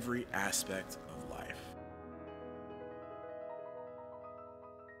influences every aspect of life.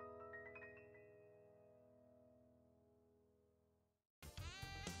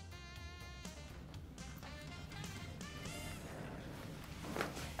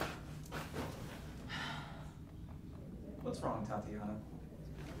 What's wrong, Tatiana?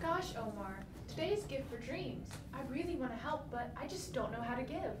 Gosh, Omar, today's Gift for Dreams. I really want to help, but I just don't know how to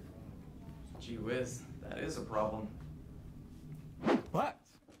give. Gee whiz, that is a problem. But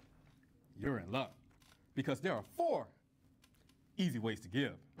you're in luck, because there are 4 easy ways to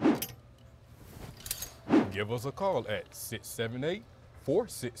give. Give us a call at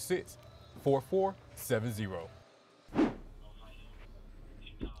 678-466-4470.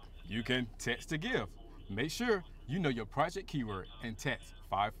 You can text to give. Make sure you know your project keyword and text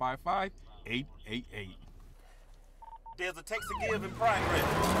 555-888. There's a text to give in progress.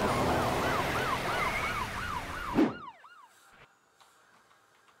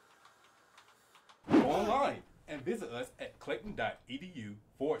 Go online and visit us at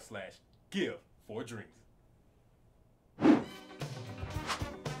clayton.edu/give4dreams.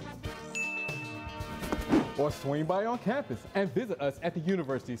 Or swing by on campus and visit us at the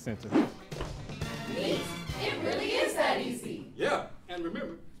University Center. Neat. It really is that easy. Yeah, and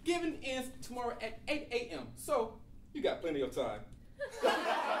remember, giving ends tomorrow at 8 a.m., so you got plenty of time.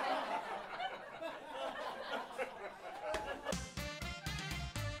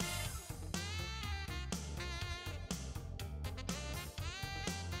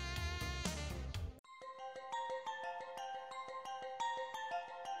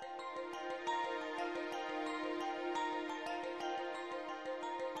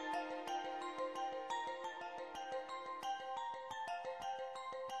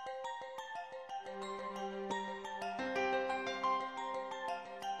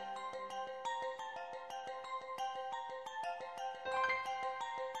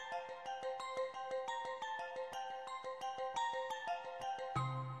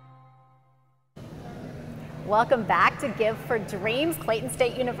 Welcome back to Give for Dreams, Clayton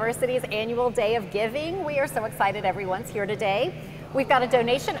State University's annual day of giving. We are so excited everyone's here today. We've got a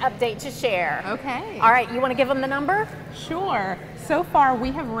donation update to share. Okay. All right, you want to give them the number? Sure. So far,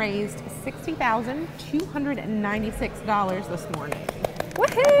 we have raised $60,296 this morning.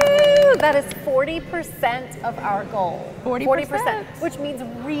 Woohoo! That is 40% of our goal. 40%. Which means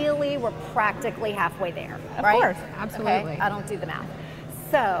really we're practically halfway there, Of right? course, absolutely. Okay, I don't do the math.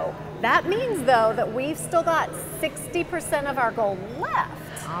 So that means though that we've still got 60% of our goal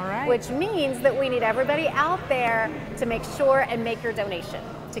left. All right. Which means that we need everybody out there to make sure and make your donation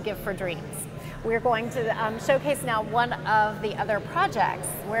to Give for Dreams. We're going to showcase now one of the other projects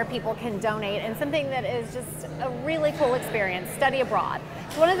where people can donate, and something that is just a really cool experience, study abroad.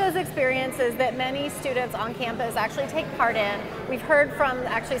 It's one of those experiences that many students on campus actually take part in. We've heard from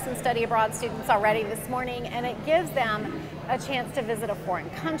actually some study abroad students already this morning, and it gives them a chance to visit a foreign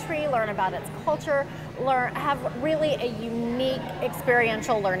country, learn about its culture, have really a unique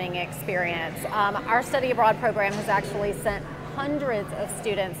experiential learning experience. Our study abroad program has actually sent hundreds of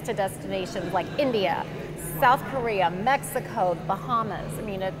students to destinations like India, South Korea, Mexico, the Bahamas. I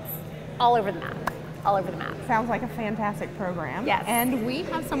mean, it's all over the map. All over the map. Sounds like a fantastic program. Yes. And we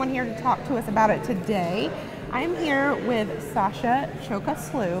have someone here to talk to us about it today. I'm here with Sasha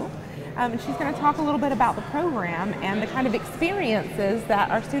Chokaslu. And she's going to talk a little bit about the program and the kind of experiences that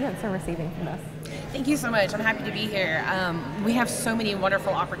our students are receiving from this. Thank you so much. I'm happy to be here. We have so many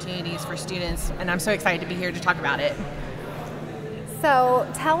wonderful opportunities for students, and I'm so excited to be here to talk about it. So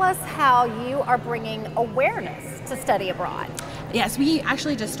tell us how you are bringing awareness to study abroad. Yes, we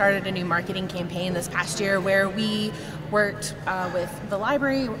actually just started a new marketing campaign this past year where we worked with the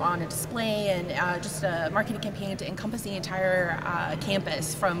library on a display and just a marketing campaign to encompass the entire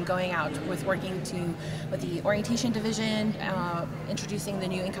campus, from going out with working with the orientation division, introducing the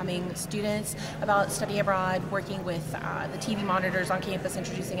new incoming students about study abroad, working with the TV monitors on campus,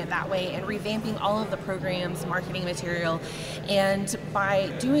 introducing it that way, and revamping all of the programs, marketing material. And by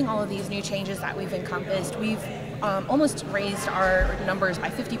doing all of these new changes that we've encompassed, we've almost raised our numbers by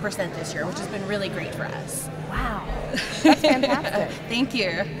 50% this year, which has been really great for us. Wow. That's fantastic. Thank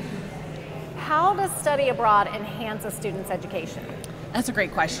you. How does study abroad enhance a student's education? That's a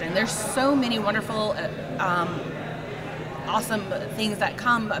great question. There's so many wonderful, awesome things that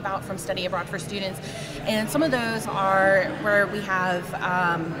come about from study abroad for students, and some of those are where we have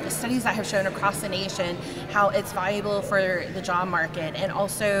studies that have shown across the nation how it's valuable for the job market, and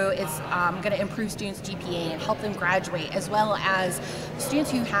also it's going to improve students' GPA and help them graduate, as well as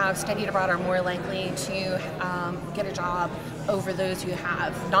students who have studied abroad are more likely to get a job over those who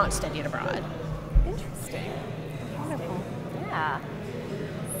have not studied abroad. Interesting. Wonderful. Yeah.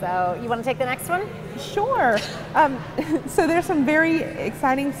 So you want to take the next one? Sure. So there's some very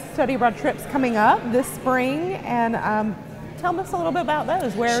exciting study abroad trips coming up this spring, and tell us a little bit about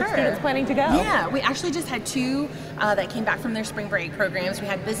those. Where are students planning to go? Yeah, we actually just had two that came back from their spring break programs. We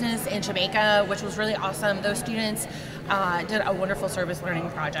had business in Jamaica, which was really awesome. Those students did a wonderful service learning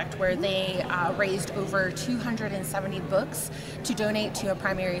project where they raised over 270 books to donate to a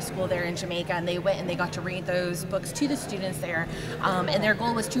primary school there in Jamaica, and they went and they got to read those books to the students there, and their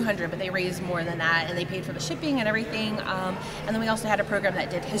goal was 200, but they raised more than that, and they paid for the shipping and everything. And then we also had a program that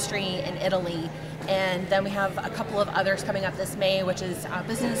did history in Italy, and then we have a couple of others coming up this May, which is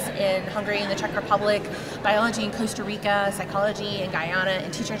business in Hungary and the Czech Republic, biology in Costa Rica, psychology in Guyana,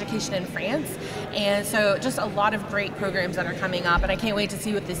 and teacher education in France. And so just a lot of great programs that are coming up, and I can't wait to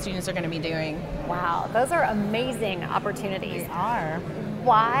see what the students are going to be doing. Wow, those are amazing opportunities. They are.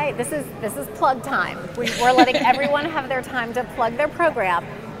 Why? This is plug time. We're letting everyone have their time to plug their program.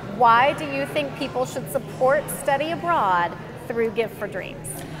 Why do you think people should support study abroad through Give for Dreams?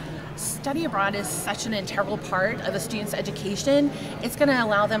 Study abroad is such an integral part of a student's education. It's going to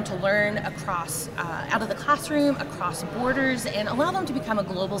allow them to learn across, out of the classroom, across borders, and allow them to become a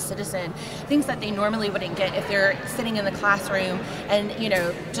global citizen. Things that they normally wouldn't get if they're sitting in the classroom and,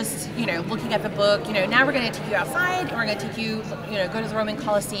 just, looking at the book. Now we're going to take you outside, and we're going to take you, go to the Roman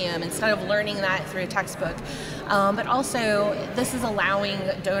Colosseum instead of learning that through a textbook. But also, this is allowing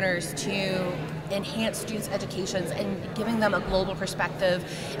donors to enhance students' educations and giving them a global perspective,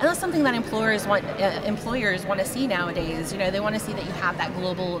 and that's something that employers want to see nowadays. They want to see that you have that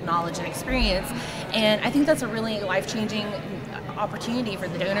global knowledge and experience, and I think that's a really life-changing opportunity for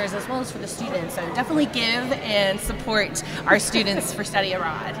the donors as well as for the students. So definitely give and support our students for study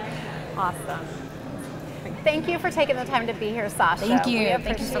abroad. Awesome. Thank you for taking the time to be here, Sasha. Thank you. We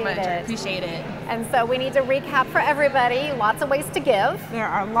Thank you so much. I appreciate it. And so we need to recap for everybody. Lots of ways to give. There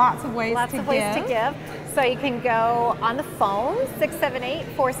are lots of ways to give. So you can go on the phone,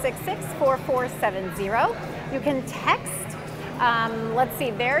 678-466-4470. You can text. Let's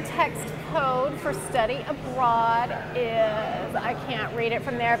see, their text code for study abroad is, I can't read it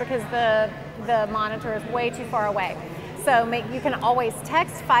from there because the monitor is way too far away. So you can always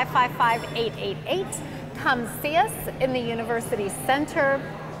text 555-888. Come see us in the University Center.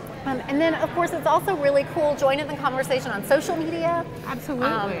 And then, of course, it's also really cool, join in the conversation on social media.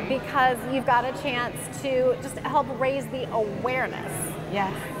 Absolutely. Because you've got a chance to just help raise the awareness.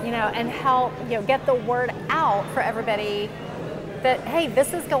 Yes. You know, and help, get the word out for everybody that, hey,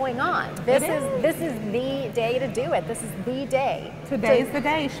 this is going on. This is the day to do it. This is the day. Today's the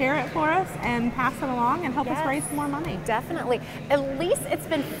day. Share it for us and pass it along and help us raise some more money. Definitely. At least it's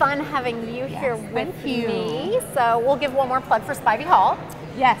been fun having you here with me. So we'll give one more plug for Spivey Hall.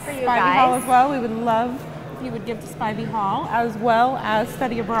 Yes, for you Spivey guys. Hall as well. We would love if you would give to Spivey Hall, as well as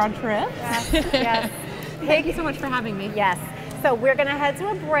study abroad trips. Yes. Thank you so much for having me. Yes. So we're going to head to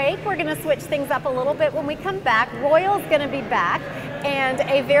a break. We're going to switch things up a little bit when we come back. Royal's going to be back, and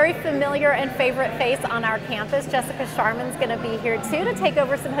a very familiar and favorite face on our campus, Jessica Sharman's going to be here too to take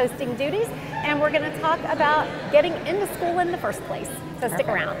over some hosting duties, and we're going to talk about getting into school in the first place. So stick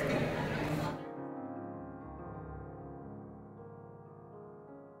around.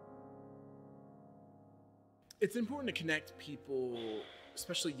 It's important to connect people,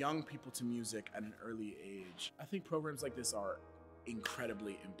 especially young people, to music at an early age. I think programs like this are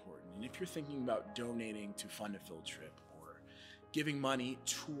incredibly important. And if you're thinking about donating to fund a field trip or giving money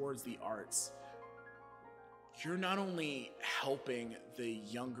towards the arts, you're not only helping the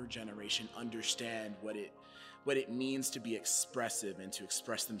younger generation understand what it means to be expressive and to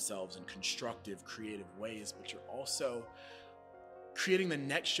express themselves in constructive, creative ways, but you're also creating the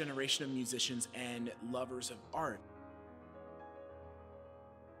next generation of musicians and lovers of art.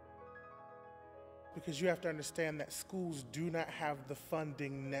 Because you have to understand that schools do not have the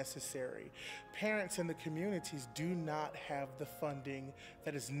funding necessary. Parents in the communities do not have the funding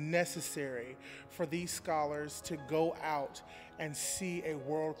that is necessary for these scholars to go out and see a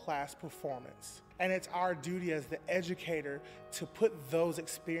world-class performance. And it's our duty as the educator to put those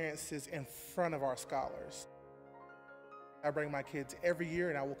experiences in front of our scholars. I bring my kids every year,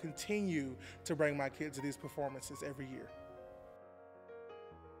 and I will continue to bring my kids to these performances every year.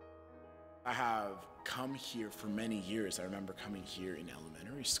 I have come here for many years. I remember coming here in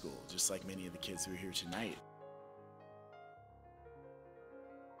elementary school, just like many of the kids who are here tonight.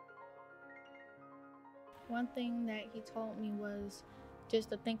 One thing that he taught me was just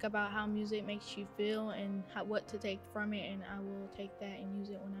to think about how music makes you feel and what to take from it, and I will take that and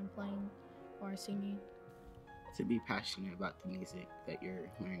use it when I'm playing or singing. To be passionate about the music that you're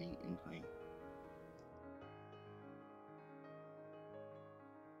learning and playing.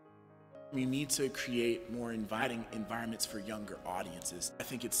 We need to create more inviting environments for younger audiences. I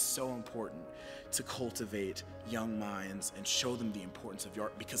think it's so important to cultivate young minds and show them the importance of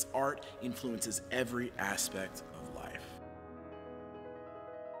art, because art influences every aspect of life.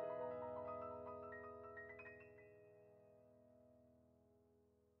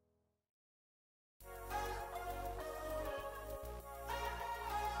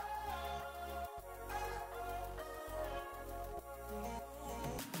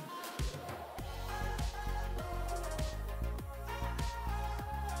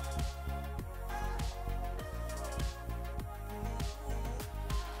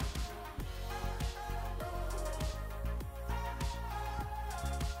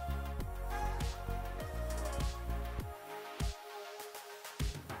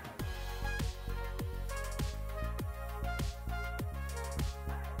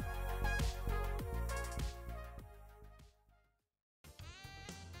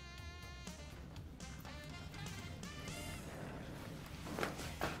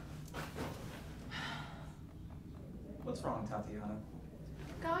 What's wrong, Tatiana?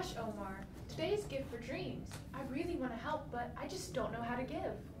 Gosh, Omar, today's Gift for Dreams. I really want to help, but I just don't know how to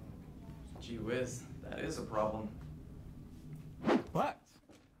give. Gee whiz, that is a problem. But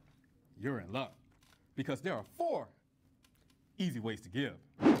you're in luck, because there are 4 easy ways to give.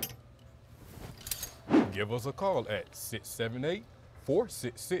 Give us a call at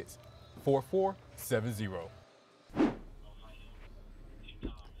 678-466-4470.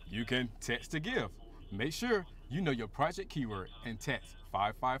 You can text to give. Make sure you know your project keyword and text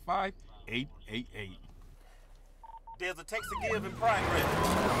 555-888. There's a text to give in progress.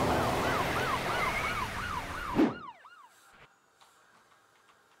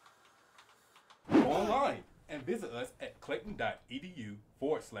 Go online and visit us at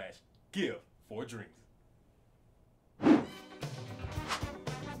clayton.edu/give4dreams.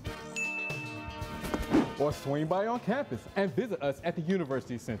 Or swing by on campus and visit us at the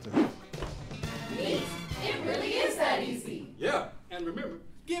University Center. It that easy? Yeah, and remember,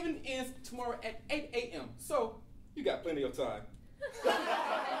 giving ends tomorrow at 8 a.m., so you got plenty of time.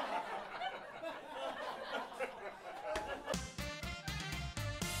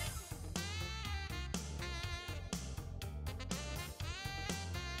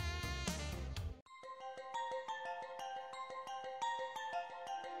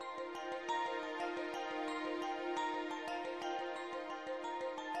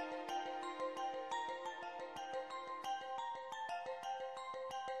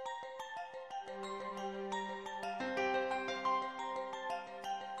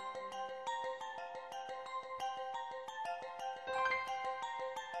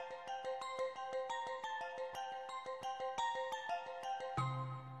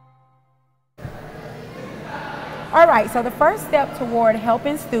 All right, so the first step toward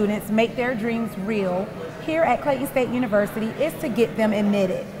helping students make their dreams real here at Clayton State University is to get them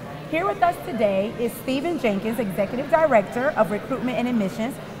admitted. Here with us today is Stephen Jenkins, Executive Director of Recruitment and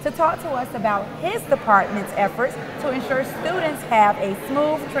Admissions, to talk to us about his department's efforts to ensure students have a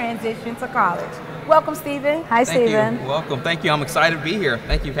smooth transition to college. Welcome, Stephen. Hi, Stephen. Thank you. Welcome. Thank you. I'm excited to be here.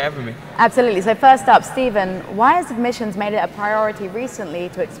 Thank you for having me. Absolutely. So first up, Stephen, why has admissions made it a priority recently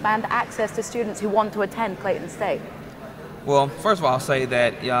to expand access to students who want to attend Clayton State? Well, first of all, I'll say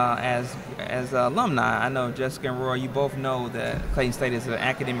that as alumni, I know Jessica and Roy, you both know that Clayton State is an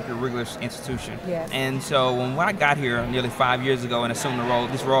academically rigorous institution. Yes. And so when I got here nearly 5 years ago and assumed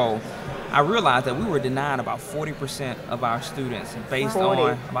this role, I realized that we were denying about 40% of our students based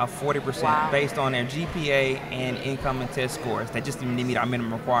on about 40% based on their GPA and income and test scores that just didn't meet our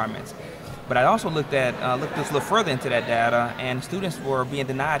minimum requirements. But I also looked just a little further into that data, and students were being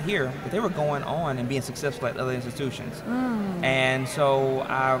denied here, but they were going on and being successful at other institutions. And so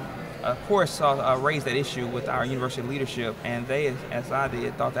I, of course, raised that issue with our university leadership, and they, as I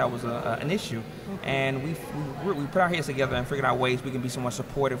did, thought that was an issue. And we put our heads together and figured out ways we can be so more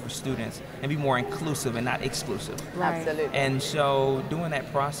supportive for students and be more inclusive and not exclusive. Right. Absolutely. And so during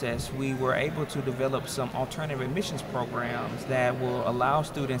that process, we were able to develop some alternative admissions programs that will allow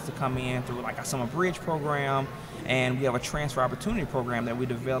students to come in through like a summer bridge program, and we have a transfer opportunity program that we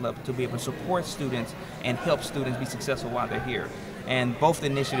developed to be able to support students and help students be successful while they're here. And both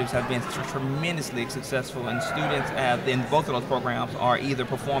initiatives have been tremendously successful, and students in both of those programs are either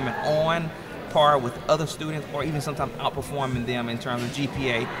performing on par with other students or even sometimes outperforming them in terms of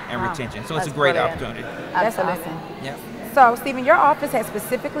GPA and retention. So it's a great opportunity. That's awesome. Yeah. So, Stephen, your office has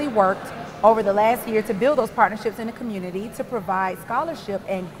specifically worked over the last year to build those partnerships in the community to provide scholarship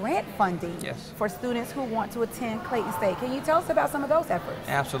and grant funding for students who want to attend Clayton State. Can you tell us about some of those efforts?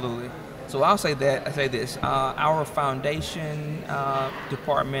 Absolutely. So I'll say this, our foundation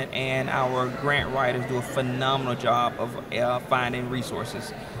department and our grant writers do a phenomenal job of finding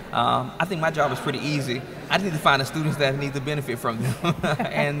resources. I think my job is pretty easy. I just need to find the students that need to benefit from them.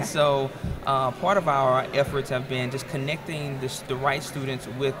 And so part of our efforts have been just connecting the right students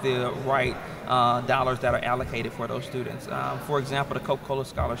with the right dollars that are allocated for those students. For example, the Coca-Cola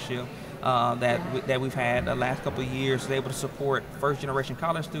Scholarship that we've had the last couple of years is able to support first-generation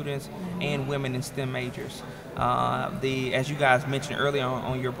college students and women in STEM majors. As you guys mentioned earlier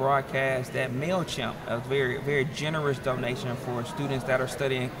on your broadcast, that MailChimp, a very, very generous donation for students that are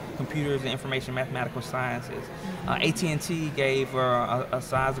studying computers and information mathematical sciences. AT&T gave a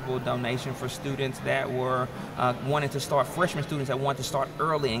sizable donation for students that were wanting to start, freshman students that wanted to start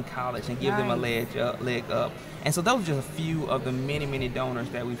early in college and give them a leg up. And so those are just a few of the many, many donors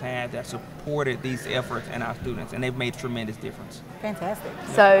that we've had that supported these efforts and our students, and they've made a tremendous difference. Fantastic.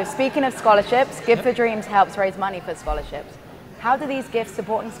 So speaking of scholarships, Give for Dreams helps raise money for scholarships. How do these gifts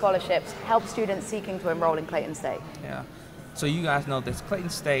supporting scholarships help students seeking to enroll in Clayton State? Yeah. So you guys know that Clayton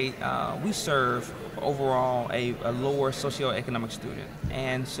State, we serve overall a lower socioeconomic student.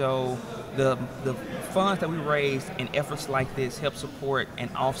 And so the funds that we raise in efforts like this help support and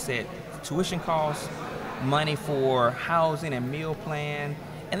offset tuition costs, money for housing and meal plan,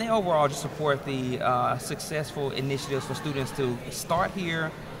 and they overall just support the successful initiatives for students to start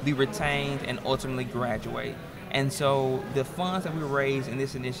here, be retained, and ultimately graduate. And so the funds that we raise in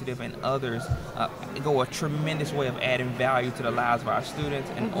this initiative and others go a tremendous way of adding value to the lives of our students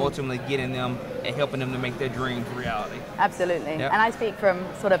and ultimately getting them and helping them to make their dreams reality. Absolutely. Yep. And I speak from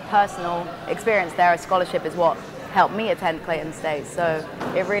sort of personal experience there. A scholarship is what helped me attend Clayton State, so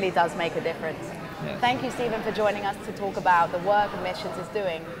it really does make a difference. Yes. Thank you, Stephen, for joining us to talk about the work Admissions is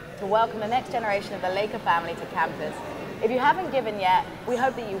doing to welcome the next generation of the Laker family to campus. If you haven't given yet, we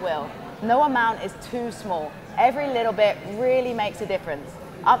hope that you will. No amount is too small. Every little bit really makes a difference.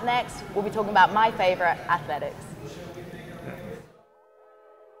 Up next, we'll be talking about my favorite, athletics.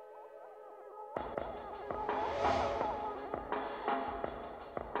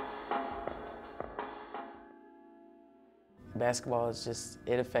 basketball is just,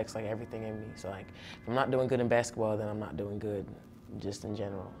 it affects like everything in me. So like, if I'm not doing good in basketball, then I'm not doing good just in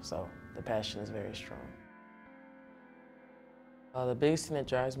general. So the passion is very strong. The biggest thing that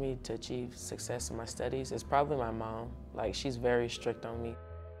drives me to achieve success in my studies is probably my mom. Like, she's very strict on me.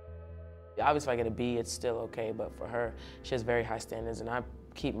 Obviously, if I get a B, it's still okay, but for her, she has very high standards, and I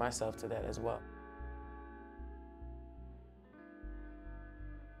keep myself to that as well.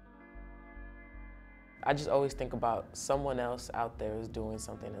 I just always think about someone else out there is doing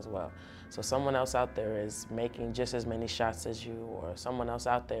something as well. So someone else out there is making just as many shots as you, or someone else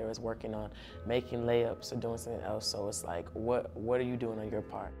out there is working on making layups or doing something else. So it's like, what are you doing on your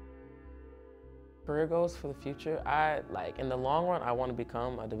part? Career goals for the future, in the long run, I want to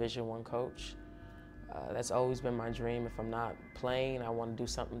become a Division I coach. That's always been my dream. If I'm not playing, I want to do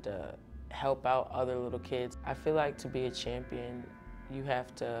something to help out other little kids. I feel like to be a champion, you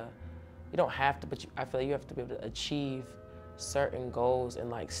don't have to, but I feel like you have to be able to achieve certain goals and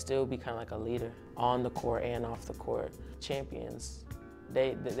like still be kind of like a leader on the court and off the court. Champions,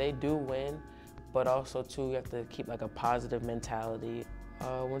 they do win, but also too, you have to keep like a positive mentality.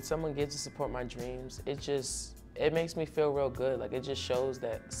 When someone gets to support my dreams, it makes me feel real good. Like, it just shows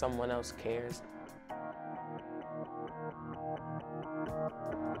that someone else cares.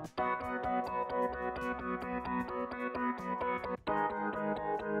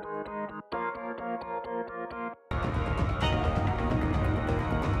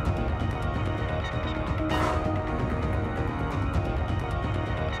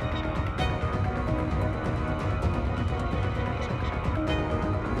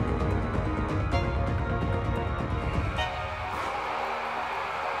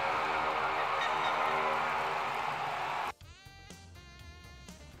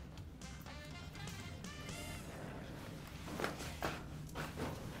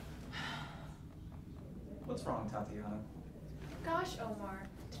 What's wrong, Tatiana? Gosh, Omar,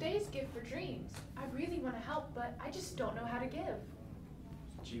 today's Gift for Dreams. I really want to help, but I just don't know how to give.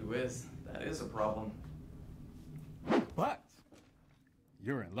 Gee whiz, that is a problem. But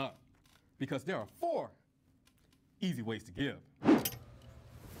you're in luck, because there are 4 easy ways to give.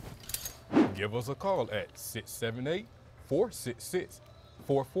 Give us a call at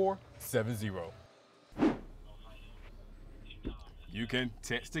 678-466-4470. You can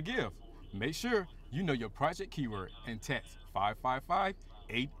text to give. Make sure you know your project keyword and text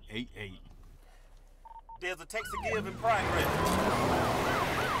 555-888. There's a text to give in progress.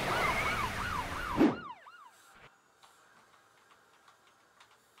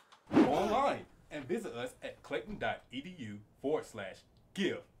 Go online and visit us at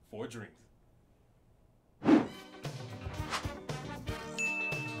clayton.edu/give4dreams.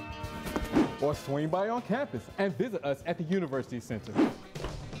 Or swing by on campus and visit us at the University Center.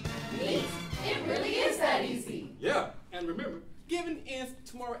 Neat. It really is that easy. Yeah, and remember, giving ends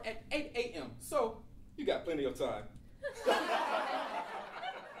tomorrow at 8 a.m., so you got plenty of time.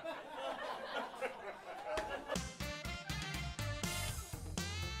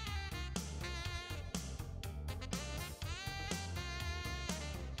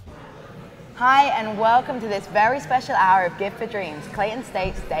 Hi, and welcome to this very special hour of Gift for Dreams, Clayton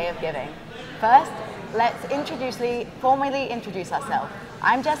State's Day of Giving. First, let's formally introduce ourselves.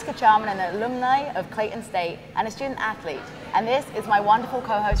 I'm Jessica Charman, an alumni of Clayton State and a student athlete, and this is my wonderful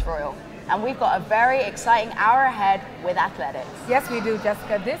co-host Royal. And we've got a very exciting hour ahead with athletics. Yes, we do,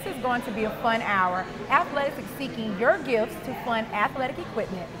 Jessica. This is going to be a fun hour. Athletics is seeking your gifts to fund athletic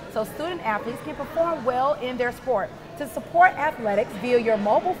equipment so student athletes can perform well in their sport. To support athletics via your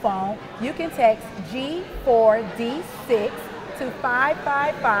mobile phone, you can text G4D6 to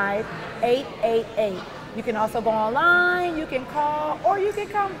 555-888. You can also go online, you can call, or you can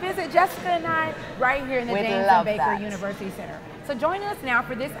come visit Jessica and I right here in the James M. Baker University Center. So joining us now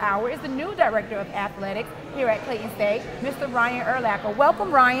for this hour is the new Director of Athletics here at Clayton State, Mr. Ryan Erlacher.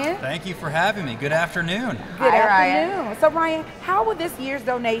 Welcome, Ryan. Thank you for having me. Good afternoon. Good afternoon. Ryan. So Ryan, how will this year's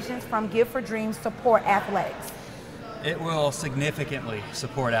donations from Give for Dreams support athletics? It will significantly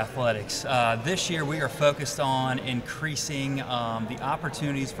support athletics. This year we are focused on increasing the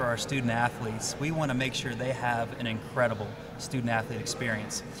opportunities for our student athletes. We want to make sure they have an incredible student athlete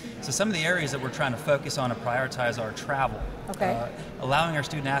experience. So some of the areas that we're trying to focus on and prioritize are travel. Okay. Allowing our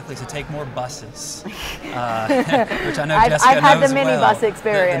student athletes to take more buses, which I know Jessica I've had knows the mini well. bus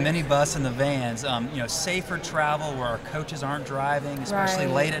experience. The mini bus and the vans. Safer travel where our coaches aren't driving, especially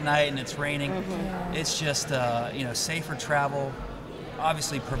late at night and it's raining. Mm-hmm. It's just safer travel.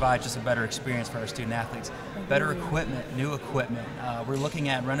 Obviously provides just a better experience for our student athletes. Better equipment, new equipment. We're looking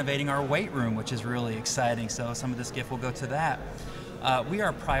at renovating our weight room, which is really exciting, so some of this gift will go to that. we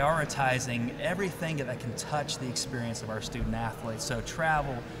are prioritizing everything that can touch the experience of our student athletes. So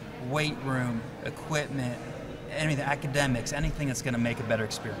travel, weight room, equipment, anything, academics, anything that's going to make a better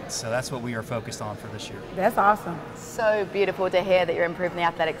experience. So that's what we are focused on for this year. That's awesome. So beautiful to hear that you're improving the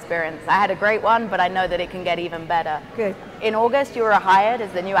athletic experience. I had a great one, but I know that it can get even better. Good. In August, you were hired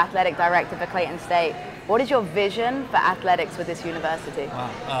as the new athletic director for Clayton State. What is your vision for athletics with this university?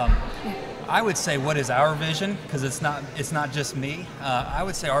 Wow. I would say, what is our vision? Because it's not just me. I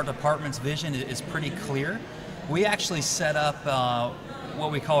would say our department's vision is pretty clear. We actually set up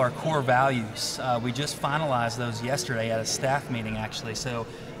what we call our core values. We just finalized those yesterday at a staff meeting, actually. So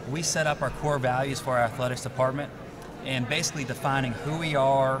we set up our core values for our athletics department and basically defining who we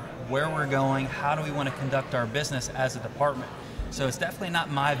are, where we're going, how do we want to conduct our business as a department. So it's definitely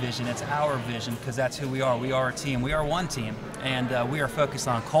not my vision, it's our vision, because that's who we are. We are a team, we are one team, and we are focused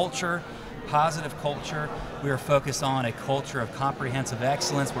on culture, positive culture. We are focused on a culture of comprehensive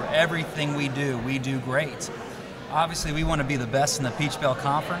excellence where everything we do great. Obviously, we want to be the best in the Peach Belt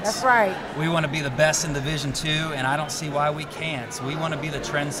Conference. That's right. We want to be the best in Division II, and I don't see why we can't. So we want to be the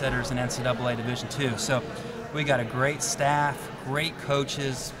trendsetters in NCAA Division II. So we got a great staff, great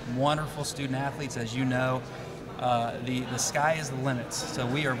coaches, wonderful student athletes, as you know. The sky is the limit. So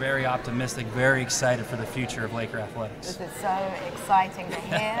we are very optimistic, very excited for the future of Laker athletics. This is so exciting to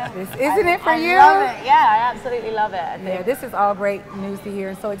hear. Isn't it for you? I love it. Yeah, I absolutely love it. Yeah, this is all great news to hear,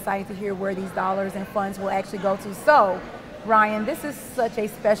 and so excited to hear where these dollars and funds will actually go to. So, Ryan, this is such a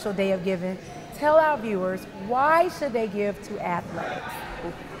special day of giving. Tell our viewers, why should they give to athletics?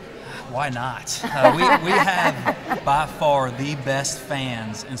 Why not? We have by far the best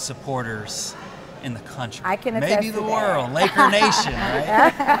fans and supporters in the country. I can attest maybe to the that. world, Laker Nation,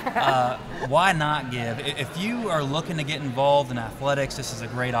 right? Why not give? If you are looking to get involved in athletics, this is a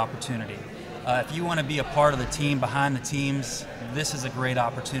great opportunity. If you want to be a part of the team behind the teams, this is a great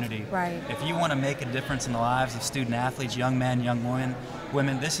opportunity. Right. If you want to make a difference in the lives of student athletes, young men, young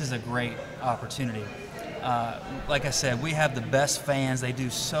women, this is a great opportunity. Like I said, we have the best fans. They do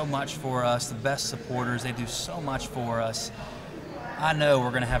so much for us, the best supporters. They do so much for us. I know we're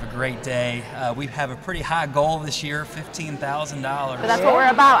going to have a great day. We have a pretty high goal this year, $15,000. But that's what we're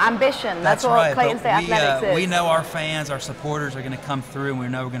about, ambition. That's what right. Clayton State Athletics is. We know our fans, our supporters are going to come through, and we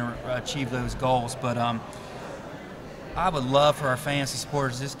know we're going to achieve those goals. But I would love for our fans and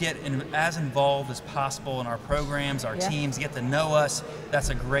supporters to just get as involved as possible in our programs, our teams, get to know us. That's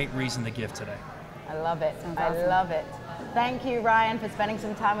a great reason to give today. I love it. Sounds I awesome. love it. Thank you, Ryan, for spending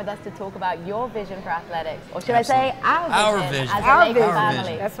some time with us to talk about your vision for athletics. Or should I say our vision as a Laker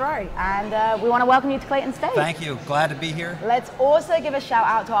family. That's right. And we want to welcome you to Clayton State. Thank you. Glad to be here. Let's also give a shout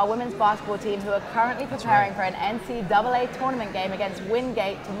out to our women's basketball team who are currently preparing for an NCAA tournament game against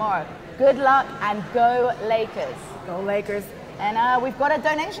Wingate tomorrow. Good luck and go Lakers. Go Lakers. And we've got a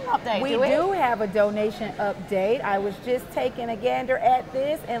donation update, We do have a donation update. I was just taking a gander at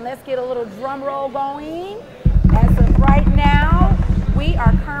this, and let's get a little drum roll going. As of right now, we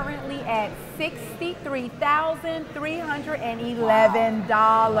are currently at $63,311.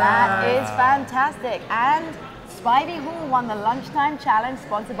 That is fantastic. And Spivey Hall won the Lunchtime Challenge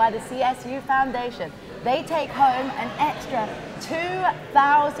sponsored by the CSU Foundation. They take home an extra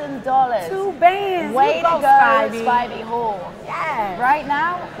 $2,000. 2 bands. Way to go, Spivey Hall. Yes. Right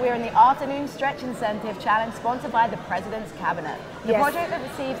now, we're in the Afternoon Stretch Incentive Challenge sponsored by the President's Cabinet. The project that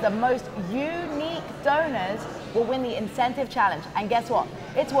receives the most unique donors will win the incentive challenge. And guess what?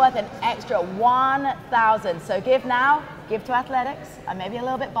 It's worth an extra $1,000. So give now, give to athletics. I may be a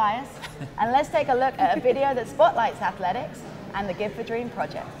little bit biased. And let's take a look at a video that spotlights athletics and the Give for Dream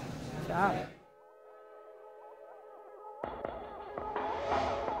project. Good job.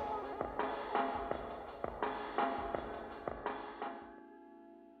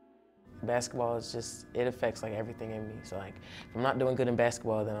 Basketball is just, it affects like everything in me. So like, if I'm not doing good in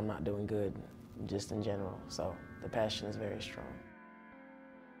basketball, then I'm not doing good just in general. So the passion is very strong.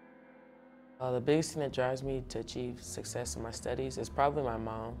 The biggest thing that drives me to achieve success in my studies is probably my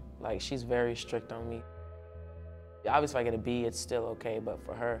mom. Like, she's very strict on me. Obviously, if I get a B, it's still okay, but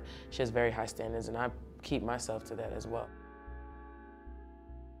for her, she has very high standards, and I keep myself to that as well.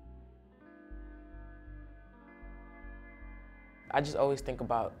 I just always think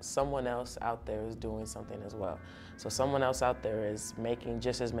about someone else out there is doing something as well. So someone else out there is making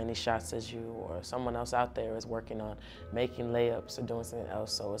just as many shots as you, or someone else out there is working on making layups or doing something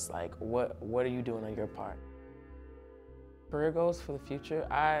else. So it's like, what are you doing on your part? Career goals for the future,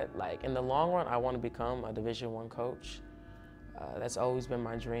 in the long run, I want to become a Division I coach. That's always been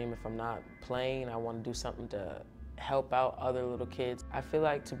my dream. If I'm not playing, I want to do something to help out other little kids. I feel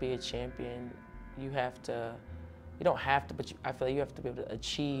like to be a champion, you have to you don't have to, but I feel like you have to be able to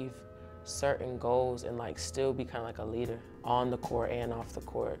achieve certain goals and like still be kind of like a leader on the court and off the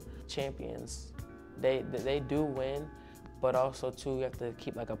court. Champions, they do win, but also too you have to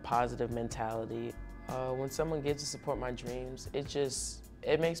keep like a positive mentality. When someone gives to support my dreams,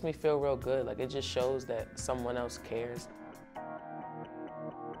 it makes me feel real good. Like it just shows that someone else cares.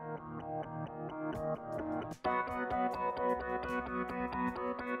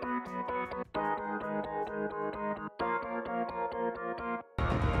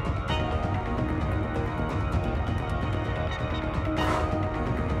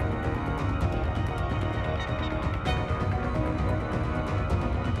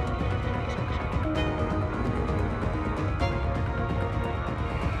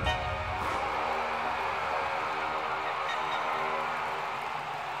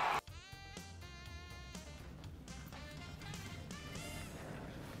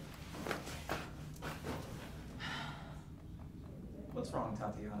 What's wrong,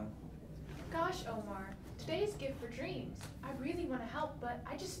 Tatiana? Gosh, Omar, today's Gift for Dreams. I really want to help, but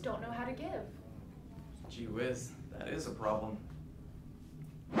I just don't know how to give. Gee whiz, that is a problem.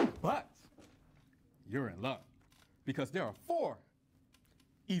 But you're in luck because there are 4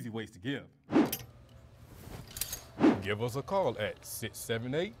 easy ways to give. Give us a call at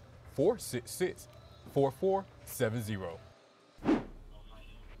 678-466-4470.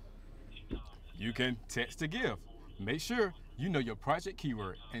 You can text to give. Make sure you know your project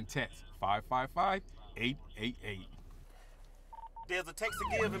keyword and text 555-888. There's a text to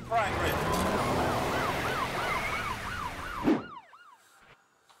give in progress.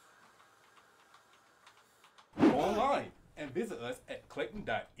 Online and visit us at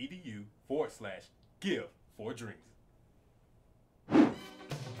clayton.edu/give4dreams.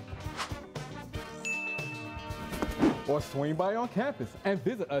 Or swing by on campus and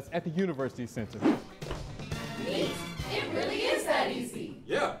visit us at the University Center. Neat. It really is that easy.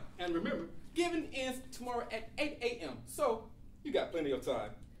 Yeah, and remember, giving ends tomorrow at 8 a.m., so you got plenty of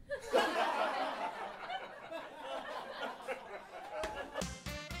time.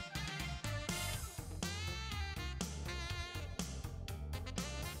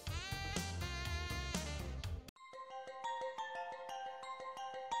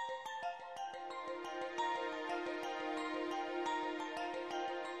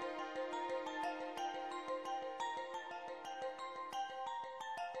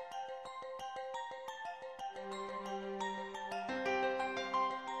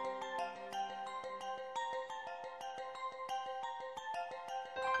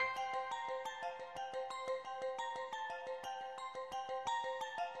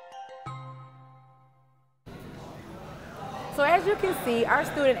 So as you can see, our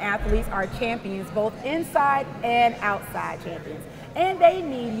student athletes are champions, both inside and outside champions. And they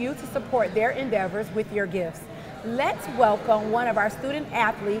need you to support their endeavors with your gifts. Let's welcome one of our student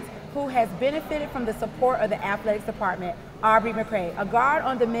athletes who has benefited from the support of the athletics department, Aubrey McCray, a guard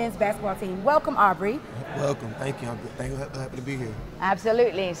on the men's basketball team. Welcome, Aubrey. Welcome, thank you. I'm happy to be here.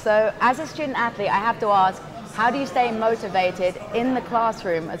 Absolutely. So as a student athlete, I have to ask, how do you stay motivated in the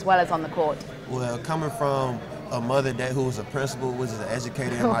classroom as well as on the court? Well, coming from a mother who was a principal, which is an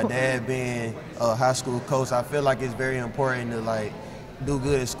educator, and my dad being a high school coach, I feel like it's very important to do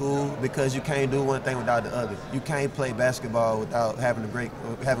good at school because you can't do one thing without the other. You can't play basketball without having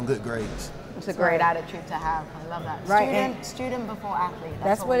good grades. It's a great attitude to have. I love that. Right. Student before athlete.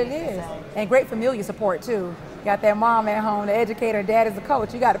 That's what it is. And great familiar support too. Got that mom at home, the educator, dad is the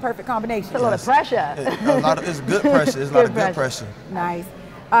coach. You got a perfect combination. It's a lot of pressure. It's good pressure. It's a lot of good pressure. Nice.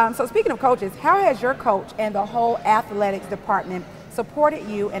 So speaking of coaches, how has your coach and the whole athletics department supported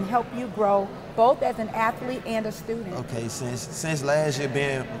you and helped you grow both as an athlete and a student? Okay, since last year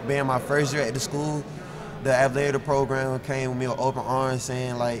being my first year at the school, the athletic program came with me with open arms,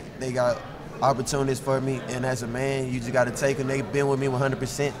 saying they got opportunities for me, and as a man, you just got to take them. They've been with me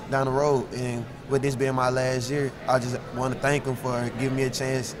 100% down the road, and with this being my last year, I just want to thank them for giving me a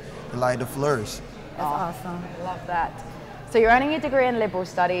chance to flourish. That's awesome. I love that. So you're earning a degree in liberal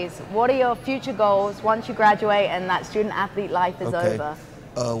studies. What are your future goals once you graduate and that student athlete life is over?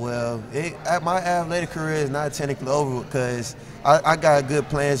 My athletic career is not technically over because I got good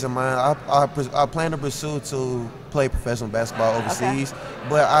plans in mind. I plan to pursue to play professional basketball overseas,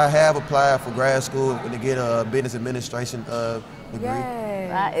 but I have applied for grad school to get a business administration degree. Yay.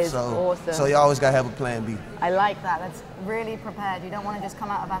 That is awesome. So you always got to have a plan B. I like that. That's really prepared. You don't want to just come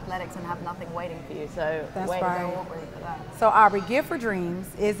out of athletics and have nothing waiting for you. So that's way right. to go, Aubrey, for that. So Aubrey, Gift for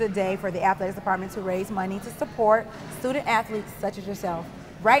Dreams is a day for the athletics department to raise money to support student athletes such as yourself.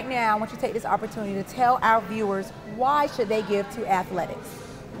 Right now, I want you to take this opportunity to tell our viewers why should they give to athletics.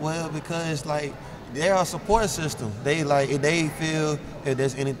 Well, because they're a support system. They if they feel if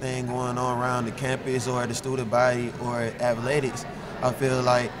there's anything going on around the campus or the student body or athletics, I feel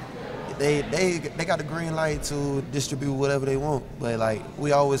like they got the green light to distribute whatever they want. But like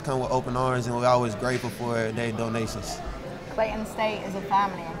we always come with open arms and we're always grateful for their donations. Clayton State is a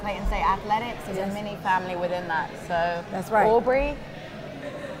family, and Clayton State Athletics is a mini family within that. So that's right. Aubrey,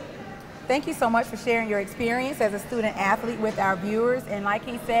 thank you so much for sharing your experience as a student athlete with our viewers. And like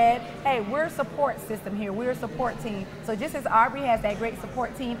he said, hey, we're a support system here. We're a support team. So just as Aubrey has that great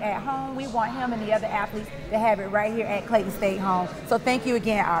support team at home, we want him and the other athletes to have it right here at Clayton State home. So thank you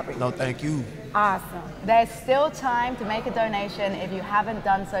again, Aubrey. No, thank you. Awesome. there's still time to make a donation if you haven't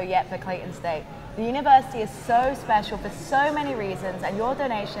done so yet for Clayton State. The university is so special for so many reasons, and your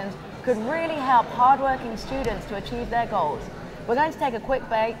donations could really help hardworking students to achieve their goals. We're going to take a quick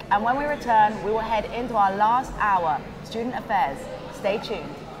break, and when we return, we will head into our last hour, Student Affairs. Stay tuned.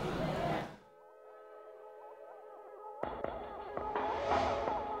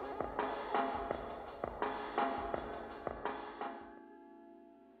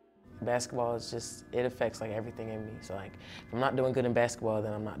 Basketball is just, it affects like everything in me. So like, if I'm not doing good in basketball,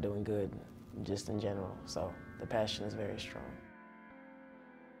 then I'm not doing good just in general. So the passion is very strong.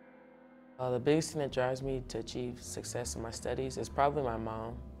 The biggest thing that drives me to achieve success in my studies is probably my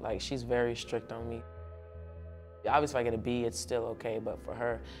mom. Like, she's very strict on me. Obviously, if I get a B, it's still okay, but for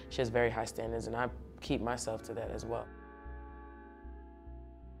her, she has very high standards, and I keep myself to that as well.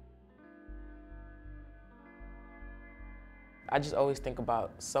 I just always think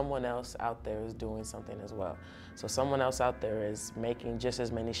about someone else out there is doing something as well. So someone else out there is making just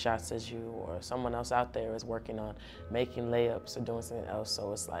as many shots as you, or someone else out there is working on making layups or doing something else.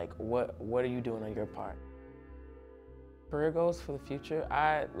 So it's like, what are you doing on your part? Career goals for the future,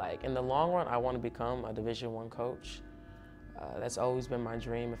 in the long run, I want to become a Division I coach. That's always been my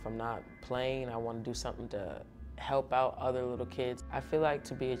dream. If I'm not playing, I want to do something to help out other little kids. I feel like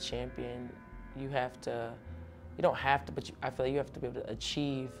to be a champion, you don't have to, but I feel like you have to be able to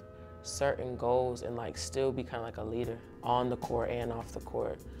achieve certain goals and like still be kind of like a leader on the court and off the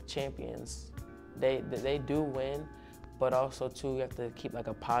court. Champions, they do win, but also too, you have to keep like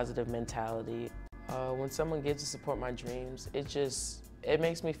a positive mentality. When someone gives to support my dreams, it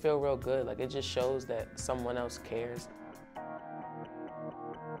makes me feel real good. Like, it just shows that someone else cares.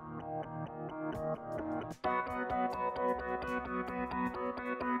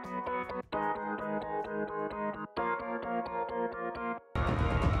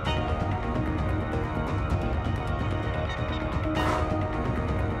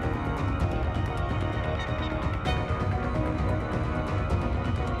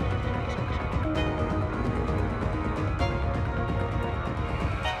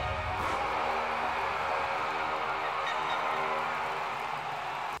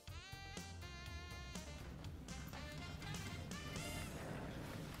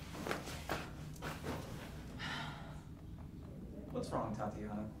 What's wrong,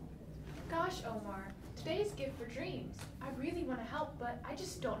 Tatiana? Gosh, Omar, today's Gift for Dreams. I really want to help, but I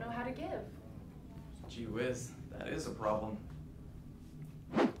just don't know how to give. Gee whiz, that is a problem.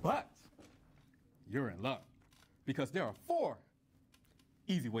 But you're in luck, because there are 4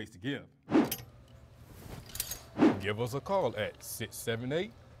 easy ways to give. Give us a call at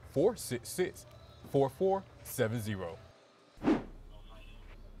 678-466-4470.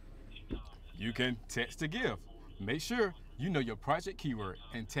 You can text to give. Make sure you know your project keyword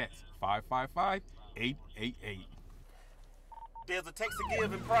and text 555-888. There's a text to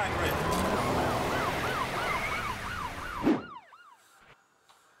give in progress.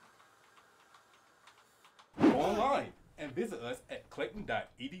 Go online and visit us at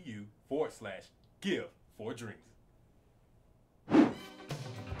clayton.edu/give4dreams.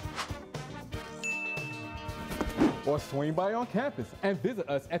 Or swing by on campus and visit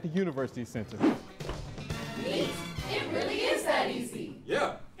us at the University Center. Neat. It really is that easy.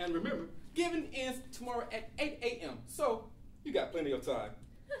 Yeah, and remember, giving ends tomorrow at 8 a.m., so you got plenty of time.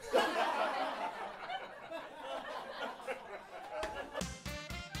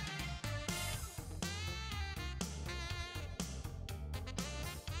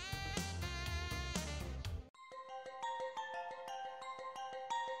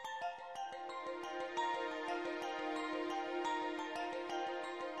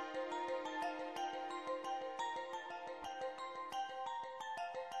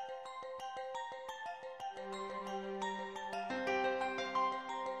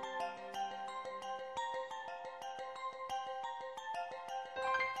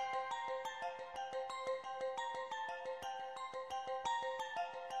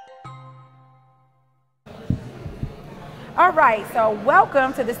 All right, so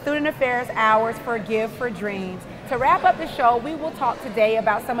welcome to the Student Affairs Hours for Give for Dreams. To wrap up the show, we will talk today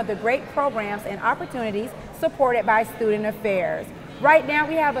about some of the great programs and opportunities supported by Student Affairs. Right now,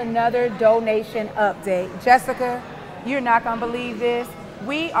 we have another donation update. Jessica, you're not gonna believe this.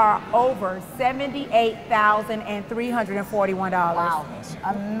 We are over $78,341. Wow,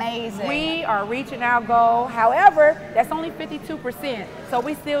 amazing. We are reaching our goal. However, that's only 52%. So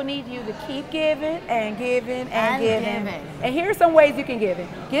we still need you to keep giving and giving and giving. And here's some ways you can give it.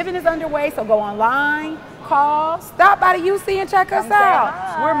 Giving is underway, so go online, call, stop by the UC and check us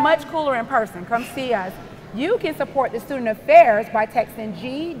out. We're much cooler in person. Come see us. You can support the Student Affairs by texting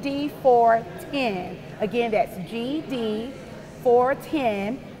GD410. Again, that's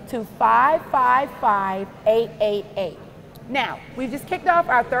GD410 to 555-888. Now, we've just kicked off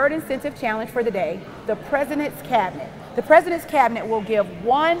our third incentive challenge for the day, the President's Cabinet. The President's Cabinet will give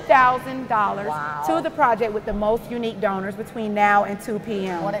 $1,000 to the project with the most unique donors between now and 2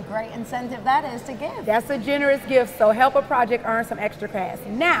 p.m. What a great incentive that is to give. That's a generous gift, so help a project earn some extra cash.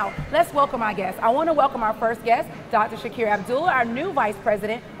 Now, let's welcome our guests. I want to welcome our first guest, Dr. Shakir Abdullah, our new Vice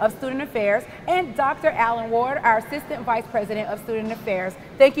President of Student Affairs, and Dr. Alan Ward, our Assistant Vice President of Student Affairs.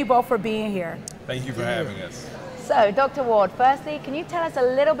 Thank you both for being here. Thank you for having us. So, Dr. Ward, firstly, can you tell us a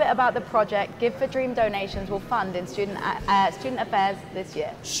little bit about the project Give for Dream donations will fund in Student Affairs this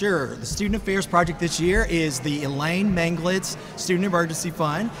year? Sure. The Student Affairs project this year is the Elaine Manglitz Student Emergency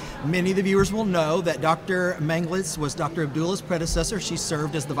Fund. Many of the viewers will know that Dr. Manglitz was Dr. Abdullah's predecessor. She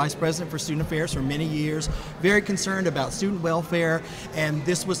served as the Vice President for Student Affairs for many years, very concerned about student welfare, and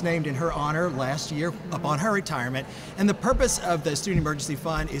this was named in her honor last year upon her retirement. And the purpose of the Student Emergency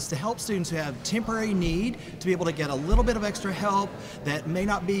Fund is to help students who have temporary need to be able to get a little bit of extra help that may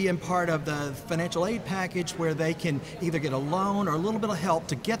not be in part of the financial aid package, where they can either get a loan or a little bit of help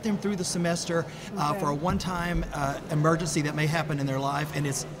to get them through the semester for a one-time emergency that may happen in their life, and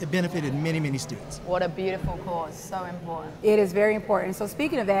it benefited many, many students. What a beautiful cause, so important. It is very important. So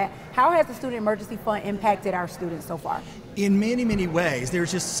speaking of that, how has the Student Emergency Fund impacted our students so far? In many, many ways.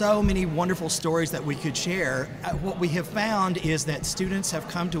 There's just so many wonderful stories that we could share. What we have found is that students have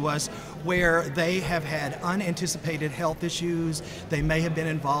come to us where they have had unanticipated health issues. They may have been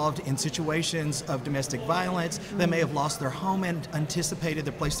involved in situations of domestic violence. They may have lost their home and anticipated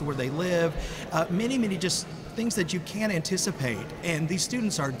the place where they live. Many, many just things that you can't anticipate. And these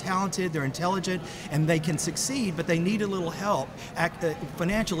students are talented, they're intelligent, and they can succeed, but they need a little help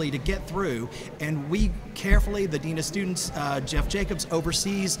financially to get through. And we carefully, the Dean of Students, Jeff Jacobs,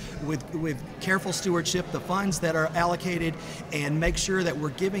 oversees with careful stewardship the funds that are allocated and make sure that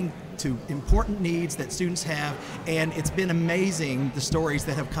we're giving to important needs that students have. And it's been amazing, the stories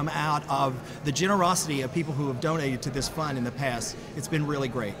that have come out of the generosity of people who have donated to this fund in the past. It's been really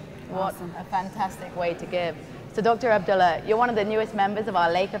great. What a fantastic way to give. So Dr. Abdullah, you're one of the newest members of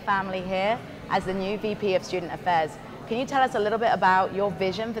our Laker family here as the new VP of Student Affairs. Can you tell us a little bit about your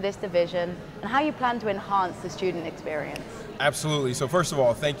vision for this division and how you plan to enhance the student experience? Absolutely. So first of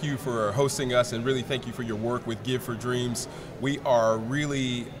all, thank you for hosting us, and really thank you for your work with Give for Dreams. We are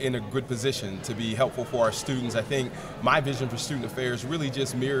really in a good position to be helpful for our students. I think my vision for Student Affairs really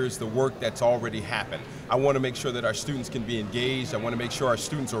just mirrors the work that's already happened. I want to make sure that our students can be engaged. I want to make sure our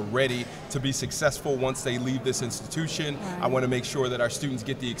students are ready to be successful once they leave this institution. I want to make sure that our students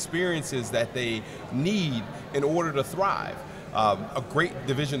get the experiences that they need in order to thrive. A great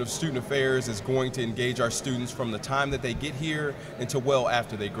division of Student Affairs is going to engage our students from the time that they get here until well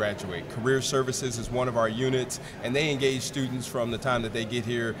after they graduate. Career Services is one of our units, and they engage students from the time that they get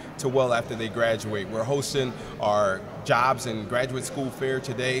here to well after they graduate. We're hosting our Jobs and Graduate School Fair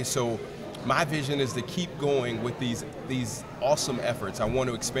today, so my vision is to keep going with these awesome efforts. I want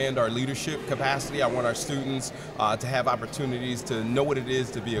to expand our leadership capacity. I want our students to have opportunities to know what it is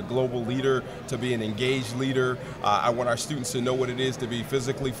to be a global leader, to be an engaged leader. I want our students to know what it is to be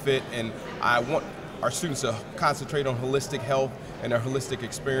physically fit, and I want our students to concentrate on holistic health and our holistic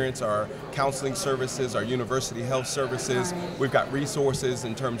experience, our counseling services, our university health services. We've got resources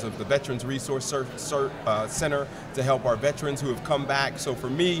in terms of the Veterans Resource Center to help our veterans who have come back. So for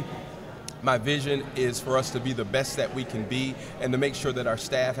me, my vision is for us to be the best that we can be, and to make sure that our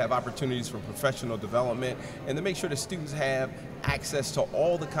staff have opportunities for professional development, and to make sure that students have access to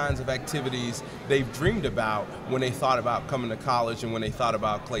all the kinds of activities they've dreamed about when they thought about coming to college and when they thought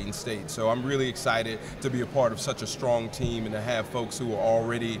about Clayton State. So I'm really excited to be a part of such a strong team and to have folks who are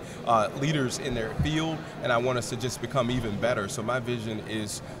already leaders in their field, and I want us to just become even better. So my vision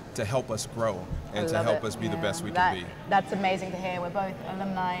is to help us grow and to help us be the best we can be. That's amazing to hear. We're both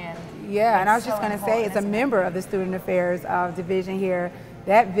alumni, and yeah, and I was just going to say, as a member of the Student Affairs Division here,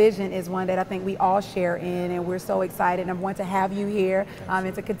 that vision is one that I think we all share in, and we're so excited. I want to have you here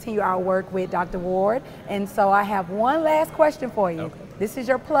and to continue our work with Dr. Ward. And so I have one last question for you. Okay. This is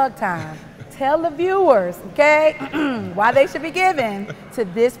your plug time. Tell the viewers, okay, why they should be giving to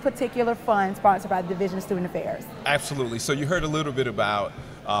this particular fund sponsored by the Division of Student Affairs. Absolutely. So you heard a little bit about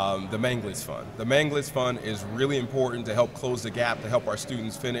the Manglitz Fund. The Manglitz Fund is really important to help close the gap, to help our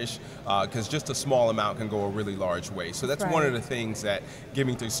students finish, because just a small amount can go a really large way. So that's one of the things that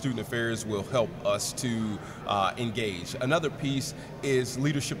giving to Student Affairs will help us to engage. Another piece is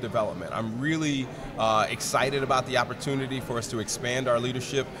leadership development. I'm really excited about the opportunity for us to expand our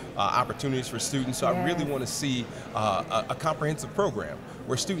leadership opportunities for students. So I really want to see a comprehensive program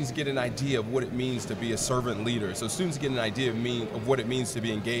where students get an idea of what it means to be a servant leader. So students get an idea of what it means to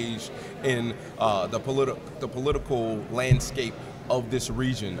be engaged in the political landscape of this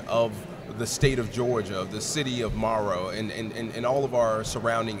region, of the state of Georgia, of the city of Morrow, and all of our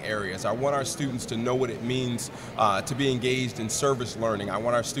surrounding areas. I want our students to know what it means to be engaged in service learning. I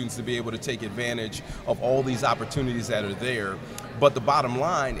want our students to be able to take advantage of all these opportunities that are there. But the bottom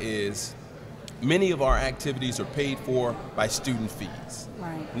line is, many of our activities are paid for by student fees.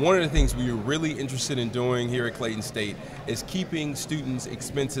 Right. One of the things we are really interested in doing here at Clayton State is keeping students'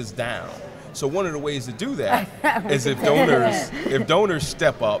 expenses down. So one of the ways to do that is if donors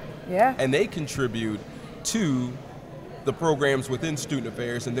step up and they contribute to the programs within Student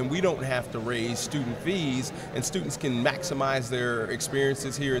Affairs, and then we don't have to raise student fees, and students can maximize their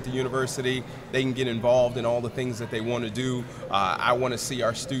experiences here at the university. They can get involved in all the things that they want to do. I want to see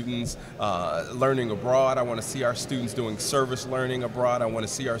our students learning abroad. I want to see our students doing service learning abroad. I want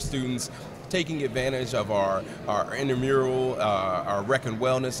to see our students taking advantage of our intramural, our rec and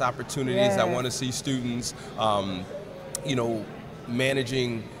wellness opportunities. I want to see students,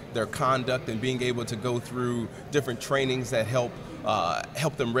 managing their conduct and being able to go through different trainings that help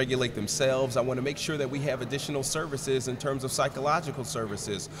them regulate themselves. I want to make sure that we have additional services in terms of psychological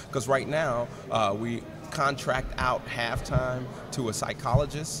services, because right now we contract out half-time to a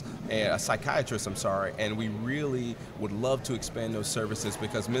psychiatrist, and we really would love to expand those services,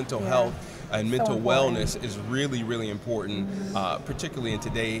 because mental health and mental wellness is really, really important, particularly in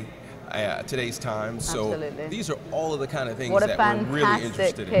today's time. Absolutely. So these are all of the kind of things that we're really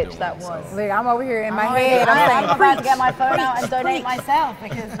interested in doing. That was. Look, I'm over here in my head. I'm about to get my phone out and donate myself,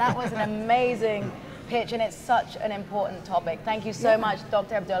 because that was an amazing pitch, and it's such an important topic. Thank you so much,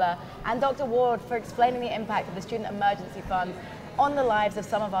 Dr. Abdullah and Dr. Ward, for explaining the impact of the Student Emergency Fund on the lives of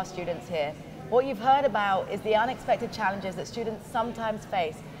some of our students here. What you've heard about is the unexpected challenges that students sometimes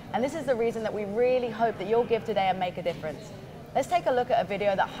face, and this is the reason that we really hope that you'll give today and make a difference. Let's take a look at a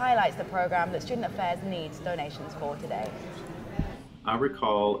video that highlights the program that Student Affairs needs donations for today. I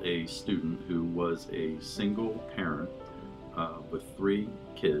recall a student who was a single parent with 3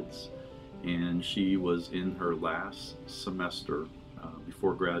 kids, and she was in her last semester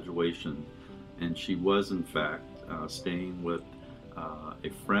before graduation, and she was in fact staying with a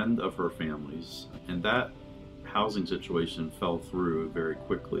friend of her family's, and that housing situation fell through very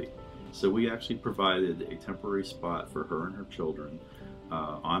quickly. So we actually provided a temporary spot for her and her children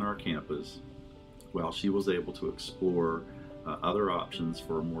on our campus while she was able to explore other options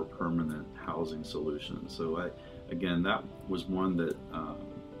for a more permanent housing solution. So again, that was one that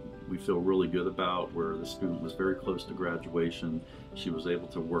we feel really good about, where the student was very close to graduation. She was able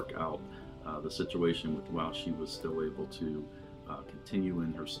to work out the situation while she was still able to continue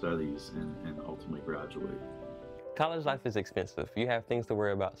in her studies and ultimately graduate. College life is expensive. You have things to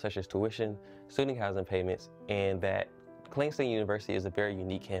worry about, such as tuition, student housing payments, and that Clayton State University is a very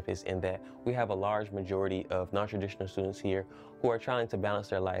unique campus in that we have a large majority of non-traditional students here who are trying to balance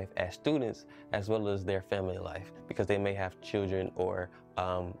their life as students as well as their family life, because they may have children or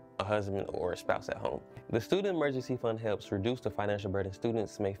a husband or a spouse at home. The Student Emergency Fund helps reduce the financial burden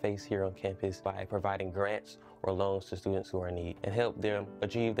students may face here on campus by providing grants or loans to students who are in need, and help them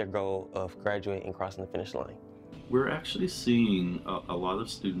achieve their goal of graduating and crossing the finish line. We're actually seeing a lot of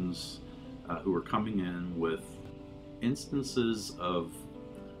students who are coming in with instances of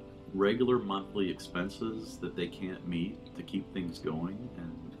regular monthly expenses that they can't meet to keep things going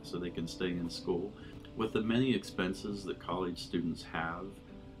and so they can stay in school. With the many expenses that college students have,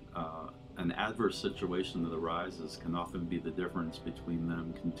 an adverse situation that arises can often be the difference between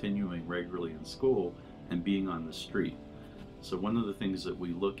them continuing regularly in school and being on the street. So one of the things that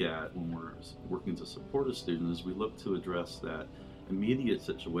we look at when we're working to support a student is we look to address that immediate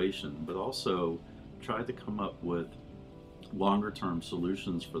situation, but also try to come up with longer term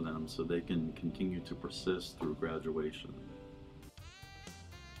solutions for them so they can continue to persist through graduation.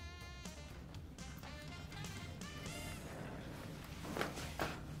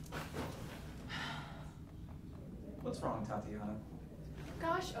 What's wrong, Tatiana?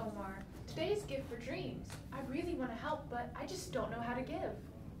 Gosh, Omar, today's Gift for Dreams. I really want to help, but I just don't know how to give.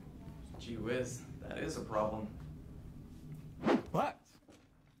 Gee whiz, that is a problem. But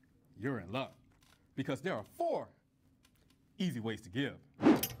you're in luck because there are 4 easy ways to give.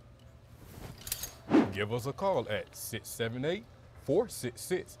 Give us a call at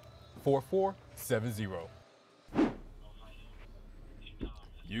 678-466-4470.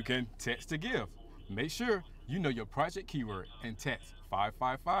 You can text to give. Make sure you know your project keyword and text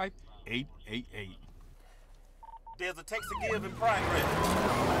 555-888. There's a text to give in progress.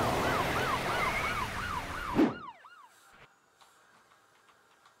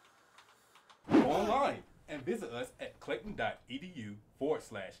 Online and visit us at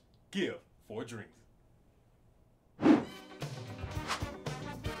clayton.edu/give4dreams.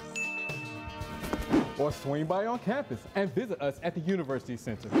 Or swing by on campus and visit us at the University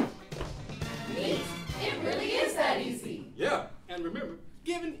Center. Neat. It really is that easy. Yeah, and remember,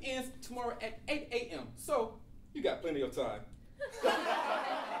 giving ends tomorrow at 8 a.m., so you got plenty of time.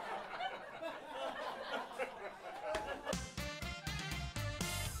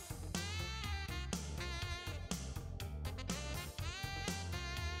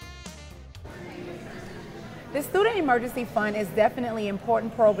 The Student Emergency Fund is definitely an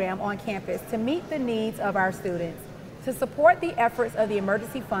important program on campus to meet the needs of our students. To support the efforts of the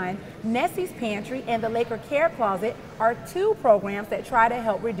Emergency Fund, Nessie's Pantry and the Laker Care Closet are 2 programs that try to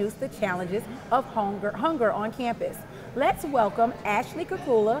help reduce the challenges of hunger on campus. Let's welcome Ashley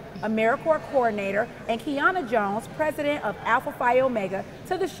Kakula, AmeriCorps Coordinator, and Kiana Jones, President of Alpha Phi Omega,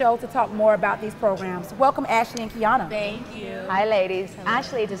 to the show to talk more about these programs. Welcome, Ashley and Kiana. Thank you. Hi, ladies.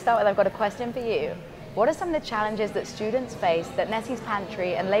 Ashley, to start with, I've got a question for you. What are some of the challenges that students face that Nessie's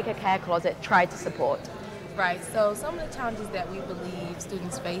Pantry and Laker Care Closet try to support? Right, so some of the challenges that we believe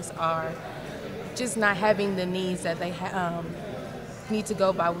students face are just not having the needs that they need to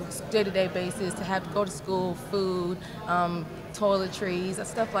go by on a day-to-day basis, to have to go to school, food, toiletries,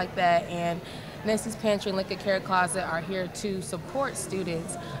 stuff like that. And Nessie's Pantry and Laker Care Closet are here to support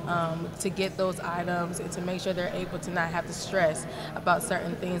students to get those items and to make sure they're able to not have to stress about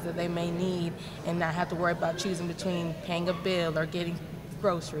certain things that they may need and not have to worry about choosing between paying a bill or getting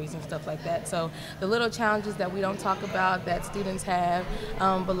groceries and stuff like that. So the little challenges that we don't talk about that students have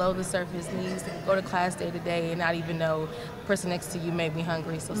below the surface needs to go to class day to day and not even know the person next to you may be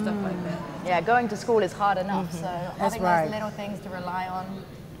hungry, so stuff like that. Yeah, going to school is hard enough, so having right. those little things to rely on,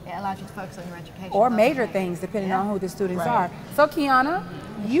 it allows you to focus on your education. Or major things, depending on who the students are. So Kiana,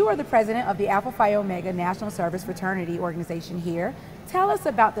 you are the president of the Alpha Phi Omega National Service Fraternity Organization here. Tell us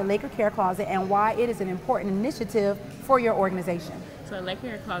about the Laker Care Closet and why it is an important initiative for your organization. So Laker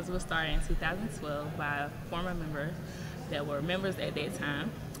Care Closet was started in 2012 by former members that were members at that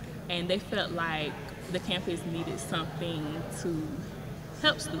time, and they felt like the campus needed something to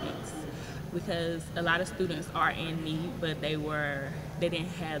help students because a lot of students are in need, but they didn't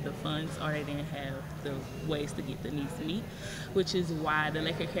have the funds or they didn't have the ways to get the needs met, which is why the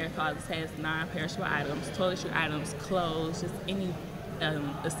Laker Care Closet has non-perishable items, toiletry items, clothes, just any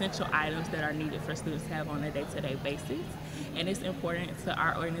essential items that are needed for students to have on a day-to-day basis. And it's important to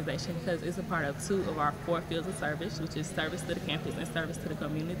our organization because it's a part of 2 of our 4 fields of service, which is service to the campus and service to the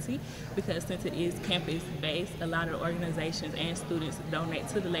community, because since it is campus-based, a lot of organizations and students donate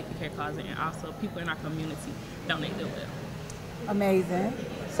to the Laker Care Closet, and also people in our community donate as well. Amazing.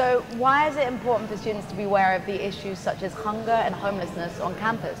 So why is it important for students to be aware of the issues such as hunger and homelessness on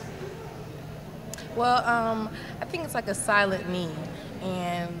campus? Well, I think it's like a silent need,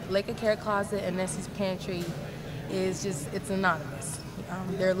 and Laker Care Closet and Nessie's Pantry is it's anonymous.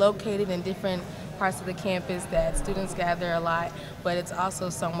 They're located in different parts of the campus that students gather a lot, but it's also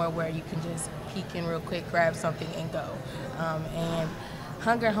somewhere where you can just peek in real quick, grab something and go. And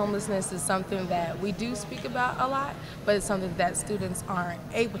hunger and homelessness is something that we do speak about a lot, but it's something that students aren't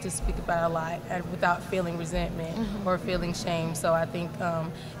able to speak about a lot without feeling resentment or feeling shame. So I think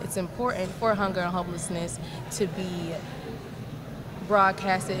it's important for hunger and homelessness to be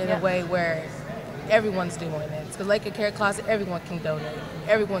broadcasted in a way where everyone's doing it. Because Laker Care Closet, everyone can donate.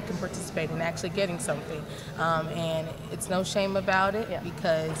 Everyone can participate in actually getting something. And it's no shame about it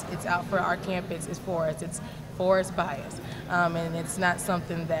because it's out for our campus. It's for us. It's for us by us. And it's not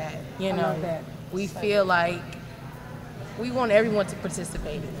something that, we feel like we want everyone to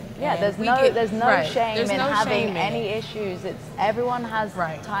participate in it. Yeah, and there's no shame in having shame any issues. Everyone has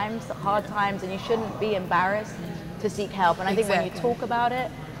times, hard times, and you shouldn't be embarrassed to seek help. And I think when you talk about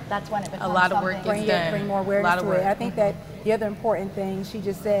it, that's when it becomes a lot of work something. is done. Bring more A lot awareness of to work. it. I think that the other important thing she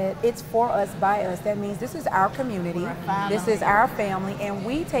just said, it's for us, by us. That means this is our community, this is our family, and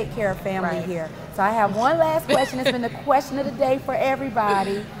we take care of family here. So I have one last question. It's been the question of the day for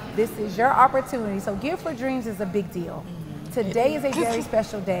everybody. This is your opportunity. So Give for Dreams is a big deal. Today is a very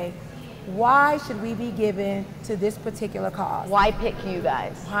special day. Why should we be giving to this particular cause? Why pick you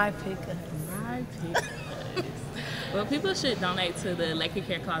guys? Why pick us? Why pick us? Well, people should donate to the Laker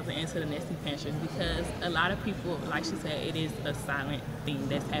Care Closet and to the Nessie Pantry because a lot of people, like she said, it is a silent thing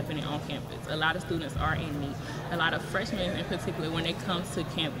that's happening on campus. A lot of students are in need. A lot of freshmen in particular, when it comes to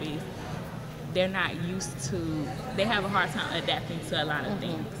campus, they're not used to, they have a hard time adapting to a lot of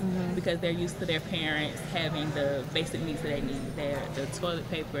things because they're used to their parents having the basic needs that they need, the toilet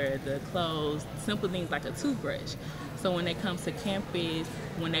paper, the clothes, simple things like a toothbrush. So when it comes to campus,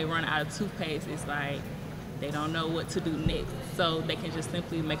 when they run out of toothpaste, it's like they don't know what to do next. So they can just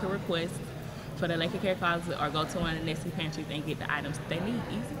simply make a request for the Laker Care Closet or go to one of the Nessie Pantries and get the items they need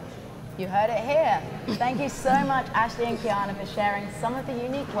easy. You heard it here. Thank you so much, Ashley and Kiana, for sharing some of the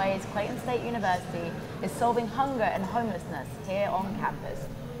unique ways Clayton State University is solving hunger and homelessness here on campus.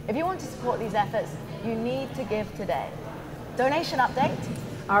 If you want to support these efforts, you need to give today. Donation update.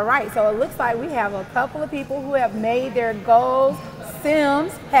 All right, so it looks like we have a couple of people who have made their goals.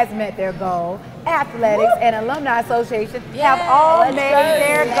 Sims has met their goal. Athletics and Alumni Association have all made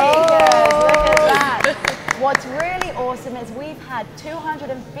their goals. Look at that. What's really awesome is we've had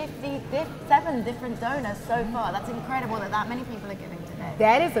 257 different donors so far. That's incredible that many people are giving today.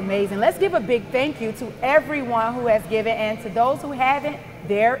 That is amazing. Let's give a big thank you to everyone who has given, and to those who haven't,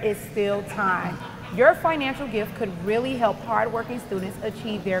 there is still time. Your financial gift could really help hardworking students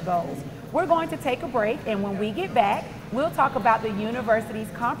achieve their goals. We're going to take a break, and when we get back, we'll talk about the university's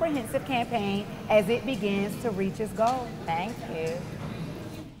comprehensive campaign as it begins to reach its goal. Thank you.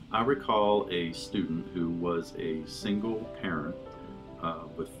 I recall a student who was a single parent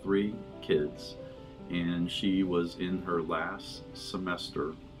with 3 kids, and she was in her last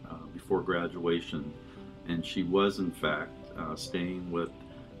semester before graduation, and she was in fact staying with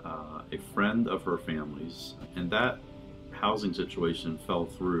a friend of her family's, and that housing situation fell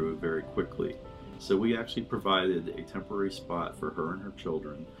through very quickly. So we actually provided a temporary spot for her and her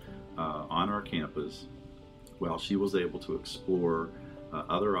children on our campus while she was able to explore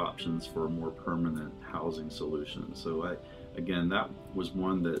other options for a more permanent housing solution. So again, that was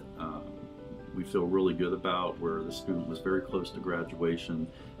one that we feel really good about, where the student was very close to graduation.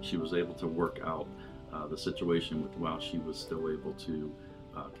 She was able to work out the situation while she was still able to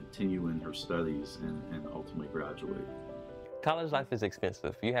continue in her studies and ultimately graduate. College life is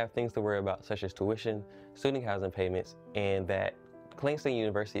expensive. You have things to worry about such as tuition, student housing payments, and that Clayton State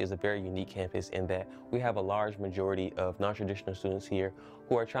University is a very unique campus in that we have a large majority of non-traditional students here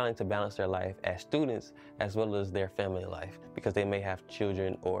who are trying to balance their life as students as well as their family life because they may have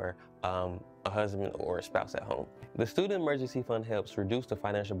children or a husband or a spouse at home. The Student Emergency Fund helps reduce the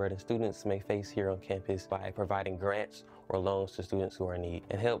financial burden students may face here on campus by providing grants or loans to students who are in need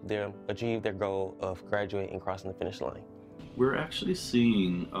and help them achieve their goal of graduating and crossing the finish line. We're actually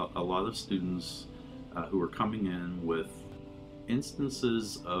seeing a lot of students who are coming in with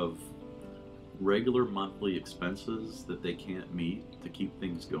instances of regular monthly expenses that they can't meet to keep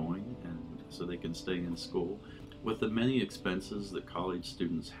things going and so they can stay in school. With the many expenses that college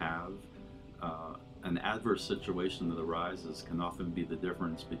students have, an adverse situation that arises can often be the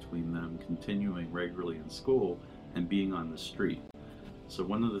difference between them continuing regularly in school and being on the street. So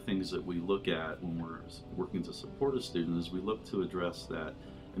one of the things that we look at when we're working to support a student is we look to address that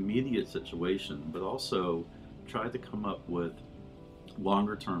immediate situation, but also try to come up with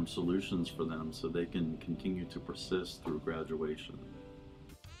longer term solutions for them so they can continue to persist through graduation.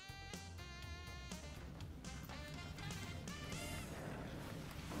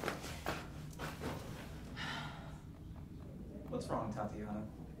 What's wrong, Tatiana?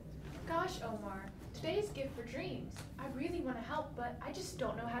 Gosh, Omar, today's Give for Dreams. I really want to help, but I just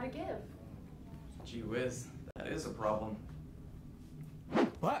don't know how to give. Gee whiz, that is a problem.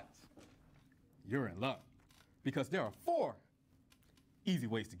 But you're in luck because there are 4 easy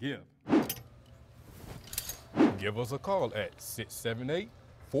ways to give. Give us a call at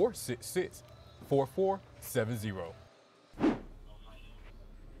 678-466-4470.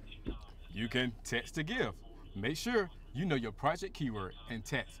 You can text to give. Make sure you know your project keyword and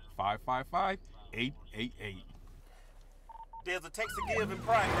text 555-888. There's a text to give in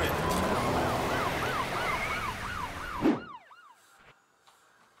progress.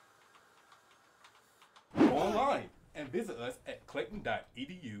 Go online and visit us at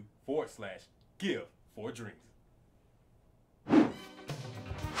clayton.edu/give for dreams.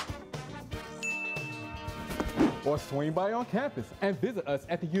 or swing by on campus and visit us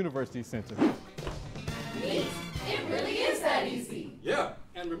at the University Center. Neat. It really is that easy. Yeah,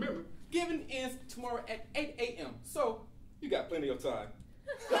 and remember, giving ends tomorrow at 8 a.m., so you got plenty of time.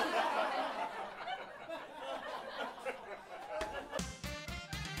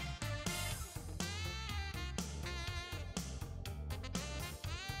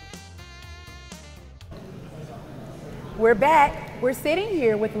 We're back. We're sitting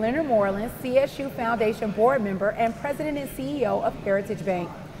here with Leonard Moreland, CSU Foundation board member and president and CEO of Heritage Bank.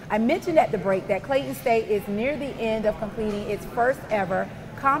 I mentioned at the break that Clayton State is near the end of completing its first ever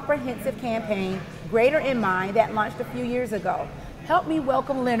comprehensive campaign, Greater in Mind, that launched a few years ago. Help me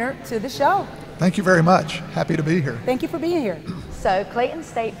welcome Leonard to the show. Thank you very much. Happy to be here. Thank you for being here. So Clayton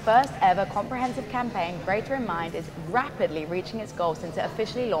State's first ever comprehensive campaign, Greater in Mind, is rapidly reaching its goal since it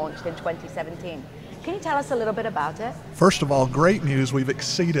officially launched in 2017. Can you tell us a little bit about it? First of all, great news, we've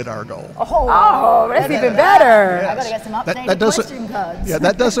exceeded our goal. Oh, that's even better. Yes. I got to get some updated question cards. Yeah,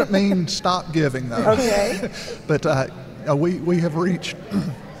 that doesn't mean stop giving though. Okay. But we have reached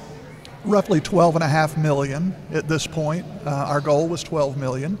roughly 12.5 million at this point. Our goal was 12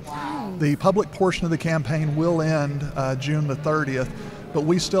 million. Wow. The public portion of the campaign will end June the 30th, but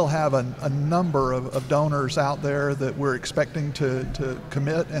we still have a number of donors out there that we're expecting to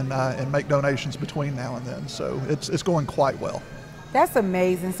commit and make donations between now and then. So it's going quite well. That's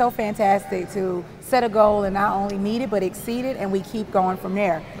amazing. So fantastic to set a goal and not only meet it, but exceed it, and we keep going from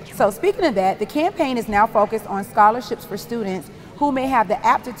there. Right. So speaking of that, the campaign is now focused on scholarships for students who may have the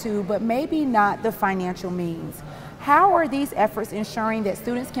aptitude, but maybe not the financial means. How are these efforts ensuring that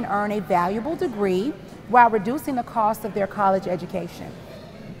students can earn a valuable degree while reducing the cost of their college education?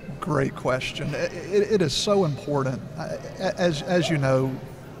 Great question. It is so important. As you know,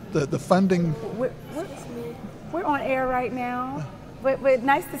 the funding... We're on air right now, but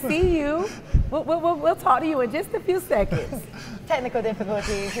nice to see you. We'll talk to you in just a few seconds. Technical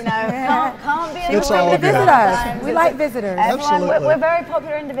difficulties, you know, can't be It's all good. Visit us. We like visitors. Everyone, we're very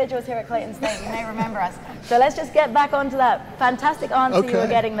popular individuals here at Clayton State. You may remember us. So let's just get back onto that fantastic answer you were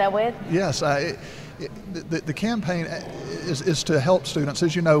getting there with. Yes. The campaign is to help students.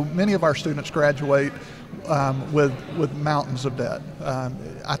 As you know, many of our students graduate with mountains of debt.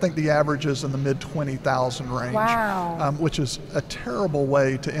 I think the average is in the mid-20,000 range, wow. Which is a terrible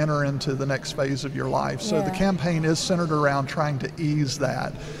way to enter into the next phase of your life. So the campaign is centered around trying to ease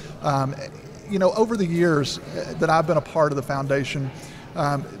that. You know, over the years that I've been a part of the foundation,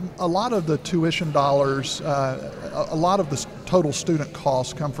 a lot of the tuition dollars, a lot of the total student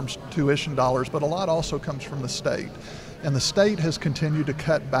costs come from tuition dollars, but a lot also comes from the state. And the state has continued to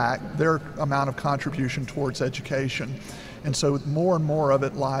cut back their amount of contribution towards education. And so more and more of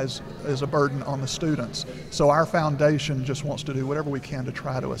it lies as a burden on the students. So our foundation just wants to do whatever we can to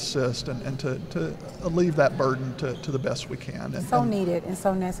try to assist and to alleviate that burden to the best we can. So needed and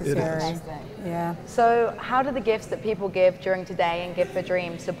so necessary. It is. Yeah. So how do the gifts that people give during today and Give for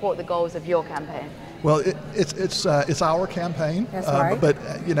Dreams support the goals of your campaign? Well, it's our campaign. That's right. But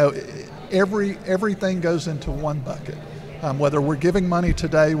you know, everything goes into one bucket. Whether we're giving money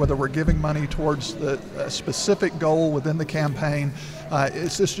today, whether we're giving money towards the specific goal within the campaign,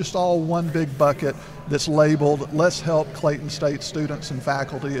 it's just all one big bucket that's labeled, let's help Clayton State students and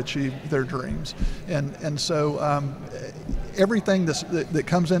faculty achieve their dreams. And so everything that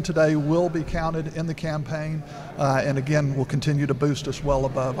comes in today will be counted in the campaign, and again, will continue to boost us well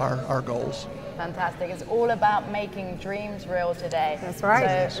above our goals. Fantastic. It's all about making dreams real today. That's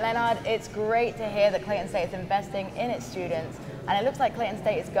right. So, Leonard, it's great to hear that Clayton State is investing in its students, and it looks like Clayton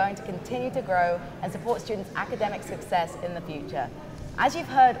State is going to continue to grow and support students' academic success in the future. As you've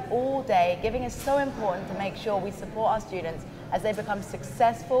heard all day, giving is so important to make sure we support our students as they become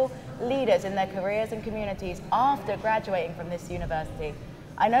successful leaders in their careers and communities after graduating from this university.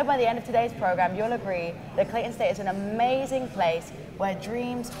 I know by the end of today's program, you'll agree that Clayton State is an amazing place where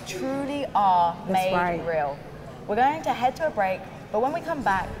dreams truly are made real. We're going to head to a break, but when we come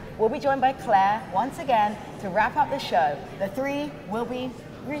back, we'll be joined by Claire once again to wrap up the show. The three will be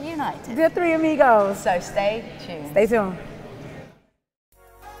reunited. The three amigos. So stay tuned. Stay tuned.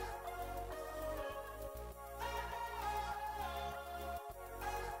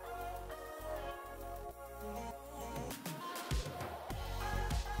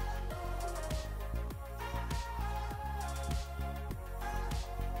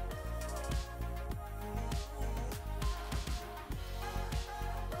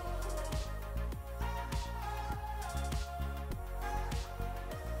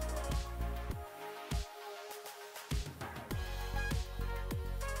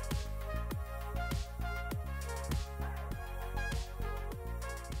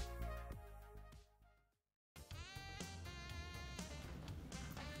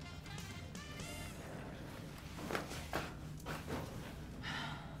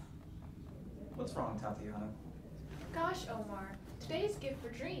 What's wrong, Tatiana? Gosh, Omar, today's Gift for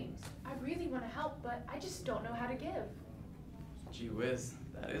Dreams. I really want to help, but I just don't know how to give. Gee whiz,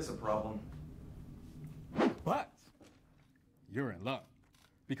 that is a problem. But you're in luck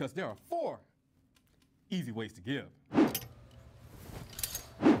because there are 4 easy ways to give.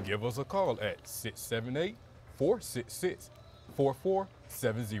 Give us a call at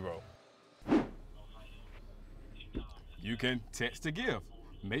 678-466-4470. You can text to give.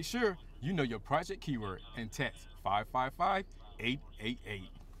 Make sure you know your project keyword and text 555-888.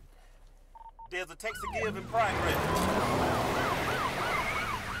 There's a text to give in progress.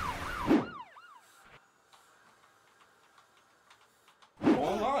 Go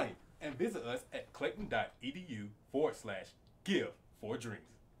online and visit us at clayton.edu/give4dreams.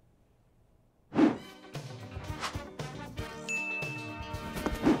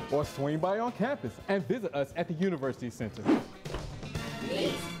 Or swing by on campus and visit us at the University Center.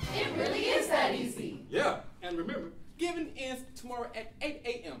 Neat. It really is that easy. Yeah, and remember, giving ends tomorrow at 8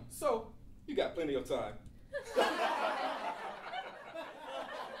 a.m., so you got plenty of time.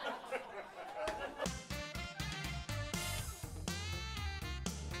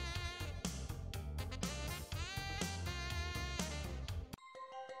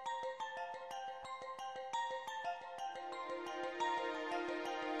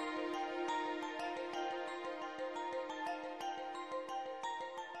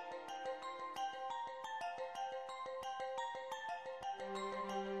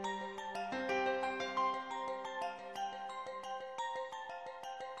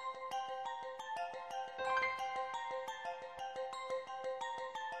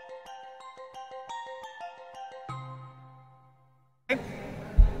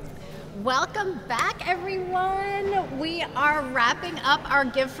 Welcome back, everyone. We are wrapping up our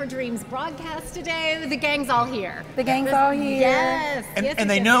Give for Dreams broadcast today. The gang's all here. The gang's all here. Yes. And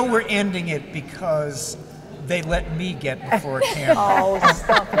they know we're ending it because they let me get before camera. Oh,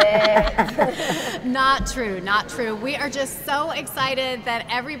 stop it. Not true, not true. We are just so excited that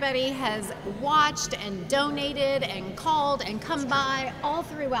everybody has watched and donated and called and come by all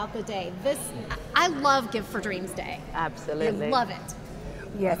throughout the day. I love Give for Dreams Day. Absolutely. I love it.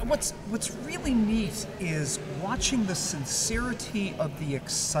 Yes. What's really neat is watching the sincerity of the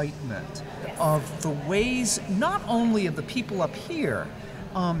excitement of the ways, not only of the people up here,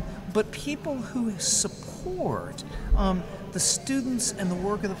 but people who support the students and the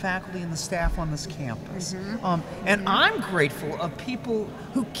work of the faculty and the staff on this campus. And I'm grateful of people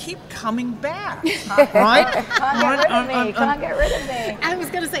who keep coming back, right? Can't get rid of me. I was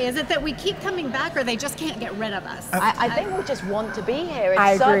going to say, is it that we keep coming back or they just can't get rid of us? I think we just want to be here.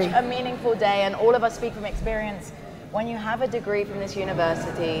 I It's agree. such a meaningful day, and all of us speak from experience. When you have a degree from this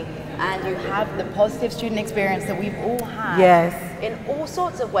university and you have the positive student experience that we've all had Yes. in all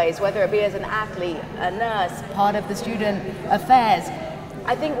sorts of ways, whether it be as an athlete, a nurse, part of the student affairs,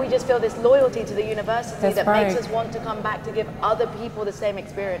 I think we just feel this loyalty to the university That's that right. makes us want to come back to give other people the same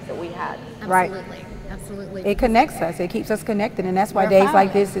experience that we had. Right. Absolutely. It connects us. It keeps us connected, and that's why We're days family.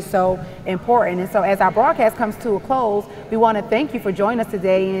 like this is so important. And so as our broadcast comes to a close, we want to thank you for joining us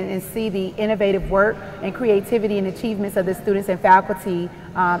today and see the innovative work and creativity and achievements of the students and faculty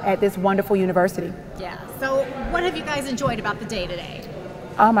at this wonderful university. Yeah. So what have you guys enjoyed about the day today?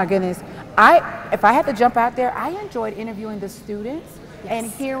 Oh my goodness. If I had to jump out there, I enjoyed interviewing the students and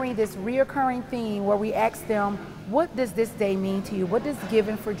hearing this reoccurring theme where we ask them, what does this day mean to you? What does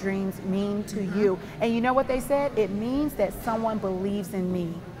Giving for Dreams mean to you? And you know what they said? It means that someone believes in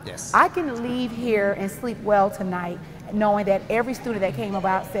me. Yes. I can leave here and sleep well tonight knowing that every student that came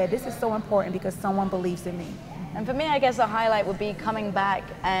about said, this is so important because someone believes in me. And for me, I guess the highlight would be coming back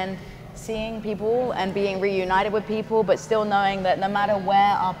and seeing people and being reunited with people, but still knowing that no matter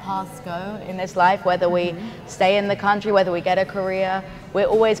where our paths go in this life, whether we stay in the country, whether we get a career, we're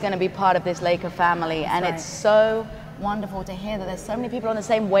always going to be part of this Laker family. And it's so wonderful to hear that there's so many people on the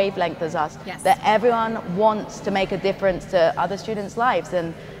same wavelength as us, that everyone wants to make a difference to other students' lives.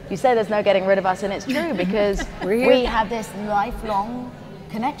 And you say there's no getting rid of us, and it's true because we have this lifelong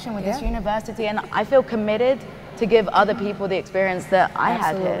connection with this university, and I feel committed to give other people the experience that I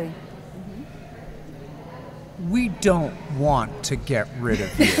had here. We don't want to get rid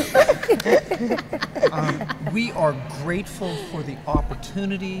of you. We are grateful for the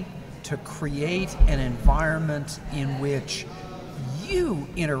opportunity to create an environment in which you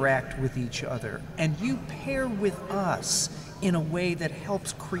interact with each other and you pair with us in a way that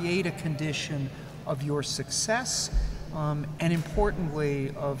helps create a condition of your success and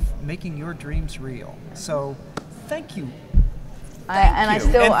importantly of making your dreams real. So thank you.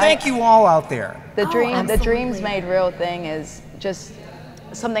 Thank you all out there. The Dreams Made Real thing is just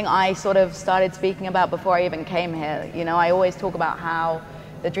something I sort of started speaking about before I even came here. You know, I always talk about how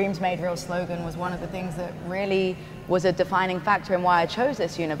the Dreams Made Real slogan was one of the things that really was a defining factor in why I chose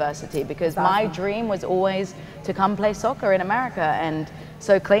this university, because my dream was always to come play soccer in America. And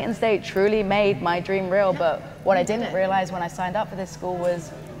so Clayton State truly made my dream real. But what I didn't realize when I signed up for this school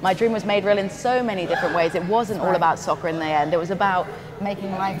was my dream was made real in so many different ways. It wasn't all about soccer in the end. It was about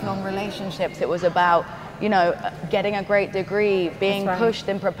making lifelong relationships. It was about, you know, getting a great degree, being pushed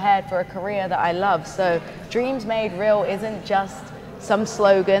and prepared for a career that I love. So Dreams Made Real isn't just some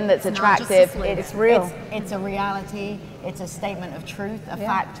slogan that's attractive. It's real. It's a reality. It's a statement of truth, a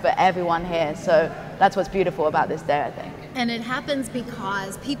fact for everyone here. So that's what's beautiful about this day, I think. And it happens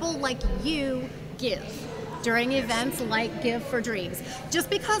because people like you give during events like Give for Dreams. Just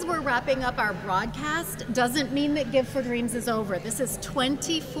because we're wrapping up our broadcast doesn't mean that Give for Dreams is over. This is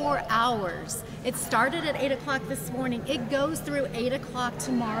 24 hours. It started at 8 o'clock this morning. It goes through 8 o'clock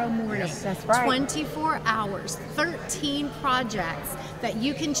tomorrow morning. Yes, that's right. 24 hours, 13 projects that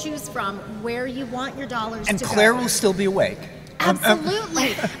you can choose from where you want your dollars to go. And Claire will still be awake.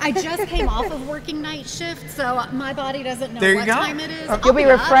 Absolutely. I just came off of working night shift, so my body doesn't know what time it is. You'll be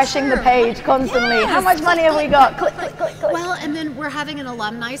refreshing the page constantly. Yes. How much money have we got? Click, click, click, click. Well, and then we're having an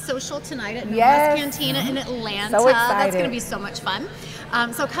alumni social tonight at Noah's Cantina in Atlanta. So excited. That's going to be so much fun.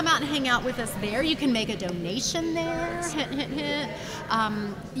 So come out and hang out with us there. You can make a donation there. Hint, hint, hint.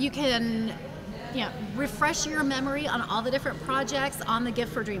 You can refresh your memory on all the different projects on the Give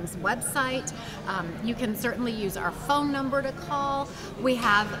for Dreams website. You can certainly use our phone number to call. We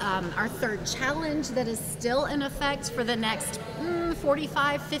have our third challenge that is still in effect for the next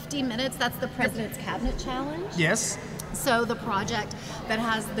 45, 50 minutes. That's the President's Cabinet Challenge. Yes. So the project that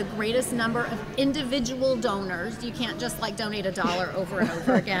has the greatest number of individual donors. You can't just like donate $1 over and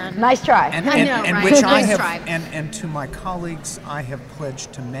over again. Nice try. I know, and right? which I Nice have, try. and to my colleagues, I have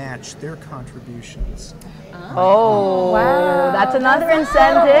pledged to match their contributions. Oh, wow. That's another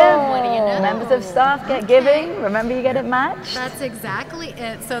incentive. What do you know? Members of staff get giving. Remember, you get it matched. That's exactly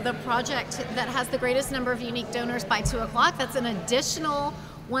it. So the project that has the greatest number of unique donors by 2 o'clock, that's an additional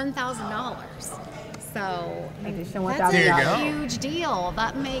 $1,000. So that's a huge deal.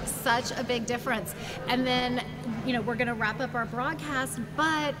 That makes such a big difference. And then, we're going to wrap up our broadcast,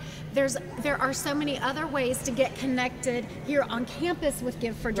 but there are so many other ways to get connected here on campus with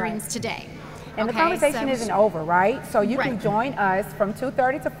Give for Dreams today. And the conversation isn't over, right? So you can join us from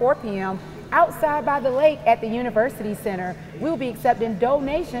 2:30 to 4 p.m. outside by the lake at the University Center. We'll be accepting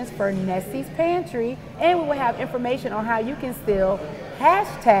donations for Nessie's Pantry, and we will have information on how you can still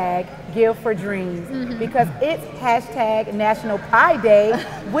hashtag Give for Dreams, because it's hashtag National Pie Day.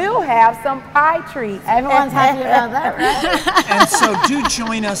 We'll have some pie treats. Everyone's happy about that, right? And so do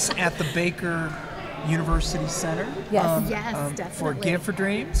join us at the Baker University Center. Yes, definitely. For Give for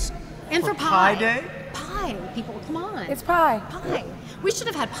Dreams. And for Pie Day. Pie, people, come on. It's pie. Pie. We should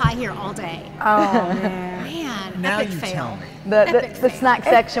have had pie here all day. Oh, man. Man, now epic you fail. tell me. The snack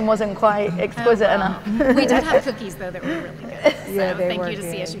section wasn't quite exquisite enough. We did have cookies, though, that were really good. So Yeah, they thank were you to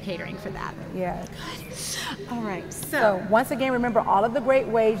good. CSU Catering for that. Yeah. All right, So once again, remember all of the great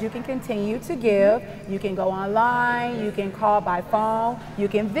ways you can continue to give. You can go online, you can call by phone, you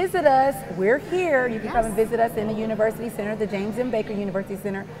can visit us. We're here. You can come and visit us in the University Center, the James M. Baker University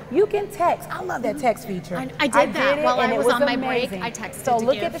Center. You can text. I love that text feature. I did that it, while and I it was on my break. amazing. I texted So to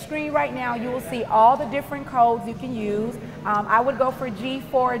look give. at the screen right now. You will see all the different codes you can use. I would go for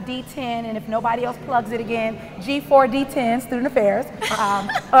G4D10, and if nobody else plugs it again, G4D10, Student Affairs,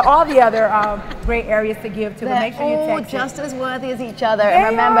 or all the other great areas to give to. But make sure you all text just it. as worthy as each other. They And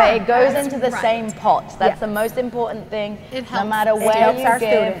remember, are. it goes That's into the right. same pot. That's the most important thing. No matter where helps our you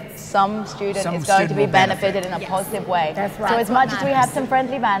give, students. some student Some is going to student be will benefit. benefited in a positive way. That's right. So That's as much what as we have matters. some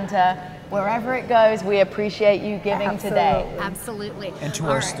friendly banter, wherever it goes, we appreciate you giving today. Absolutely. And to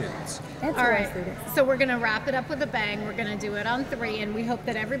All our right. students. And to All our right, students. so we're going to wrap it up with a bang. We're going to do it on 3, and we hope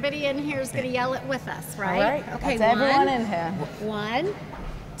that everybody in here is going to yell it with us, right? All right. Okay, That's everyone in here. 1,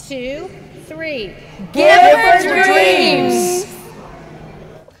 2, 3. Give for dreams!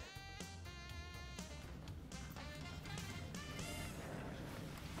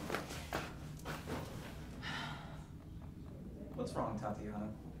 What's wrong, Tatiana?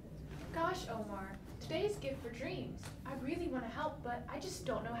 Gosh, Omar, today's Give for Dreams. I really want to help, but I just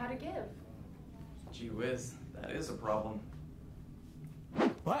don't know how to give. Gee whiz, that is a problem.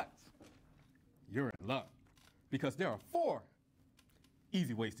 But you're in luck, because there are 4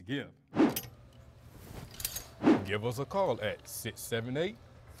 easy ways to give. Give us a call at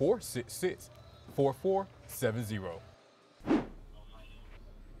 678-466-4470.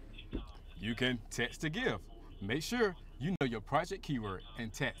 You can text to give. Make sure You know your project keyword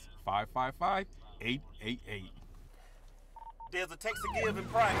and text 555-888. There's a text to give in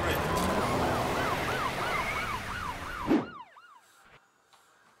progress.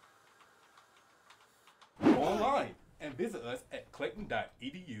 Online and visit us at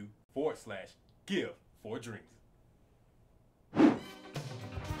clayton.edu/give4dreams.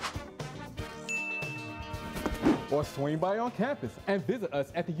 Or swing by on campus and visit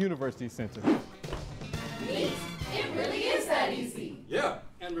us at the University Center. Neat. It really is that easy. Yeah,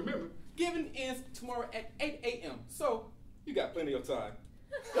 and remember, giving ends tomorrow at 8 a.m., so you got plenty of time.